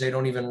age, they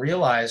don't even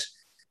realize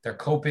they're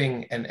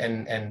coping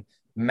and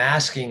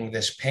masking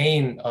this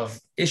pain of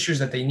issues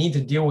that they need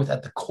to deal with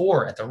at the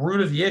core, at the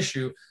root of the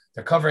issue.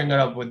 They're covering it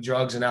up with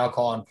drugs and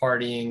alcohol and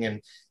partying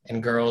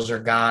and girls or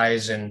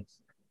guys. And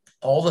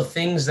all the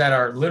things that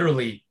are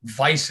literally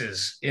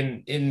vices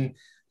in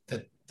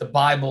the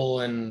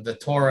Bible and the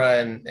Torah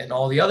and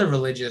all the other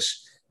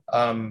religious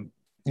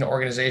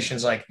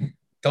organizations, like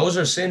those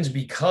are sins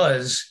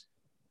because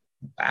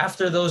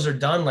after those are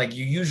done, like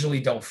you usually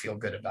don't feel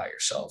good about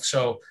yourself.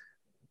 So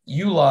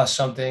you lost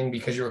something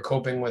because you were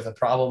coping with a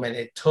problem and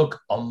it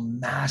took a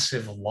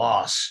massive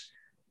loss,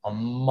 a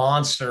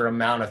monster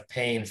amount of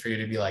pain for you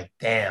to be like,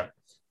 damn,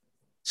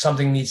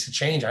 something needs to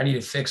change. I need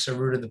to fix the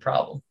root of the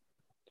problem.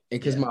 And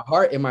because my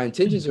heart and my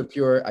intentions are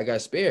pure, I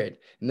got spared.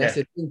 And that's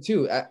Yeah. the thing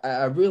too.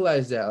 I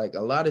realized that like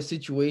a lot of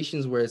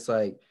situations where it's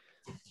like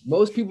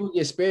most people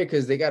get spared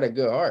because they got a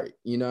good heart.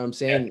 You know what I'm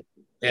saying?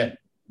 Yeah.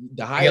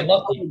 The higher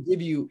power will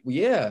give you,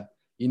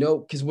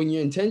 because when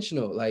you're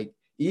intentional, like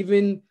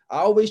even I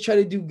always try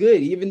to do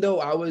good, even though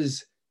I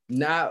was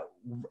not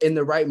in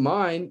the right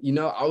mind,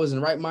 I was in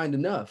the right mind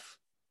enough.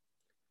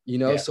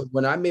 So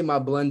when I made my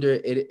blunder,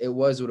 it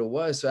was what it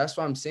was. So that's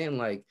why I'm saying,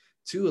 like,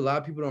 too, a lot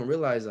of people don't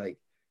realize like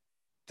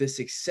the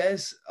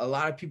success a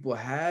lot of people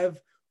have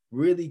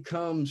really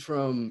comes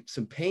from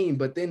some pain.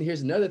 But then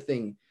here's another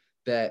thing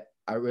that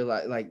I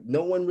realized, like,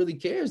 no one really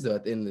cares though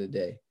at the end of the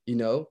day,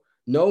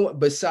 no one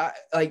besides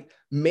like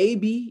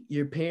maybe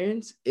your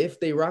parents, if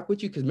they rock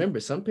with you, because remember,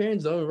 some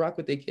parents don't even rock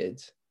with their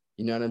kids.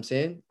 You know what I'm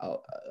saying?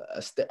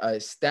 A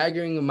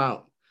staggering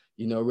amount,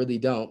 really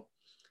don't.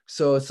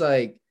 So it's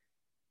like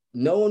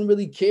no one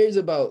really cares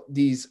about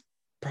these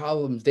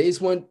problems. They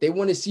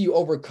want to see you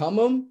overcome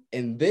them,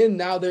 and then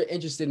now they're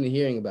interested in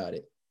hearing about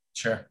it.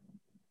 Sure.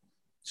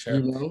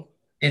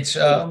 It's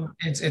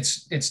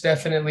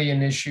definitely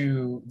an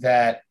issue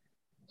that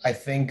I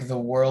think the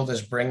world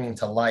is bringing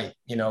to light,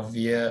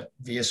 via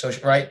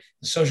social, right?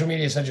 Social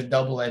media is such a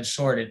double-edged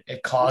sword.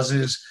 It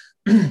causes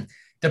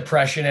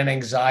depression and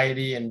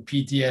anxiety and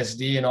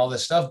PTSD and all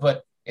this stuff,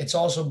 but it's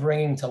also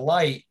bringing to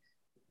light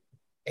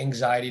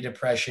anxiety,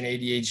 depression,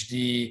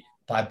 ADHD,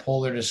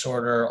 bipolar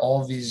disorder, all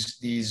of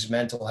these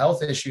mental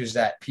health issues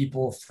that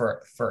people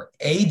for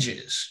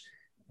ages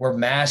were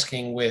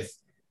masking with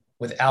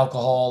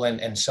alcohol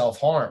and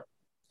self-harm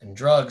and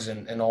drugs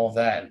and all of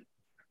that.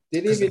 They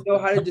didn't even know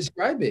how to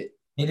describe it.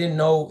 They didn't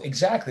know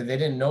exactly. They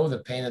didn't know the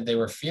pain that they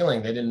were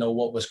feeling. They didn't know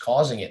what was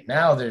causing it.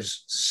 Now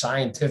there's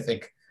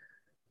scientific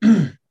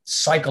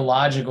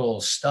psychological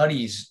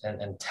studies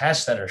and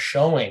tests that are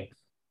showing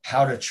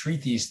how to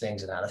treat these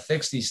things and how to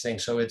fix these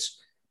things. So it's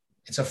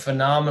a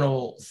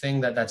phenomenal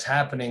thing that's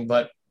happening,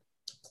 but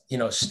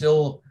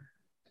still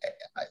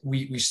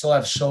we still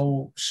have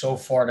so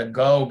far to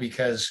go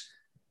because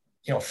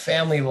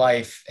family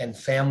life and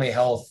family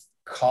health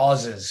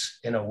causes,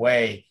 in a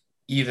way,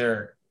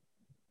 either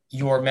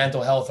your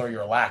mental health or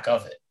your lack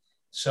of it.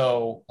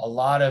 So a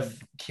lot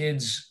of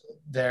kids,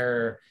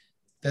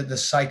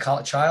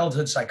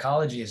 childhood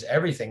psychology is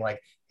everything.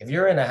 Like if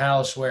you're in a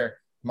house where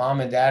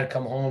mom and dad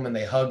come home and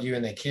they hug you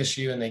and they kiss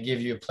you and they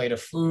give you a plate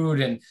of food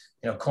and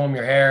comb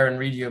your hair and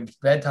read you a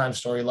bedtime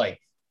story,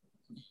 like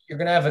you're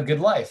gonna have a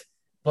good life.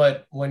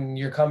 But when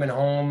you're coming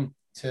home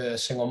to a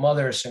single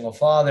mother, a single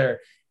father,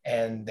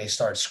 and they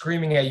start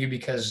screaming at you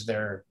because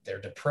they're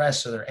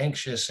depressed or they're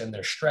anxious and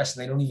they're stressed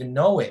and they don't even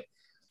know it,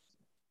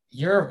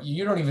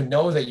 you don't even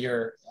know that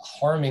you're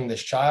harming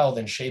this child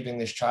and shaping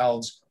this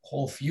child's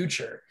whole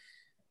future.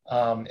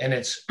 And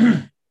it's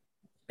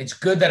it's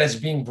good that it's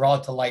being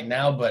brought to light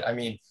now, but I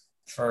mean,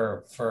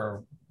 for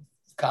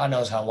God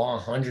knows how long,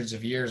 hundreds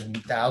of years,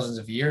 thousands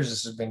of years,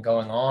 this has been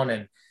going on,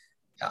 and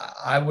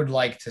I would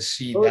like to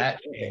see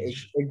that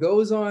change. It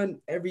goes on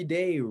every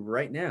day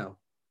right now.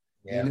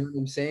 Yeah. You know what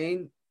I'm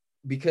saying?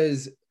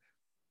 Because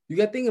you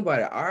got to think about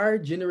it. Our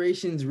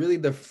generation's really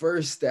the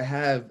first to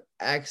have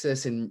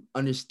access and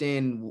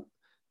understand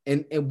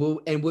and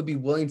would be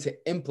willing to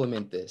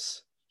implement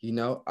this.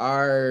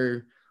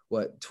 Our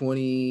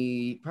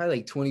 20, probably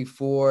like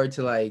 24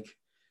 to like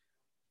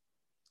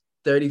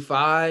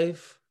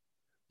 35,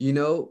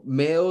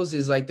 males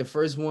is like the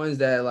first ones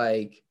that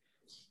like,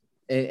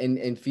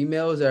 and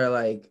females are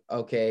like,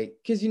 okay,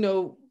 because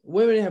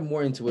women have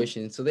more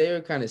intuition, so they were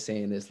kind of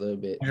saying this a little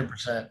bit.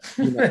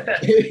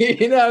 100%.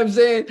 You know what I'm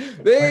saying?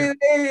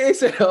 They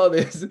said all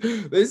this.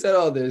 They said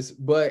all this,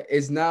 but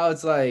it's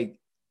like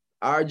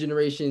our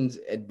generation's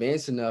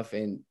advanced enough,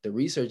 and the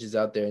research is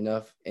out there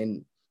enough,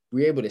 and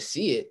we're able to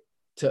see it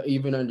to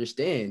even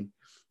understand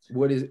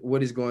what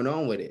is going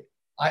on with it.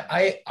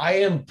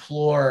 I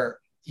implore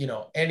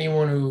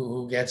anyone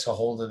who gets a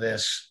hold of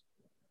this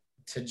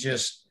to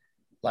just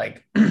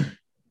like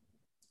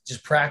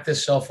just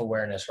practice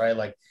self-awareness, right?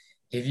 Like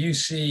if you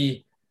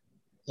see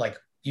like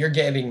you're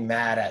getting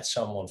mad at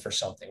someone for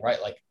something,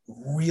 right? Like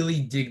really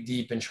dig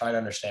deep and try to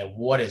understand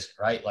what is it,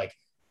 right? Like,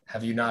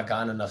 have you not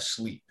gotten enough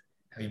sleep?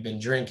 Have you been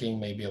drinking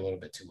maybe a little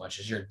bit too much?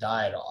 Is your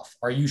diet off?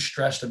 Are you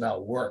stressed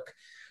about work?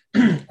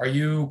 Are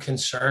you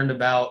concerned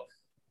about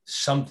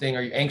something?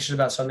 Are you anxious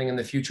about something in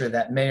the future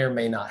that may or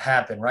may not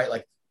happen, right?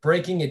 Like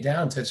breaking it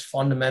down to its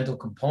fundamental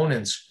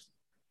components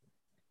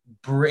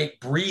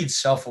breeds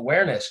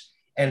self-awareness.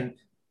 And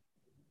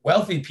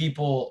wealthy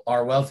people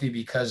are wealthy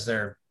because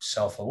they're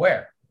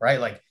self-aware,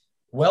 right? Like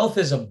wealth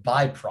is a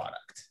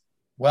byproduct.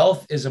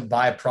 Wealth is a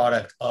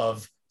byproduct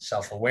of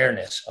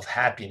self-awareness, of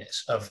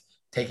happiness, of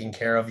taking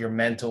care of your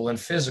mental and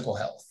physical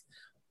health.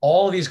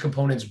 All of these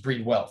components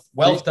breed wealth.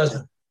 Wealth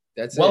doesn't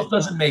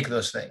make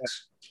those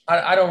things.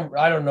 I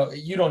don't know.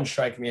 You don't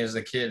strike me as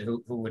the kid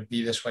who would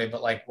be this way,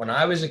 but like when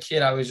I was a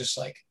kid, I was just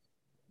like,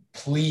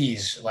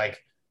 please, like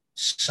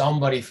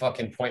somebody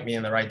fucking point me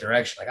in the right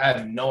direction. Like I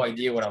have no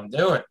idea what I'm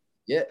doing.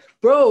 Yeah,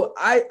 bro.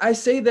 I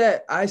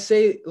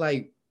say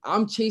like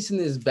I'm chasing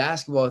this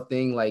basketball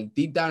thing. Like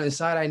deep down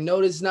inside, I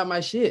know this is not my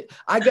shit.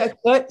 I got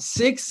cut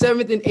 6th,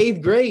 7th, and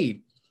 8th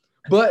grade,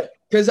 but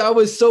because I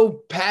was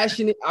so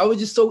passionate,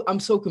 I'm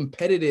so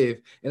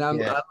competitive, and I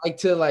like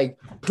to like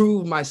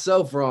prove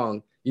myself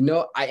wrong. You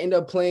know, I end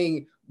up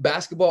playing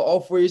basketball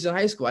all 4 years in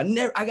high school.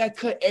 I got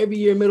cut every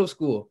year in middle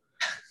school.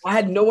 I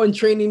had no one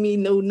training me,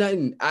 no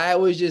nothing.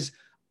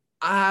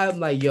 I'm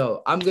like,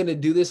 yo, I'm gonna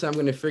do this. I'm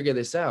gonna figure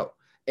this out.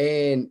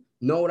 And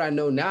know what I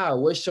know now. I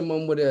wish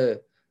someone would have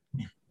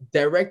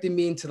directed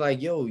me into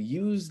like, yo,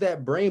 use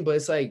that brain. But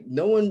it's like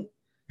no one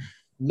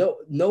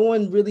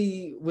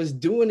really was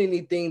doing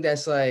anything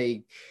that's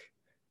like,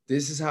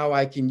 this is how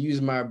I can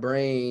use my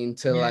brain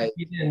to like.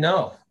 We didn't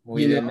know.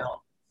 We didn't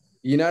know.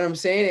 You know what I'm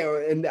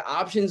saying? And the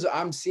options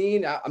I'm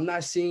seeing, I'm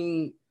not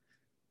seeing.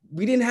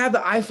 We didn't have the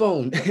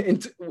iPhone.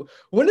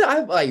 When did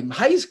I like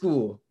high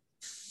school?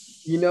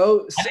 You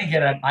know, I didn't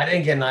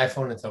get an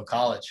iPhone until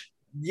college.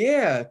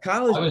 Yeah,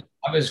 college.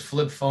 I was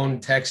flip phone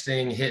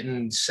texting,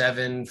 hitting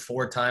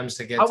 4 times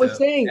to get. I was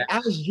saying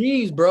Ask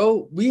Jeeves,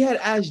 bro. We had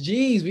Ask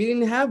Jeeves. We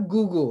didn't have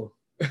Google.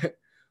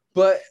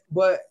 but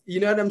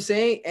you know what I'm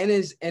saying? And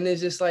it's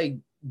just like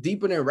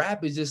deeper than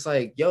rap is just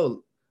like,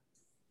 yo,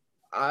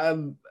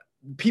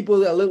 people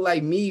that look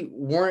like me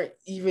weren't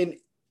even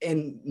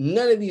in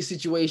none of these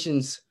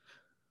situations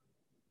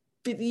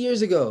 50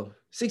 years ago,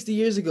 60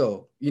 years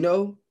ago, you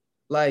know?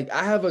 Like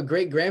I have a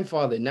great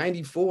grandfather,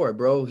 94,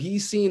 bro.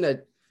 He's seen a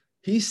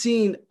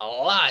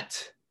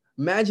lot.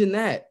 Imagine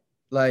that.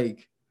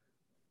 Like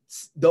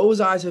those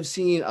eyes have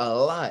seen a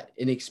lot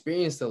and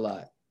experienced a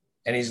lot.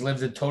 And he's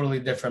lived a totally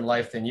different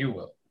life than you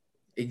will.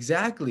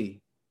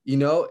 Exactly. You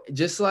know,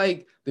 just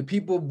like the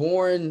people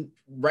born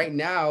right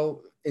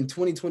now in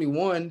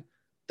 2021,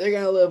 they're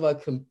going to live a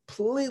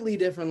completely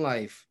different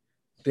life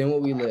than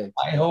what we live.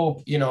 I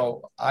hope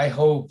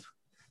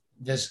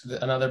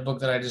another book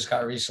that I just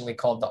got recently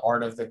called The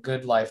Art of the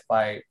Good Life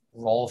by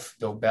Rolf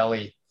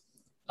Dobelli.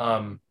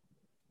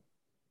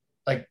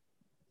 Like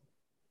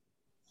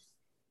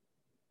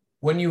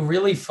when you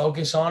really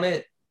focus on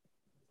it,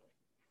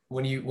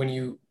 when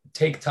you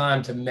take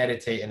time to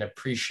meditate and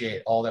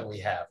appreciate all that we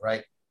have,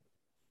 right?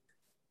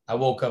 I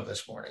woke up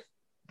this morning.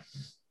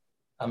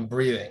 I'm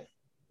breathing.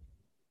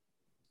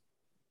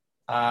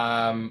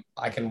 I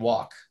can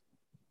walk.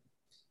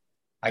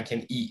 I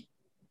can eat.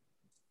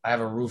 I have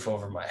a roof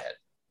over my head,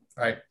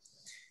 right?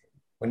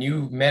 When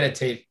you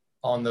meditate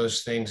on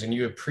those things and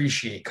you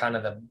appreciate kind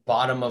of the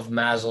bottom of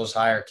Maslow's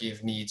hierarchy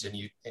of needs, and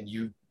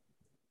you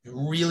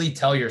really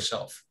tell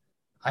yourself,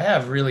 I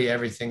have really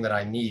everything that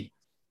I need.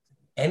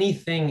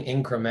 Anything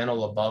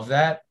incremental above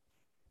that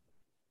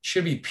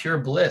should be pure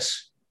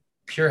bliss,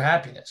 pure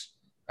happiness,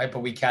 right? But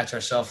we catch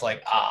ourselves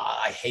like,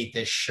 I hate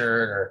this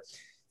shirt, or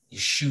these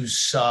shoes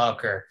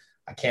suck, or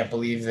I can't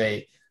believe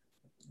that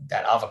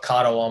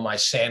avocado on my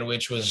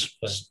sandwich was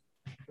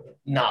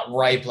not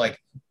ripe. Like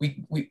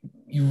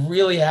you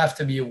really have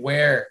to be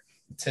aware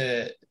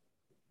to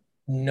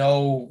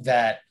know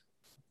that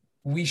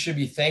we should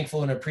be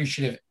thankful and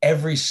appreciative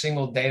every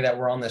single day that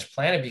we're on this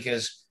planet,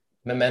 because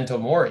memento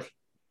mori,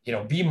 you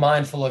know, be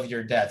mindful of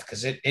your death,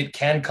 because it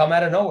can come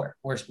out of nowhere.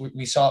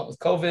 We saw it with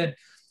COVID.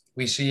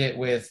 We see it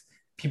with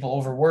people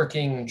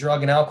overworking,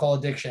 drug and alcohol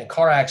addiction,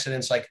 car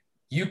accidents. Like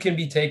you can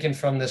be taken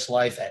from this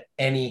life at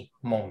any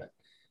moment.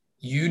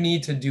 You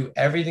need to do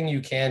everything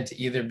you can to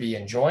either be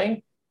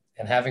enjoying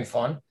and having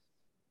fun,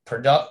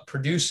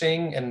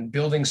 producing and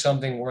building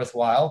something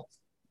worthwhile,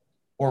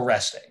 or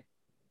resting.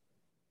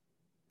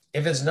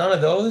 If it's none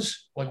of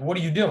those, like, what are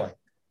you doing?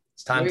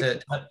 It's time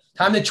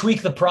to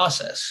tweak the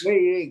process.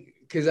 Wait,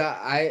 because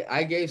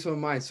I gave some of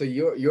mine. So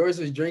yours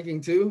was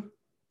drinking too?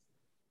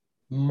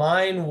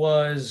 Mine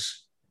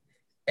was,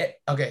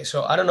 okay,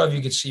 so I don't know if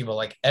you could see, but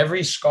like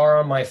every scar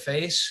on my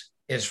face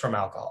is from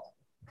alcohol.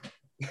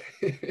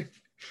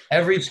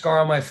 Every scar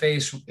on my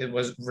face, it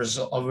was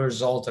a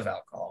result of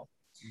alcohol.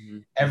 Mm-hmm.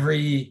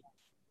 Every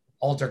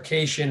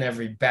altercation,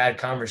 every bad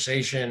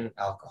conversation,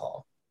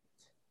 alcohol.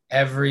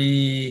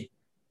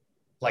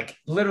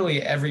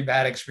 Literally every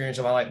bad experience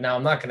of my life. Now,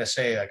 I'm not going to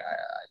say like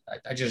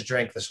I just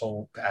drank this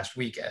whole past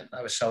weekend.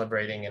 I was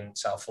celebrating in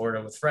South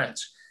Florida with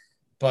friends.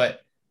 But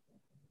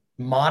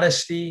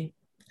modesty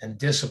and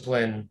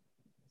discipline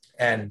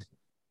and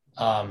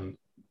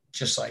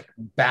just like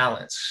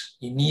balance.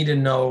 You need to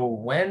know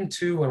when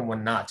to and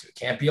when not to. It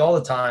can't be all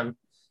the time.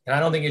 And I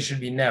don't think it should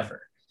be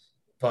never.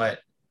 But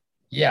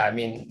yeah, I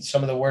mean,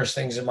 some of the worst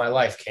things in my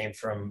life came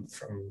from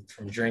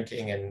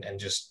drinking and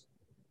just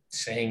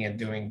saying and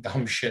doing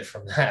dumb shit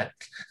from that.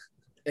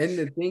 And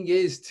the thing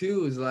is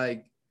too, is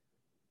like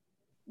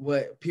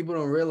what people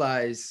don't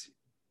realize,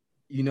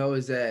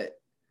 is that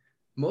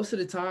most of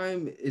the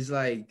time is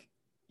like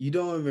you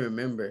don't even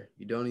remember,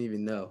 you don't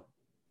even know.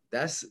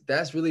 That's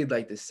really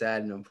like the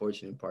sad and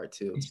unfortunate part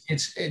too.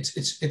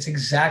 It's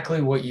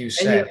exactly what you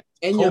And you're said.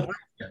 and you're Hope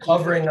you're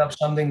covering up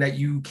something that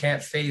you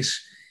can't face.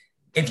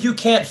 If you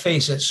can't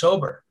face it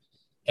sober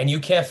and you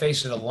can't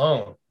face it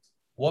alone,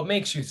 what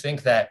makes you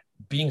think that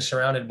being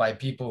surrounded by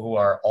people who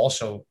are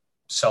also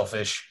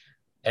selfish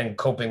and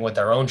coping with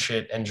their own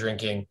shit and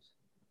drinking,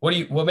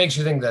 what makes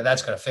you think that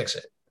that's going to fix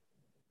it?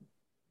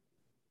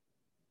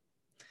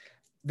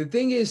 the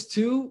thing is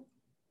too,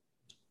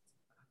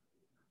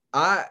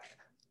 I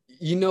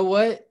you know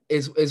what?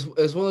 It's one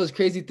of those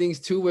crazy things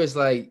too, where it's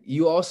like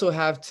you also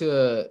have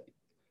to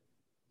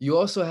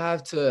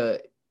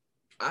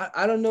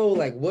I don't know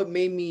like what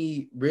made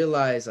me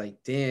realize like,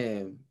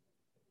 damn,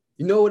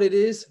 you know what it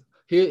is?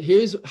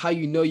 Here's how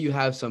you know you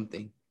have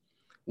something.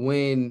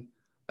 When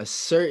a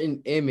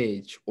certain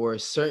image or a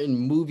certain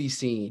movie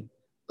scene,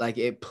 like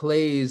it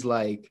plays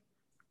like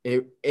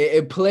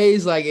it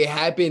plays like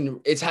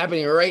it's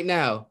happening right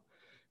now.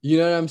 You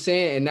know what I'm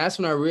saying? And that's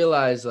when I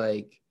realized,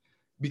 like,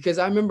 because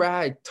I remember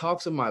I had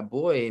talks with my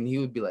boy and he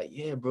would be like,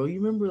 yeah, bro, you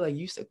remember like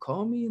you used to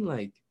call me?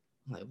 Like,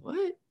 I'm like,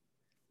 what?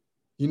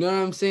 You know what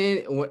I'm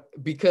saying?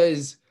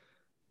 Because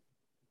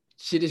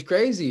shit is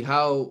crazy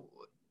how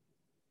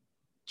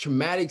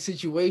traumatic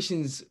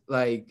situations,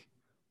 like,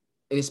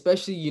 and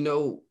especially,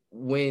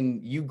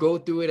 when you go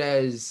through it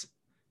as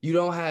you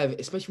don't have,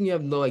 especially when you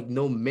have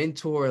no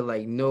mentor,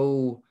 like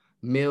no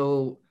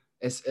male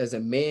as a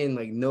man,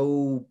 like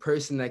no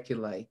person that could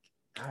like,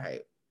 all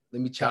right,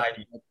 let me chop.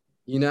 Guide you.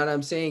 You know what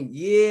I'm saying?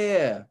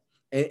 Yeah.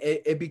 And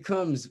it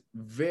becomes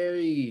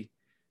very,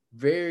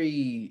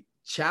 very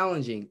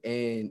challenging.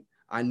 And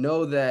I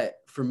know that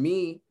for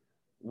me,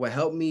 what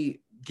helped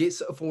me get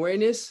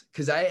self-awareness,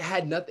 because I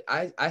had nothing.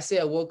 I say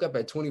I woke up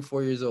at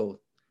 24 years old,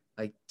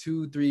 like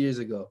 2-3 years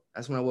ago.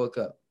 That's when I woke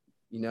up.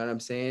 You know what I'm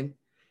saying?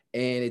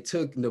 And it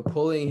took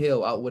Napoleon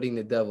Hill outwitting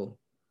the devil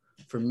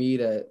for me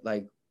to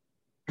like,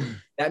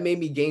 that made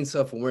me gain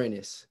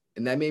self-awareness.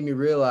 And that made me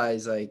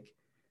realize like,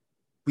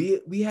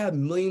 we have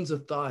millions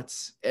of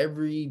thoughts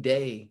every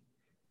day,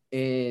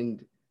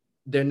 and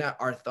they're not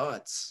our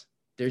thoughts.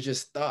 They're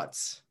just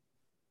thoughts.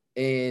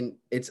 And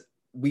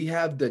we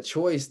have the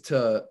choice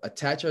to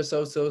attach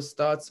ourselves to those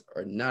thoughts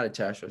or not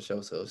attach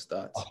ourselves to those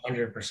thoughts.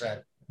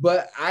 100%.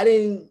 But I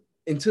didn't,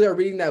 until I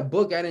reading that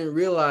book, I didn't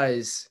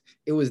realize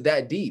it was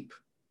that deep.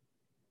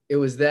 It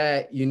was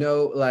that,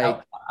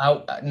 like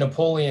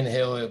Napoleon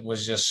Hill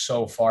was just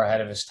so far ahead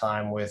of his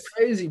time with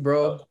crazy,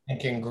 bro.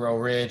 Think and Grow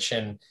Rich,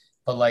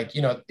 but like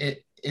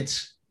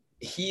it's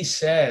he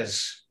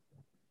says,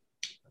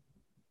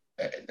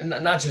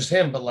 not just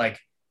him, but like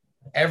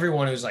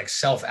everyone who's like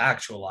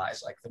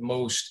self-actualized, like the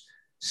most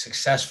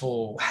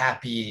successful,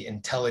 happy,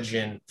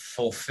 intelligent,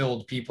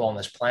 fulfilled people on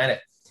this planet,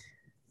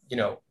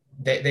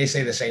 they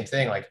say the same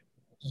thing. Like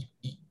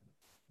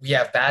we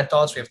have bad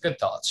thoughts, we have good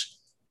thoughts.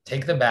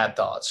 Take the bad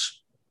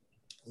thoughts,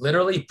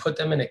 literally put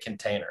them in a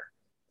container,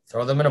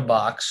 throw them in a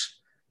box,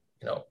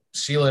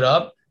 seal it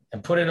up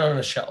and put it on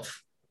a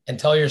shelf and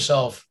tell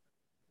yourself,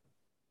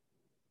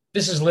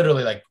 this is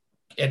literally like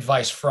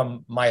advice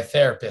from my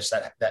therapist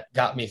that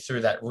got me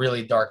through that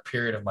really dark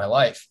period of my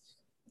life.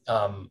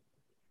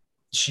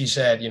 She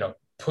said,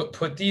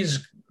 put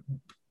these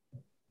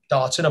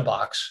thoughts in a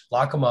box,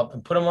 lock them up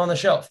and put them on the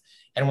shelf.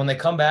 And when they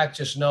come back,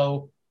 just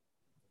know,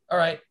 all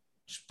right,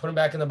 just put them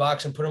back in the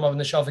box and put them up on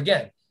the shelf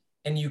again.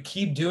 And you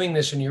keep doing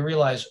this and you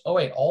realize, oh,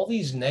 wait, all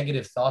these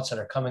negative thoughts that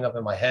are coming up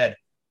in my head,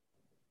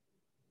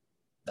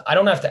 I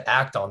don't have to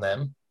act on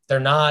them. They're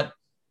not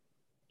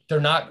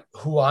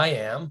who I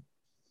am.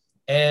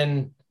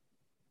 And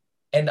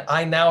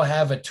I now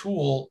have a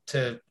tool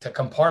to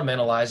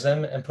compartmentalize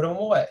them and put them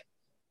away.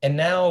 And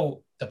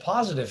now the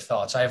positive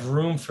thoughts, I have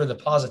room for the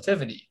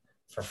positivity,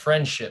 for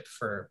friendship,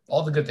 for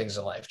all the good things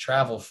in life,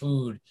 travel,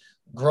 food,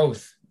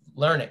 growth,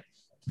 learning.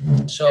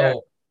 So, yeah.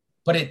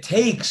 But it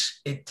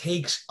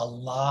takes a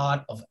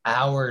lot of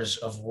hours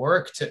of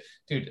work to,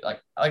 dude,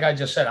 like I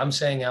just said, I'm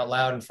saying out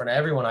loud in front of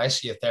everyone, I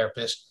see a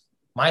therapist.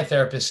 My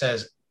therapist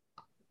says,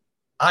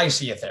 I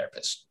see a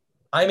therapist.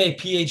 I'm a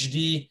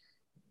PhD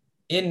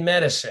in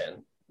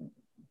medicine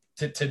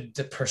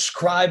to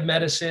prescribe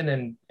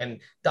medicine and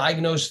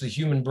diagnose the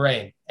human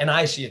brain. And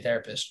I see a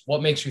therapist.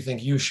 What makes you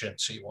think you shouldn't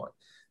see one?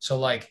 So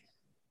like,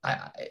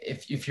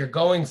 if you're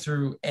going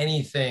through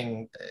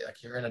anything,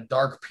 like you're in a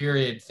dark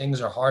period,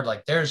 things are hard,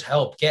 like there's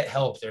help, get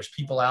help. There's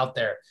people out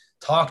there,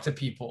 talk to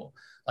people,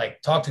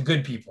 like talk to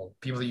good people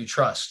that you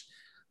trust.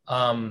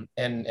 And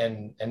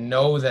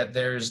know that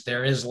there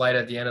is light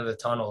at the end of the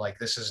tunnel. Like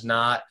it's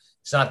not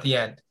the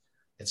end.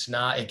 It's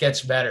not, it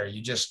gets better.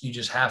 You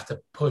just have to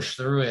push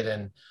through it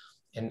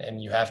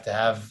and you have to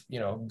have,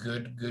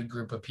 good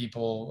group of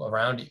people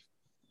around you.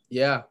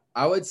 Yeah.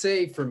 I would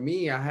say for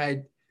me,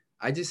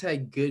 I just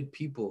had good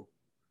people,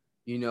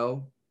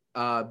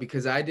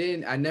 because I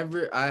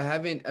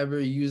haven't ever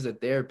used a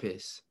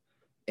therapist.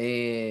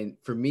 And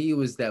for me, it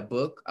was that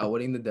book,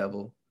 Outwitting the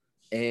Devil,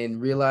 and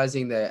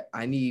realizing that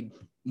I need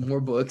more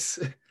books.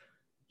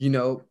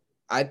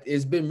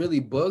 it's been really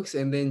books,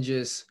 and then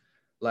just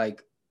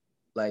like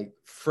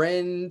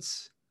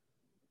friends,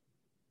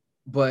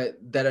 but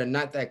that are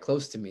not that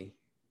close to me.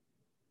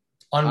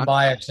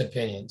 Unbiased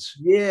opinions.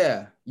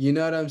 Yeah, you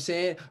know what I'm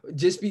saying?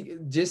 Just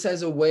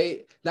as a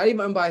way, not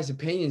even unbiased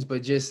opinions,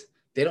 but just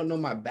they don't know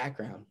my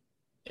background.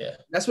 Yeah.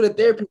 That's what a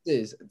therapist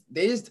is.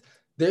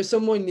 There's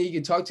someone that you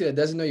can talk to that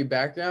doesn't know your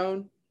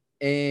background,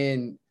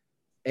 and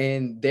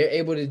they're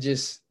able to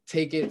just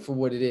take it for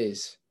what it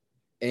is.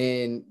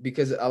 And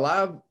because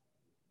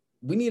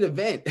we need a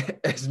vent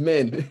as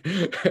men.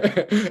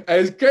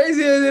 As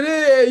crazy as it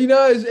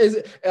is,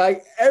 it's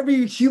like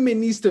every human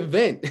needs to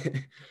vent.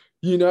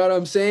 You know what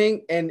I'm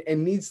saying? And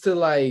needs to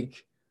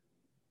like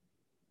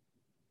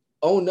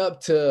own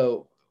up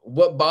to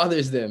what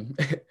bothers them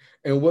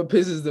and what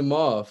pisses them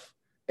off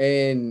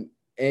and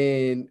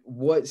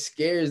what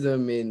scares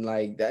them, and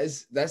like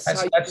that's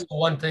how That's the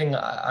one thing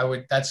I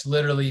would, that's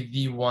literally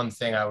the one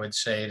thing I would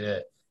say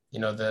to,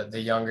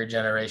 the younger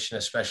generation,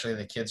 especially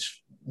the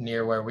kids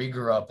near where we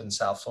grew up in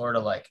South Florida.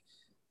 Like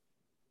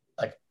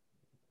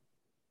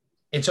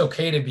it's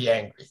okay to be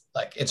angry.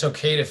 Like it's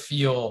okay to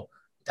feel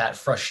that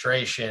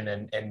frustration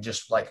and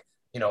just like,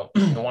 you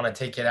want to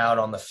take it out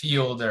on the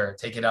field or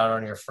take it out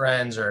on your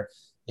friends or,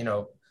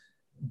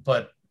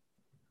 but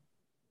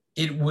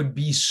it would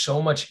be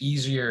so much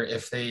easier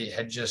if they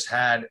had just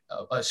had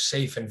a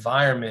safe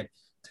environment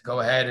to go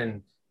ahead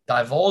and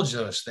divulge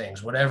those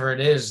things, whatever it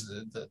is,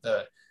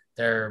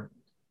 their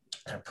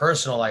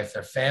personal life,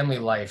 their family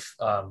life,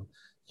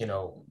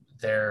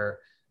 their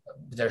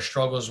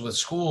struggles with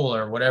school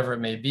or whatever it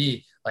may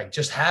be. Like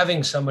just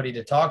having somebody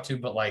to talk to,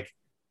 but like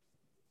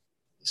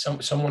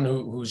someone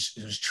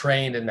who's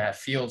trained in that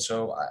field.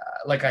 So,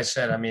 like I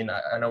said, I mean,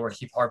 I know we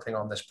keep harping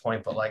on this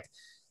point, but like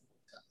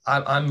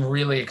I'm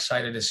really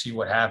excited to see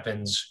what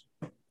happens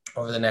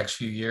over the next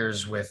few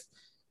years with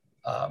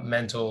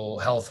mental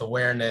health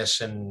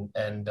awareness and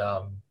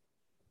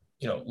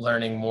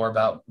learning more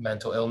about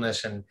mental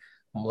illness and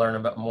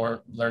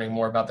learning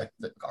more about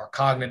our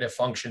cognitive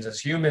functions as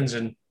humans.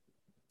 And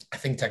I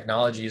think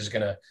technology is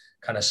going to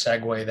kind of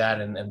segue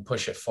that and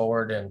push it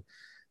forward. And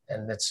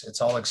it's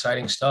all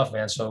exciting stuff,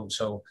 man.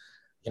 So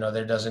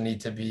there doesn't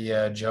need to be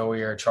a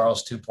Joey or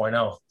Charles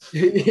 2.0.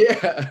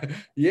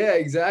 Yeah,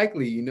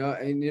 exactly. And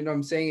what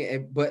I'm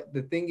saying, but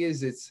the thing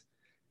is,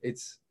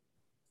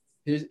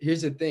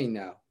 here's the thing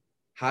now.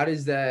 How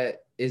is that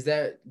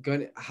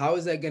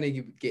gonna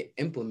get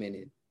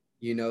implemented?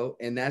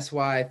 And that's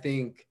why I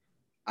think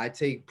I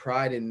take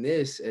pride in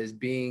this as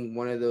being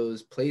one of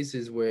those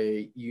places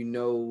where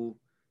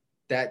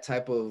that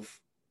type of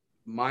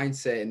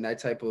mindset and that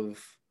type of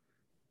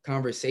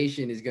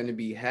conversation is going to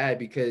be had,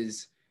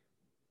 because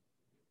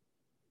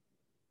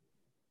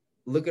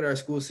look at our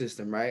school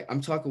system, right?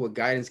 I'm talking with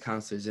guidance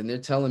counselors and they're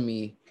telling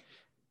me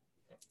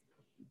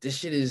this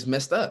shit is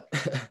messed up.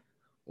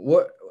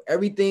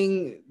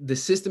 The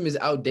system is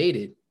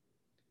outdated,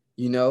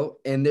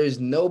 and there's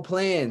no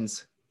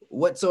plans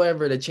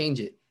whatsoever to change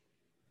it.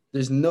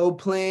 There's no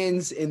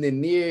plans in the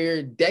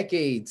near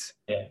decades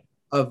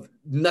of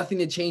nothing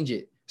to change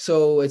it.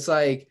 So it's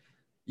like,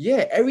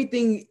 yeah,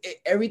 everything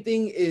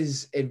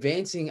is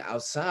advancing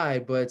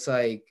outside, but it's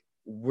like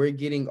we're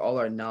getting all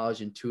our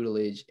knowledge and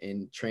tutelage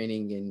and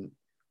training and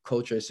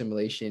culture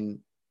assimilation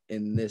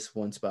in this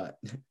one spot.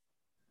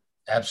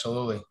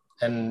 Absolutely.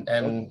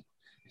 And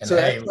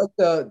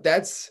so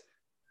that's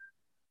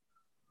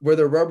where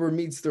the rubber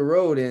meets the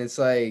road. And it's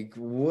like,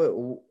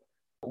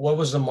 what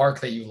was the mark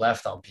that you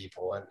left on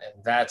people? And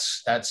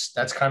that's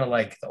kind of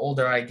like, the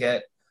older I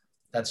get,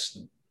 that's,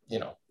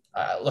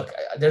 look,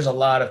 there's a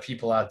lot of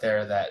people out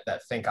there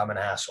that think I'm an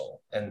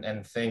asshole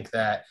and think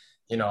that,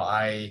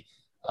 I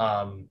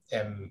am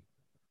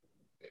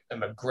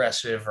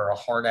aggressive or a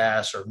hard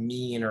ass or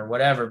mean or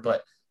whatever.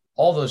 But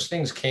all those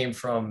things came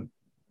from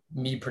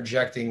me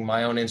projecting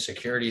my own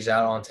insecurities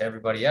out onto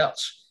everybody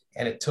else.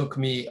 And it took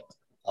me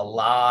a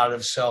lot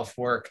of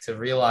self-work to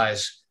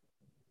realize,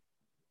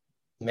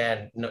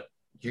 man, no,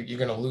 you're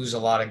going to lose a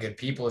lot of good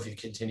people if you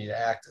continue to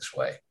act this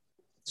way.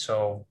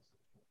 So,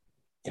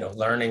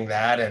 learning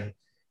that and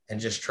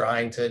just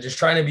trying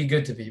to be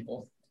good to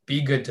people,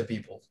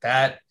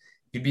 that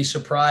you'd be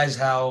surprised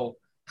how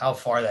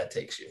far that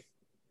takes you.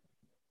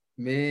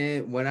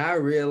 Man, when I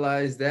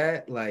realized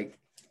that, like,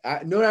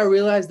 I know what I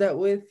realized that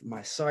with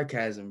my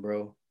sarcasm,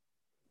 bro.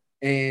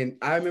 And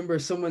I remember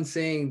someone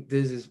saying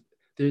there's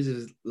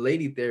this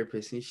lady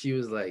therapist, and she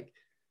was like,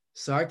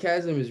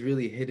 sarcasm is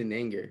really hidden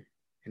anger.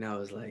 And I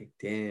was like,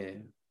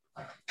 damn.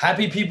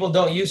 Happy people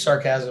don't use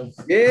sarcasm.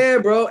 Yeah,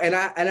 bro. And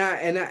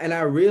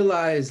I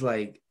realized,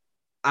 like,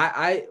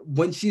 I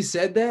when she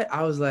said that,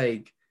 I was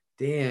like,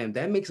 damn,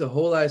 that makes a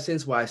whole lot of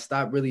sense why I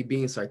stopped really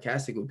being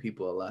sarcastic with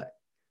people a lot.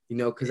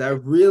 Because I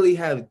really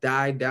have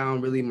died down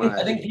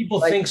I think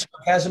people think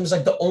sarcasm is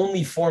like the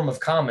only form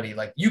of comedy.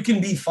 Like, you can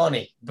be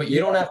funny, but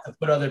you don't have to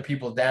put other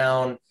people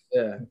down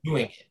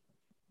doing it.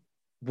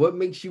 What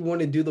makes you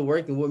want to do the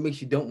work and what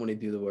makes you don't want to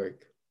do the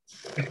work?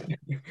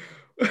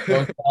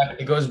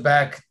 It goes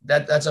back.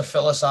 That's a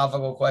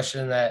philosophical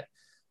question that,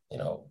 you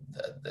know,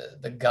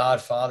 the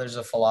godfathers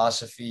of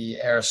philosophy,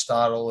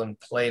 Aristotle and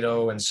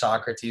Plato and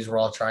Socrates were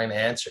all trying to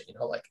answer, you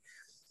know, like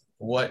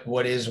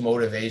what is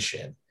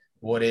motivation?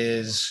 What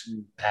is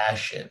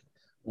passion?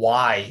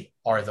 Why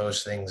are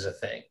those things a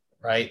thing,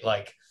 right?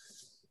 Like,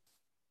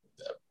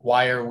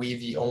 why are we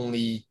the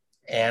only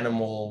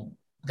animal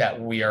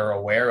that we are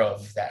aware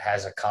of that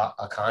has a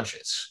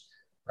conscience,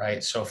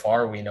 right? So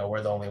far, we know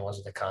we're the only ones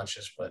with a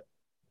conscience, but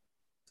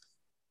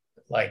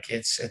like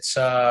it's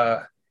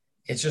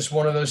just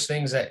one of those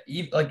things that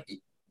like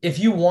if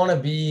you want to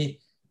be,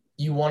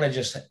 you want to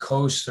just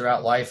coast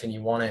throughout life and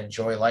you want to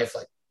enjoy life,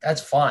 like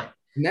that's fine.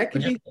 And that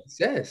could But be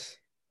success.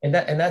 and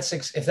that's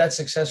if that's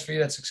success for you,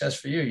 that's success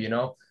for you, you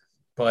know.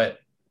 But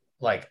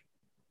like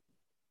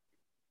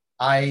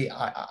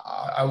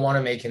I want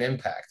to make an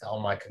impact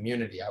on my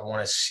community. I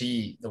want to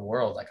see the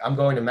world. Like I'm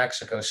going to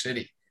Mexico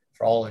City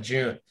for all of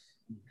June,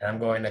 and I'm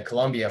going to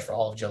Colombia for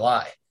all of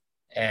July.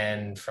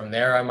 And from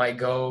there, I might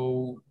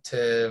go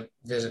to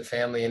visit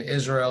family in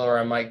Israel, or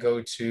I might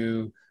go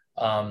to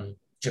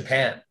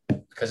Japan,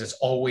 because it's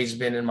always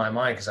been in my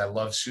mind, because I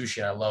love sushi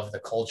and I love the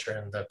culture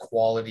and the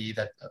quality,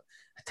 that the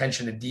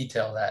attention to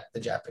detail that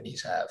the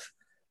Japanese have.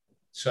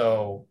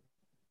 So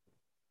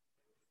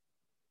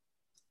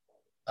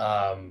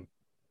um,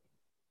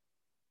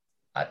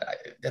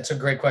 that's a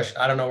great question.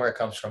 I don't know where it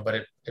comes from,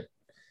 but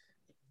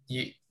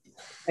you,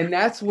 And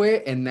that's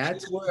where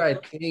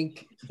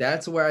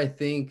I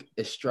think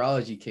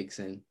astrology kicks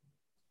in.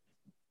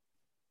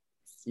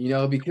 You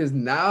know, because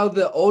now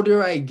the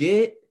older I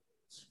get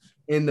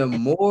and the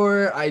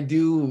more I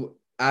do,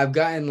 I've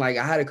gotten like,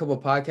 I had a couple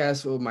of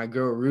podcasts with my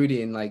girl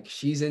Rudy, and like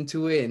she's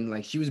into it, and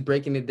like she was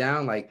breaking it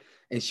down, like,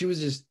 and she was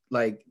just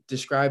like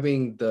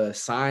describing the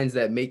signs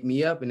that make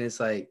me up. And it's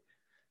like,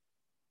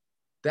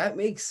 that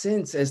makes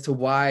sense as to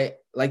why,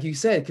 like you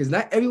said, because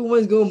not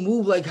everyone's gonna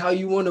move like how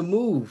you want to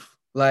move.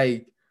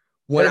 Like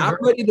when I'm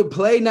ready to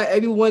play, not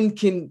everyone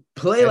can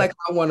play like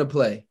I want to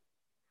play.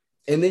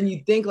 And then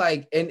you think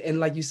like, and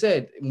like you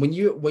said, when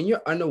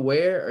you're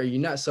unaware or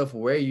you're not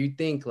self-aware, you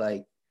think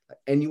like,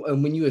 and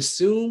when you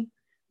assume,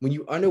 when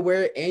you're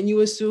unaware and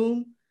you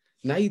assume,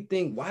 now you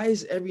think, why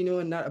is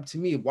everyone not up to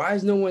me? Why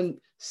is no one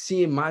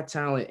seeing my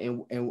talent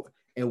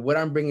and what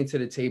I'm bringing to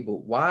the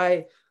table?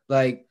 Why,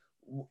 like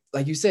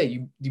you said,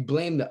 you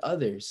blame the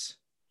others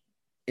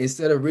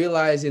instead of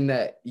realizing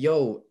that,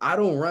 yo, I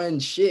don't run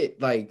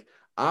shit. Like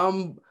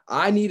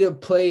I need to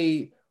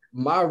play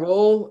my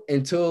role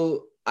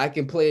until I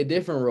can play a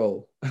different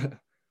role.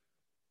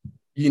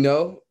 You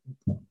know?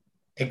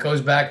 it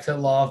goes back to the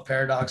law of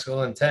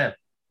paradoxical intent,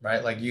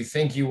 right? Like you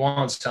think you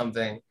want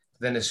something,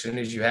 then as soon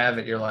as you have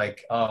it, you're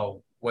like,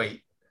 oh,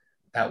 wait,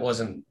 that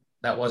wasn't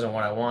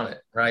what I wanted,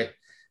 right?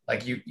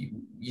 Like you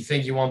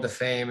think you want the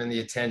fame and the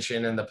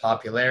attention and the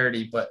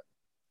popularity, but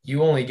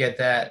you only get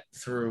that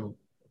through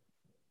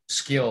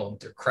skill and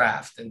through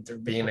craft and through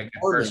being a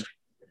good person.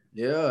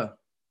 Yeah.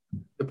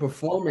 The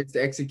performance,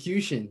 the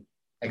execution.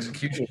 That's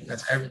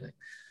everything.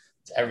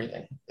 It's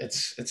everything.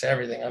 It's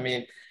everything. I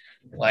mean,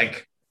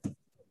 like,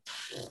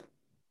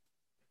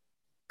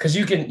 because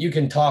you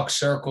can talk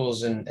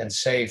circles and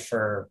say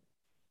for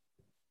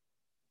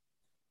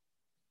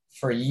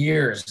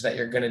years that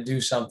you're going to do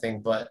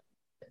something, but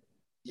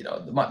you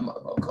know,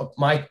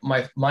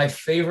 my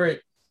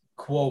favorite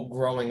quote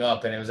growing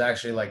up, and it was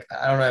actually like,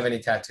 I don't have any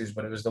tattoos,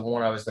 but it was the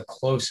one I was the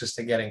closest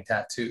to getting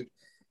tattooed,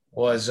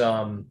 was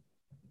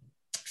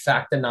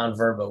facta non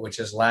verba, which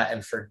is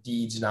Latin for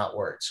deeds, not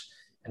words.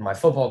 And my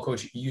football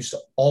coach used to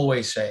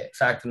always say it,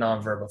 facta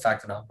non verba,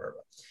 facta non verba.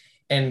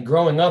 And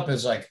growing up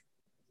is like,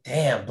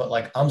 damn, but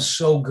like I'm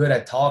so good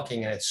at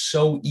talking and it's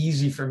so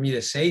easy for me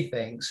to say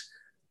things.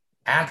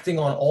 Acting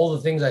on all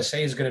the things I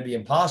say is going to be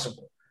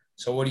impossible.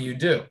 So what do?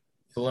 You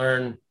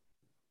learn,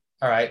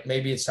 all right,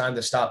 maybe it's time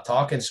to stop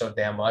talking so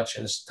damn much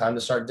and it's time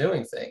to start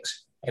doing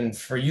things. And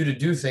for you to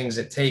do things,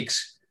 it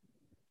takes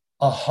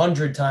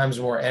 100 times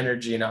more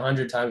energy and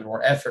 100 times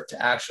more effort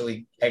to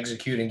actually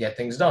execute and get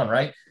things done,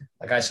 right?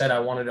 Like I said, I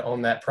wanted to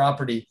own that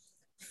property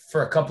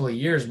for a couple of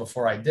years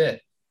before I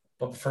did.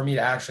 But for me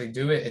to actually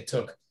do it, it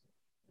took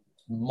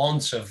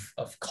months of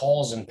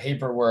calls and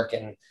paperwork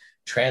and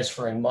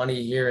transferring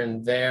money here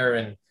and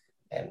there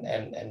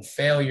and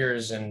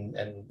failures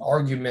and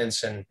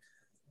arguments. And,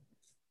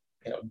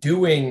 you know,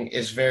 doing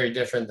is very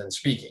different than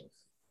speaking.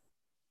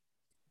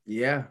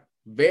 Yeah,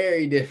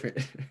 very different.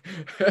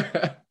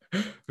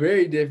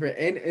 Very different.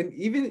 And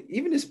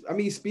even this, I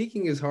mean,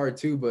 speaking is hard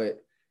too,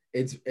 but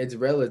it's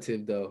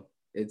relative though.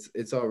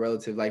 It's all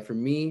relative. Like for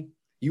me,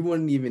 you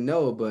wouldn't even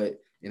know, but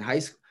in high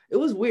school, it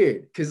was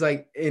weird because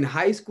like in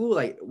high school,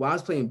 like when I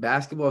was playing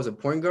basketball as a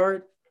point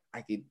guard,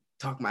 I could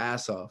talk my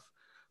ass off.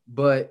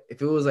 But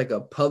if it was like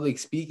a public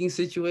speaking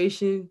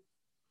situation,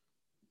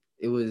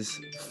 it was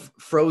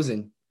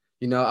frozen.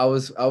 You know, I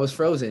was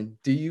frozen.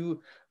 Do you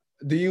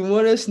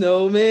want a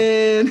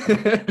snowman?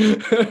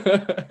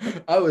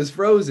 I was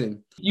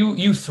frozen.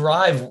 You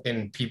thrive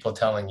in people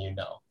telling you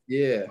no.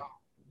 Yeah.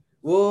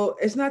 Well,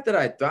 it's not that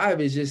I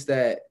thrive. It's just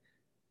that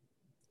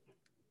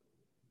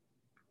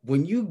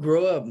when you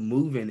grow up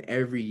moving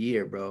every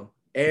year, bro,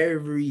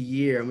 every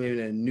year I'm in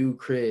a new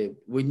crib.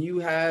 When you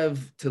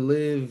have to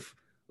live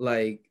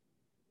like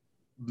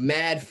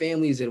mad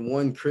families in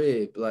one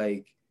crib,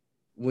 like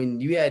when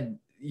you had,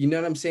 you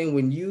know what I'm saying?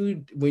 When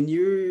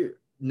you're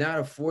not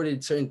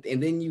afforded certain,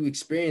 and then you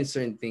experience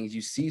certain things,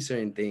 you see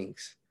certain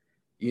things,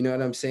 you know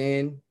what I'm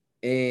saying?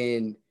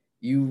 And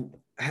you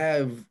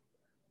have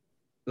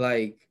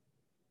like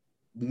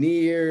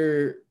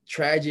near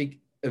tragic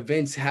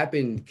events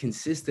happen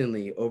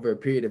consistently over a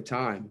period of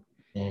time.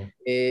 Mm.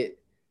 It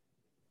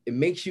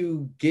makes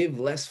you give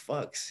less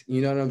fucks.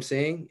 You know what I'm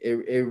saying?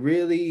 It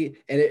really,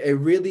 and it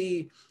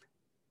really,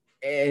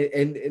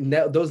 and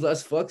that, those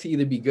less fucks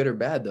either be good or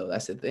bad though.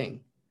 That's the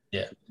thing.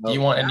 Yeah. You know?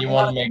 You want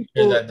to make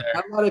sure that they're,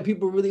 Not a lot of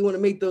people really want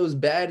to make those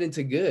bad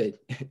into good.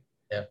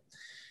 yeah.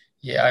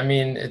 Yeah. I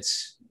mean,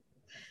 it's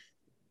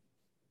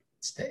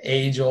the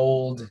age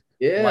old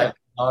Yeah, light,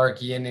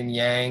 dark, yin and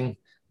yang,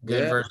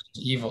 good yeah. versus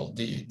evil.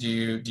 Do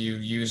you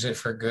use it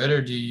for good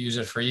or do you use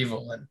it for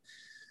evil? And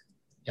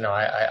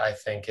I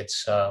think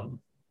it's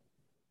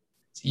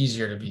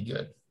easier to be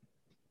good.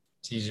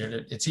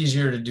 It's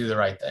easier to do the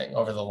right thing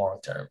over the long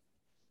term.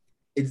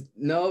 It's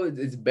no,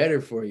 it's better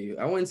for you.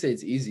 I wouldn't say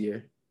it's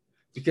easier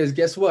because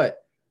guess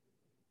what?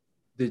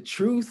 The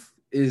truth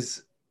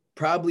is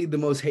probably the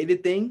most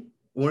hated thing.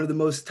 One of the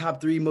most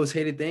top three most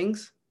hated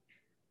things.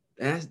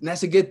 And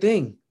that's a good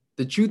thing.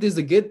 The truth is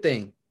a good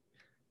thing.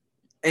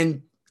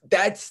 And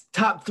that's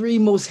top three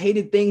most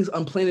hated things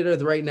on planet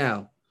Earth right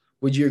now.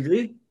 Would you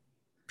agree?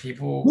 Who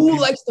People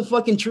likes the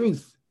fucking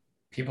truth?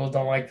 people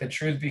don't like the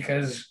truth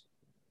because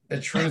the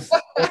truth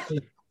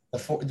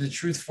the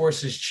truth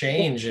forces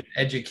change and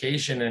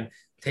education and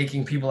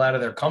taking people out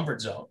of their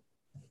comfort zone.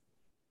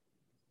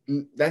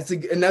 That's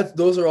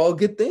those are all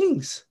good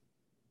things.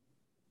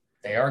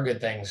 They are good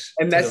things.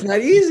 And that's not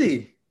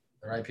easy.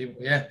 The right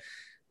people. Yeah.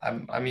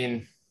 I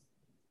mean,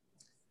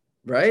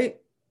 right?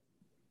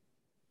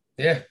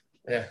 Yeah.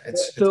 Yeah.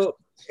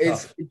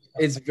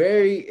 It's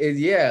very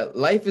yeah,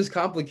 life is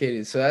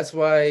complicated. So that's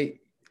why,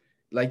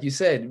 like you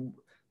said,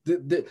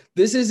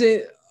 this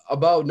isn't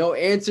about no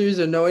answers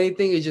or no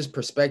anything. It's just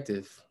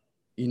perspective,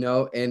 you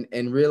know,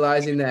 and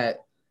realizing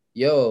that,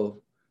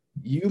 yo,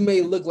 you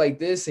may look like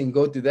this and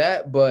go through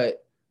that,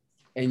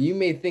 and you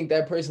may think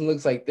that person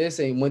looks like this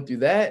and went through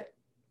that,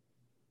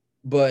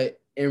 but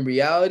in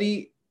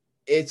reality,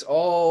 it's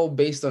all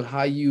based on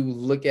how you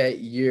look at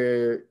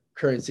your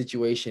current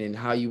situation and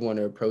how you want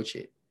to approach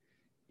it,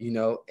 you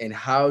know, and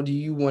how do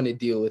you want to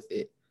deal with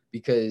it?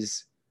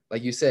 Because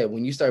like you said,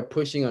 when you start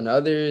pushing on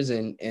others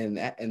and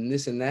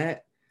this and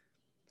that,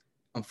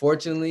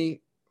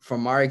 unfortunately,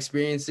 from our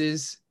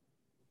experiences,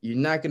 you're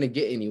not going to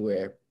get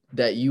anywhere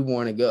that you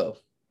want to go.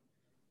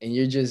 And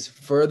you're just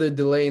further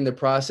delaying the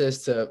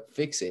process to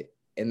fix it.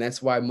 And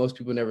that's why most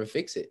people never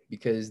fix it,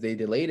 because they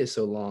delayed it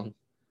so long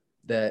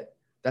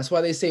that's why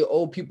they say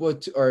old people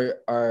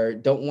are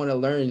don't want to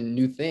learn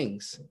new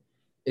things,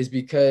 is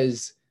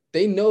because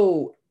they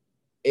know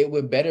it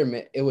would better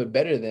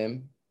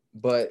them,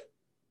 but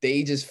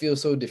they just feel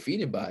so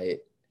defeated by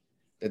it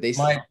that they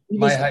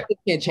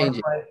can't change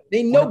it.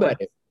 They know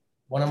better.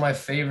 One of my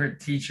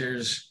favorite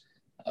teachers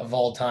of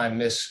all time,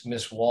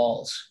 Miss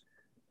Walls,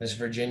 Miss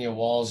Virginia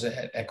Walls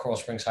at Coral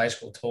Springs High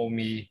School, told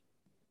me,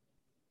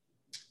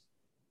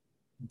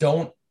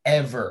 don't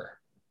ever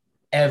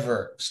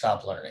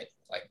stop learning.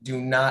 Like,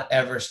 do not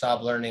ever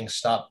stop learning,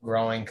 stop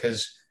growing,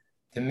 because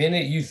the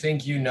minute you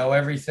think you know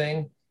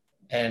everything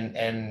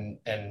and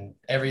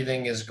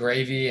everything is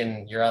gravy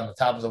and you're on the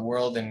top of the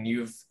world and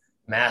you've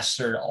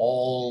mastered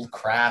all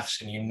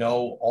crafts and you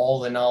know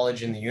all the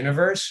knowledge in the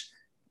universe,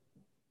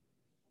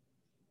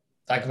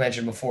 like I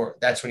mentioned before,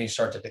 that's when you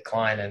start to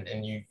decline,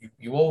 and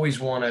you always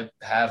want to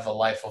have a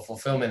life of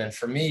fulfillment. And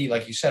for me,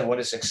 like you said, what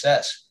is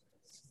success?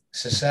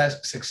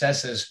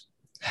 Success is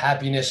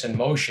happiness and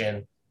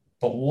motion.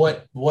 But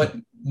what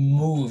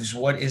moves?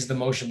 What is the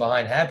motion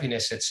behind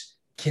happiness? It's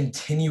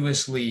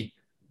continuously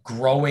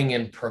growing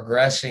and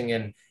progressing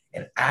and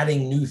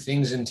adding new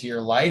things into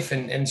your life,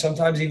 and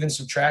sometimes even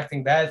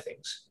subtracting bad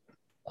things.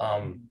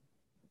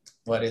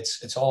 But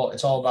it's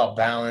all about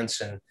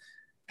balance and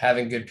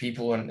having good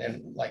people,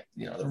 and like,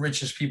 the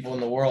richest people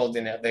in the world,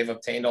 and they've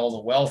obtained all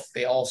the wealth.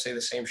 They all say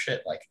the same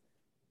shit. Like,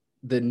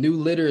 the new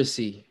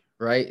literacy,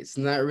 right? It's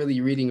not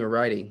really reading or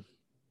writing,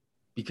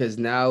 because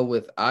now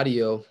with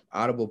audible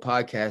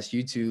podcasts,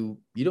 YouTube,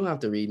 you don't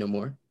have to read no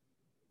more.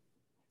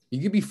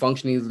 You could be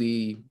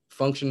functionally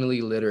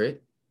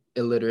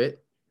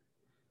illiterate.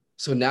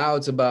 So now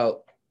it's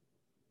about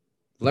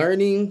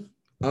learning,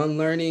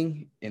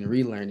 unlearning, and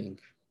relearning.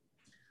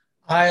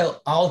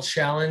 I'll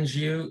challenge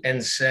you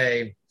and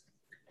say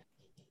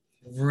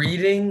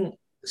reading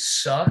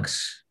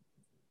sucks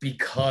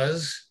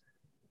because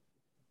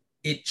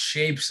it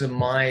shapes the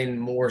mind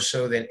more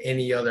so than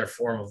any other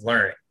form of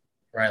learning,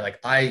 right? Like,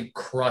 I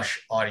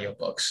crush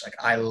audiobooks. Like,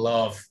 I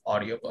love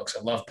audiobooks.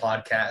 I love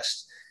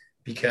podcasts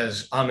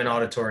because I'm an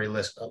auditory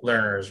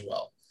learner as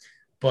well.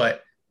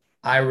 But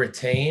I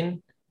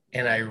retain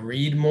and I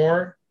read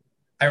more.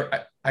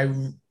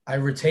 I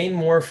retain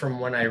more from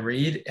when I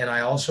read, and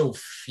I also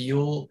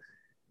feel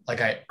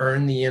like I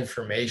earned the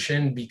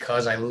information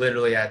because I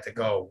literally had to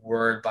go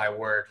word by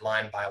word,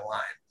 line by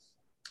line.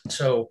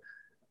 So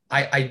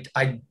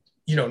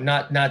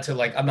not to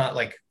like, I'm not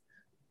like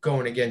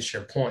going against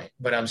your point,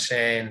 but I'm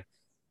saying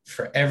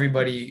for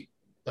everybody,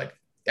 like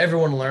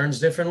everyone learns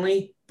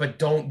differently, but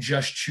don't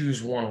just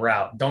choose one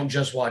route. Don't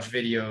just watch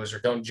videos, or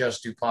don't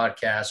just do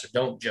podcasts, or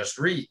don't just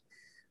read,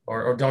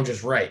 or don't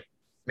just write.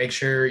 Make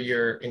sure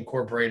you're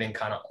incorporating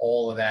kind of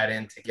all of that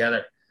in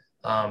together.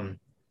 Um,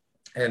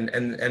 and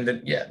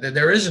then, yeah,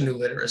 there is a new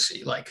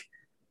literacy. Like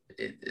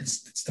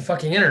it's the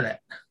fucking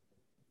internet.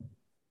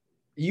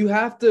 You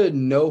have to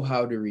know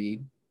how to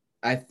read.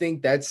 I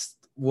think that's,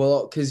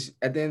 well, because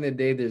at the end of the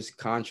day, there's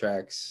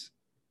contracts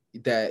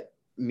that,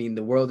 I mean,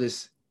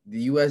 the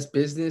US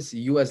business,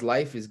 US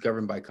life is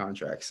governed by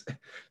contracts.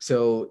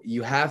 So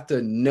you have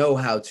to know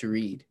how to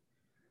read.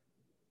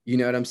 You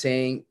know what I'm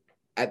saying?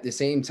 At the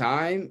same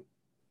time,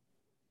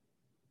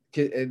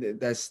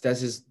 that's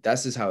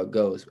just how it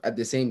goes. At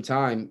the same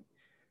time,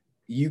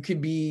 you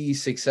could be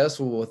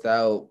successful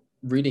without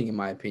reading, in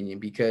my opinion,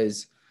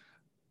 because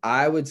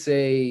I would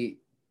say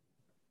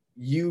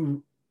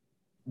you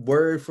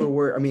word for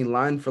word, I mean,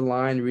 line for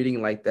line,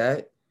 reading like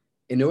that.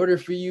 In order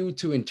for you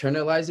to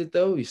internalize it,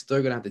 though, you're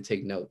still gonna have to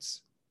take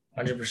notes.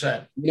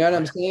 100%. You know what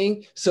I'm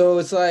saying? So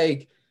it's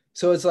like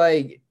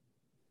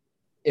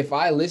if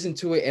I listen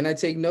to it and I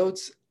take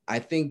notes, I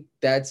think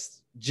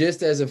that's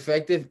just as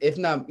effective, if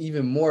not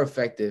even more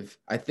effective,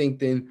 I think,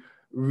 than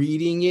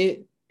reading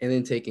it and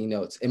then taking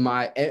notes.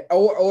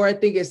 Or I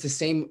think it's the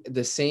same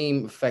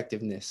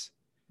effectiveness.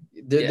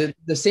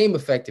 The same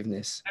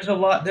effectiveness.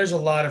 There's a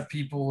lot of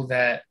people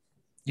that,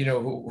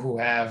 who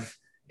have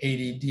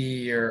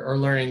ADD or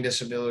learning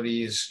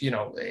disabilities,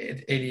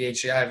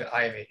 ADHD.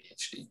 I have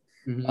ADHD.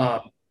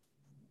 Mhm.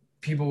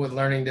 People with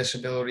learning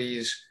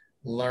disabilities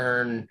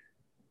learn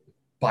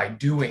by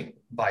doing,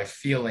 by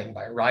feeling,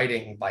 by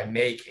writing, by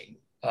making.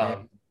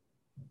 Yeah.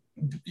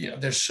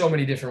 There's so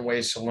many different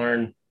ways to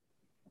learn,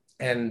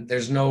 and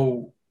there's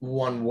no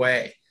one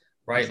way,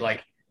 right?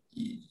 Like,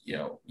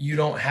 you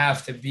don't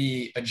have to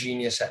be a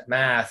genius at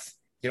math.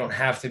 You don't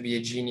have to be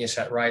a genius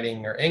at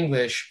writing or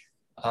English,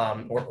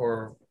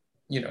 or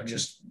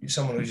just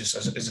someone who just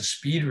is a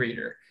speed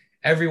reader.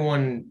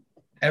 Everyone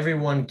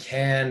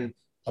can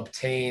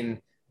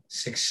obtain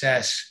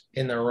success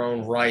in their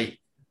own right,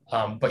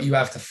 but you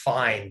have to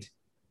find,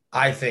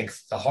 I think,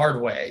 the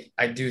hard way.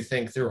 I do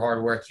think through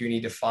hard work, you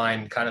need to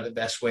find kind of the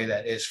best way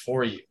that is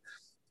for you.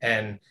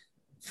 And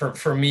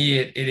for me,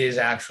 it is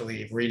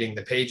actually reading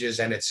the pages,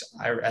 and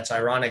that's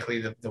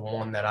ironically the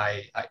one that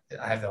I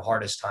have the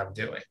hardest time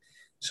doing.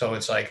 So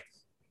it's like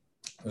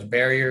those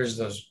barriers,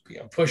 those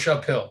push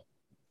uphill,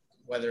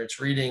 whether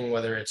it's reading,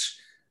 whether it's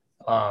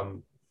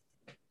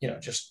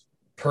just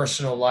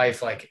personal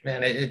life. Like,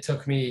 man, it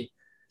took me.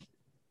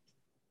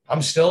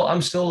 I'm still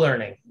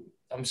learning.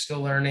 I'm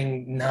still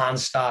learning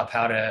nonstop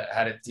how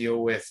to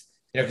deal with,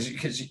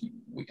 because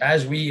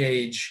as we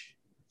age,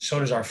 so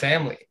does our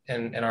family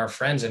and our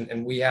friends,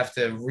 and we have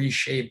to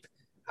reshape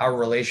our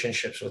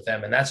relationships with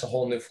them, and that's a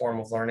whole new form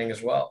of learning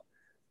as well.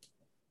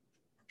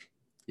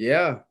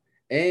 Yeah.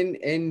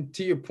 And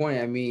to your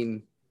point, I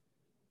mean,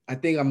 I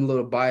think I'm a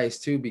little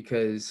biased too,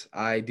 because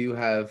I do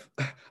have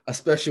a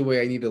special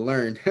way I need to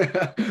learn,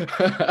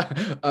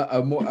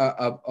 a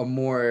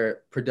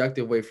more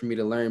productive way for me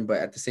to learn. But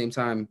at the same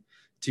time,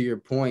 to your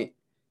point,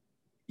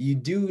 you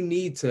just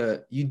need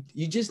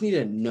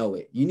to know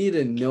it. You need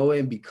to know it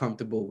and be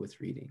comfortable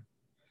with reading,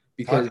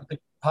 because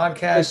because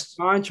Podcast.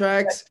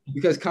 contracts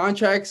because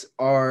contracts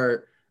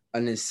are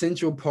an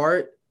essential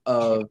part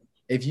of,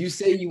 if you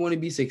say you want to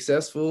be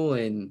successful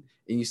and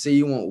you say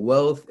you want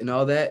wealth and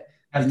all that,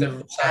 Have then you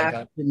to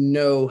have to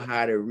know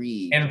how to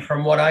read. And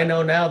from what I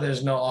know now,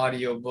 there's no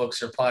audio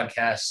books or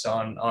podcasts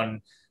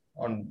on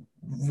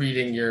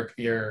reading your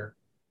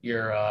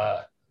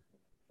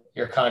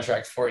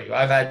contract for you.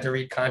 I've had to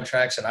read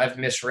contracts, and I've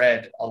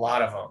misread a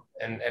lot of them,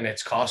 and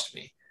it's cost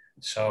me.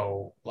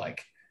 So,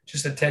 like,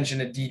 just attention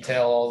to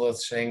detail, all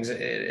those things,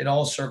 it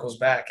all circles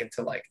back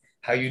into like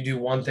how you do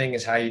one thing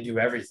is how you do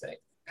everything.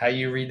 How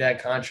you read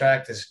that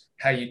contract is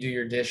how you do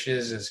your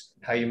dishes, is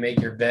how you make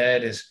your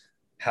bed, is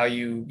how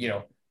you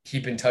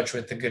keep in touch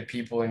with the good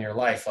people in your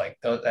life. Like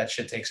that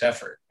shit takes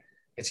effort.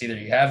 It's either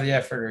you have the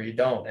effort or you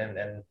don't.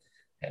 And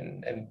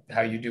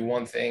how you do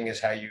one thing is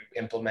how you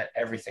implement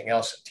everything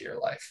else into your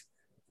life.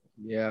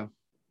 Yeah.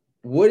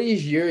 What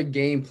is your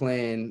game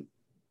plan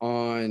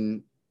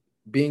on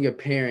being a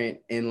parent,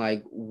 and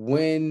like,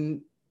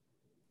 when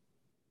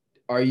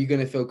are you going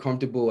to feel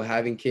comfortable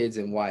having kids,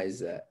 and why is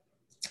that?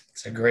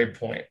 It's a great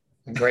point.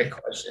 Great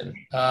question.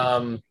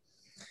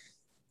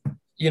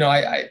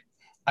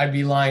 I'd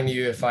be lying to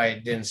you if I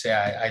didn't say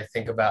I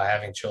think about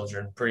having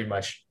children pretty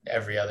much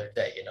every other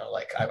day.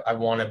 Like I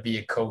want to be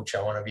a coach.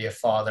 I want to be a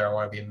father. I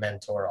want to be a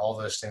mentor. All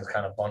those things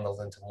kind of bundled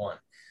into one.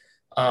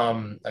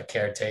 A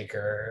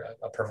caretaker,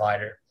 a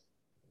provider.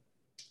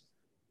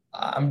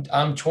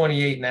 I'm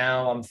 28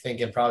 now. I'm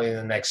thinking probably in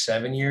the next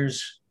 7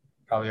 years,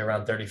 probably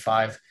around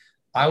 35.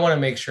 I want to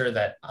make sure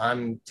that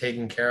I'm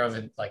taken care of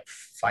it, like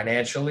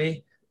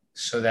financially,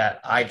 so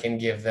that I can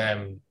give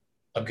them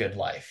a good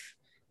life,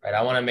 right?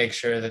 I want to make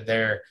sure that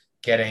they're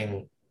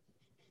getting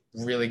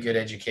really good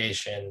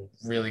education,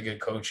 really good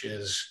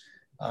coaches,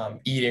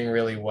 eating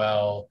really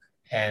well,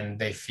 and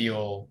they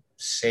feel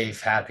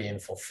safe, happy,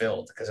 and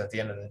fulfilled. Because at the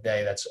end of the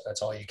day,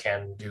 that's all you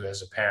can do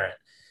as a parent.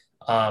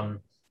 Um,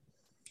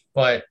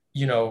 but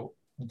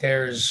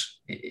it's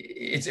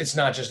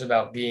not just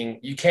about being.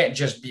 You can't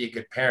just be a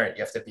good parent.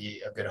 You have to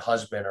be a good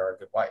husband or a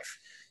good wife.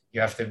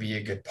 You have to be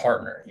a good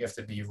partner. You have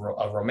to be a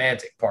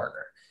romantic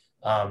partner.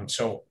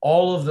 So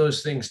all of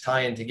those things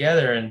tie in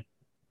together. And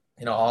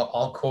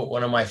I'll quote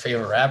one of my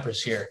favorite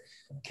rappers here,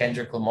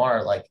 Kendrick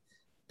Lamar, like,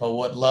 but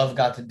what love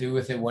got to do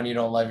with it when you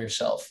don't love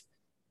yourself?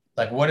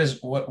 Like, what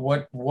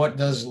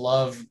does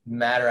love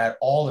matter at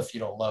all if you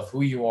don't love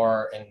who you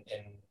are and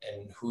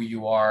who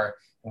you are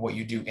and what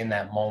you do in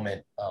that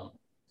moment,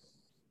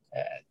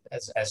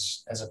 as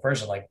a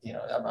person? Like,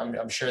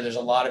 I'm sure there's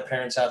a lot of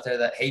parents out there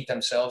that hate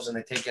themselves and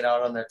they take it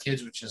out on their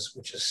kids, which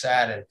is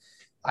sad. And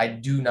I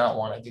do not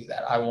want to do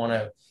that. I want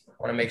to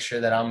make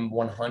sure that I'm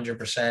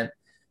 100%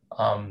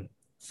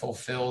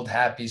 fulfilled,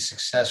 happy,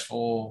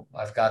 successful.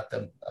 I've got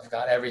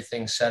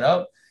everything set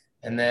up,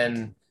 and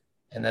then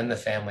the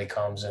family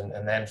comes,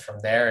 and then from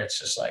there it's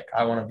just like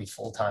I want to be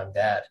full-time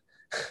dad.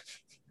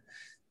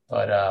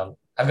 But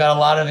I've got a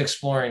lot of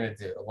exploring to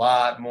do. A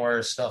lot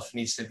more stuff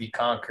needs to be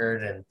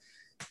conquered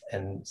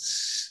and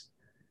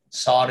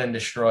sought and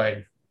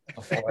destroyed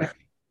before.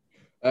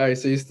 All right,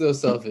 so you're still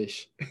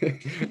selfish. That's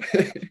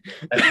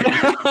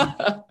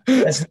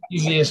the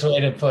easiest way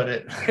to put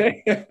it.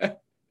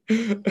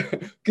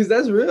 Because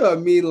that's real. I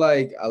mean,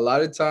 like a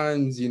lot of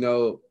times, I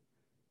don't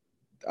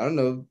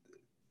know,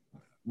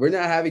 we're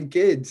not having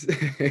kids.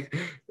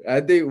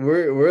 I think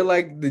we're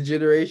like the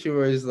generation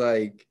where it's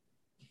like,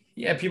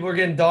 yeah, people are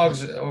getting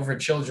dogs over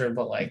children,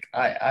 but like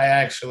I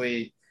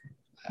actually,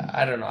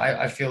 I don't know.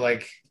 I feel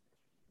like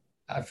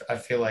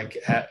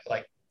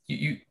like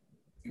you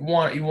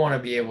want to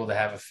be able to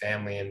have a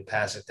family and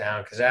pass it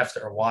down, because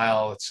after a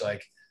while it's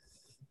like,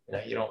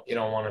 you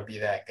don't want to be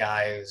that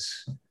guy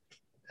who's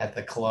at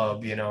the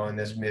club, in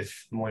his mid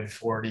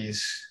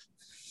 40s.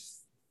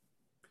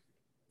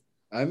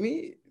 I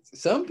mean,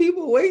 some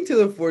people wait until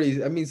their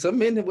 40s. I mean, some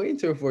men have waited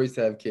until their 40s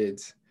to have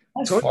kids.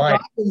 That's Tony fine.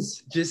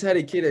 Robbins just had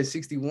a kid at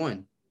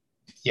 61.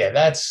 Yeah,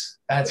 that's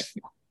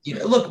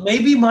look,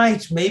 maybe my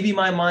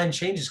mind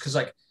changes, because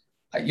like,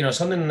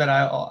 something that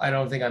I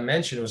don't think I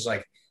mentioned was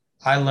like,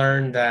 I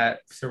learned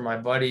that through my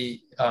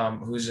buddy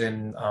who's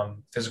in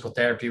physical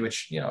therapy,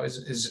 which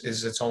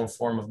is its own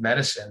form of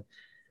medicine.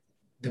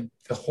 The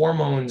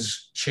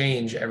hormones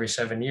change every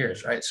 7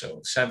 years, right? So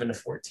 7 to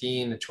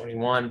 14 to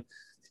 21 to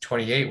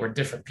 28, we're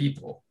different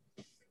people,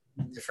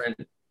 different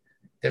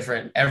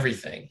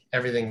everything.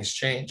 Everything has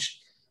changed.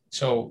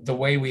 So the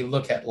way we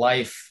look at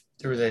life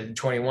through the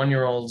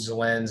 21-year-old's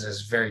lens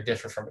is very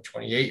different from a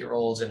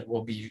 28-year-old's, and it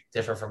will be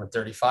different from a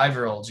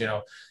 35-year-old's.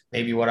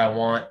 Maybe what I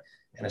want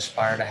and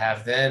aspire to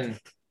have then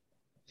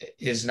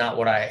is not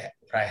what I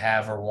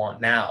have or want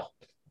now.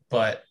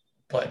 But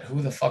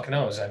who the fuck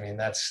knows? I mean,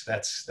 that's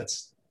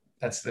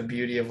the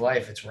beauty of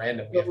life. It's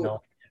random. We have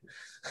no idea.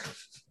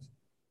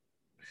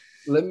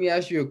 Let me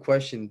ask you a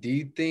question. Do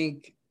you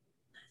think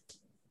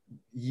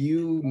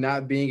you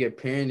not being a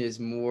parent is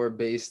more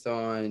based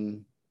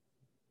on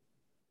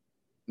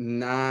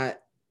not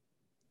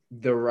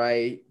the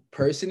right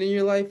person in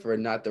your life or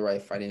not the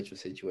right financial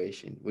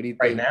situation? What do you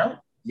think? Right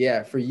now?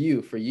 Yeah, for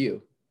you.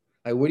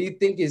 Like, what do you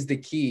think is the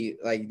key?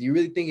 Like, do you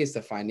really think it's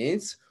the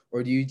finance,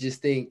 or do you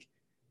think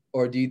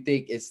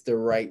it's the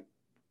right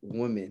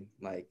woman?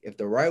 Like, if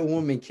the right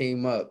woman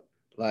came up,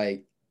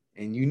 like,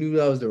 and you knew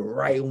that was the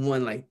right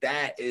one, like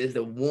that is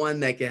the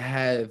one that can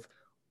have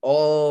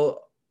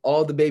all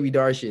the baby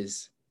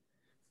Darshes,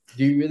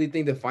 do you really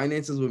think the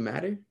finances would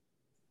matter?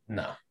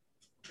 No.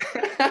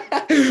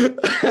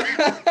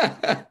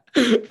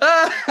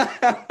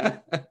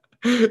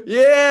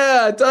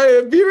 Yeah, I tell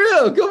you, be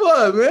real. Come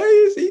on, man.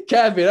 You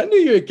capping. I knew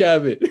you were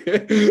capping.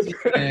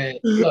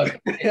 Look,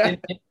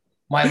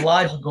 my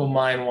logical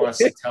mind wants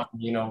to tell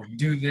me,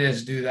 do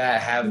this, do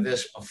that, have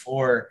this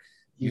before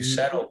you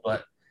settle.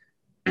 But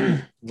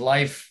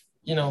life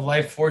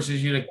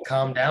forces you to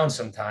calm down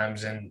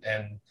sometimes. And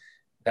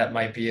that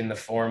might be in the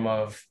form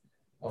of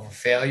a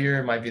failure.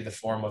 It might be the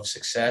form of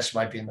success,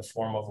 might be in the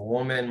form of a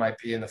woman, might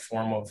be in the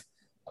form of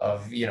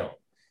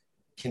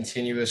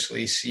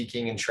continuously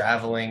seeking and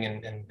traveling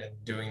and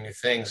doing new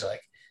things.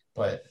 Like,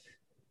 but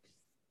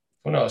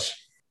who knows?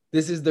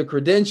 This is the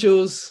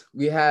Credentials.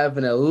 We have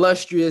an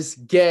illustrious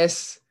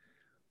guest.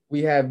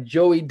 We have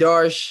Joey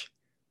Darshan,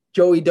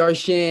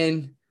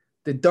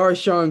 the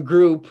Darshan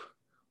Group,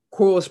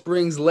 Coral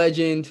Springs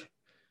legend,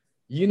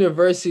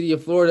 University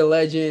of Florida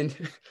legend,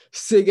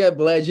 SIGEP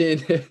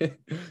legend,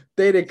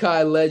 Theta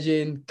Chi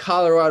legend,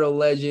 Colorado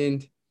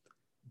legend,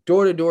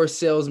 door-to-door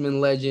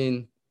salesman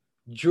legend,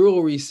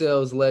 jewelry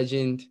sales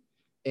legend,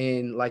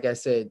 and like I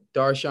said,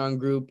 Darshan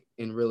Group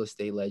and real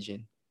estate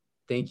legend.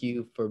 Thank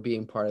you for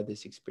being part of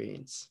this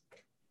experience.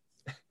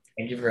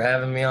 Thank you for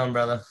having me on,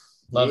 brother.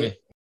 Love you.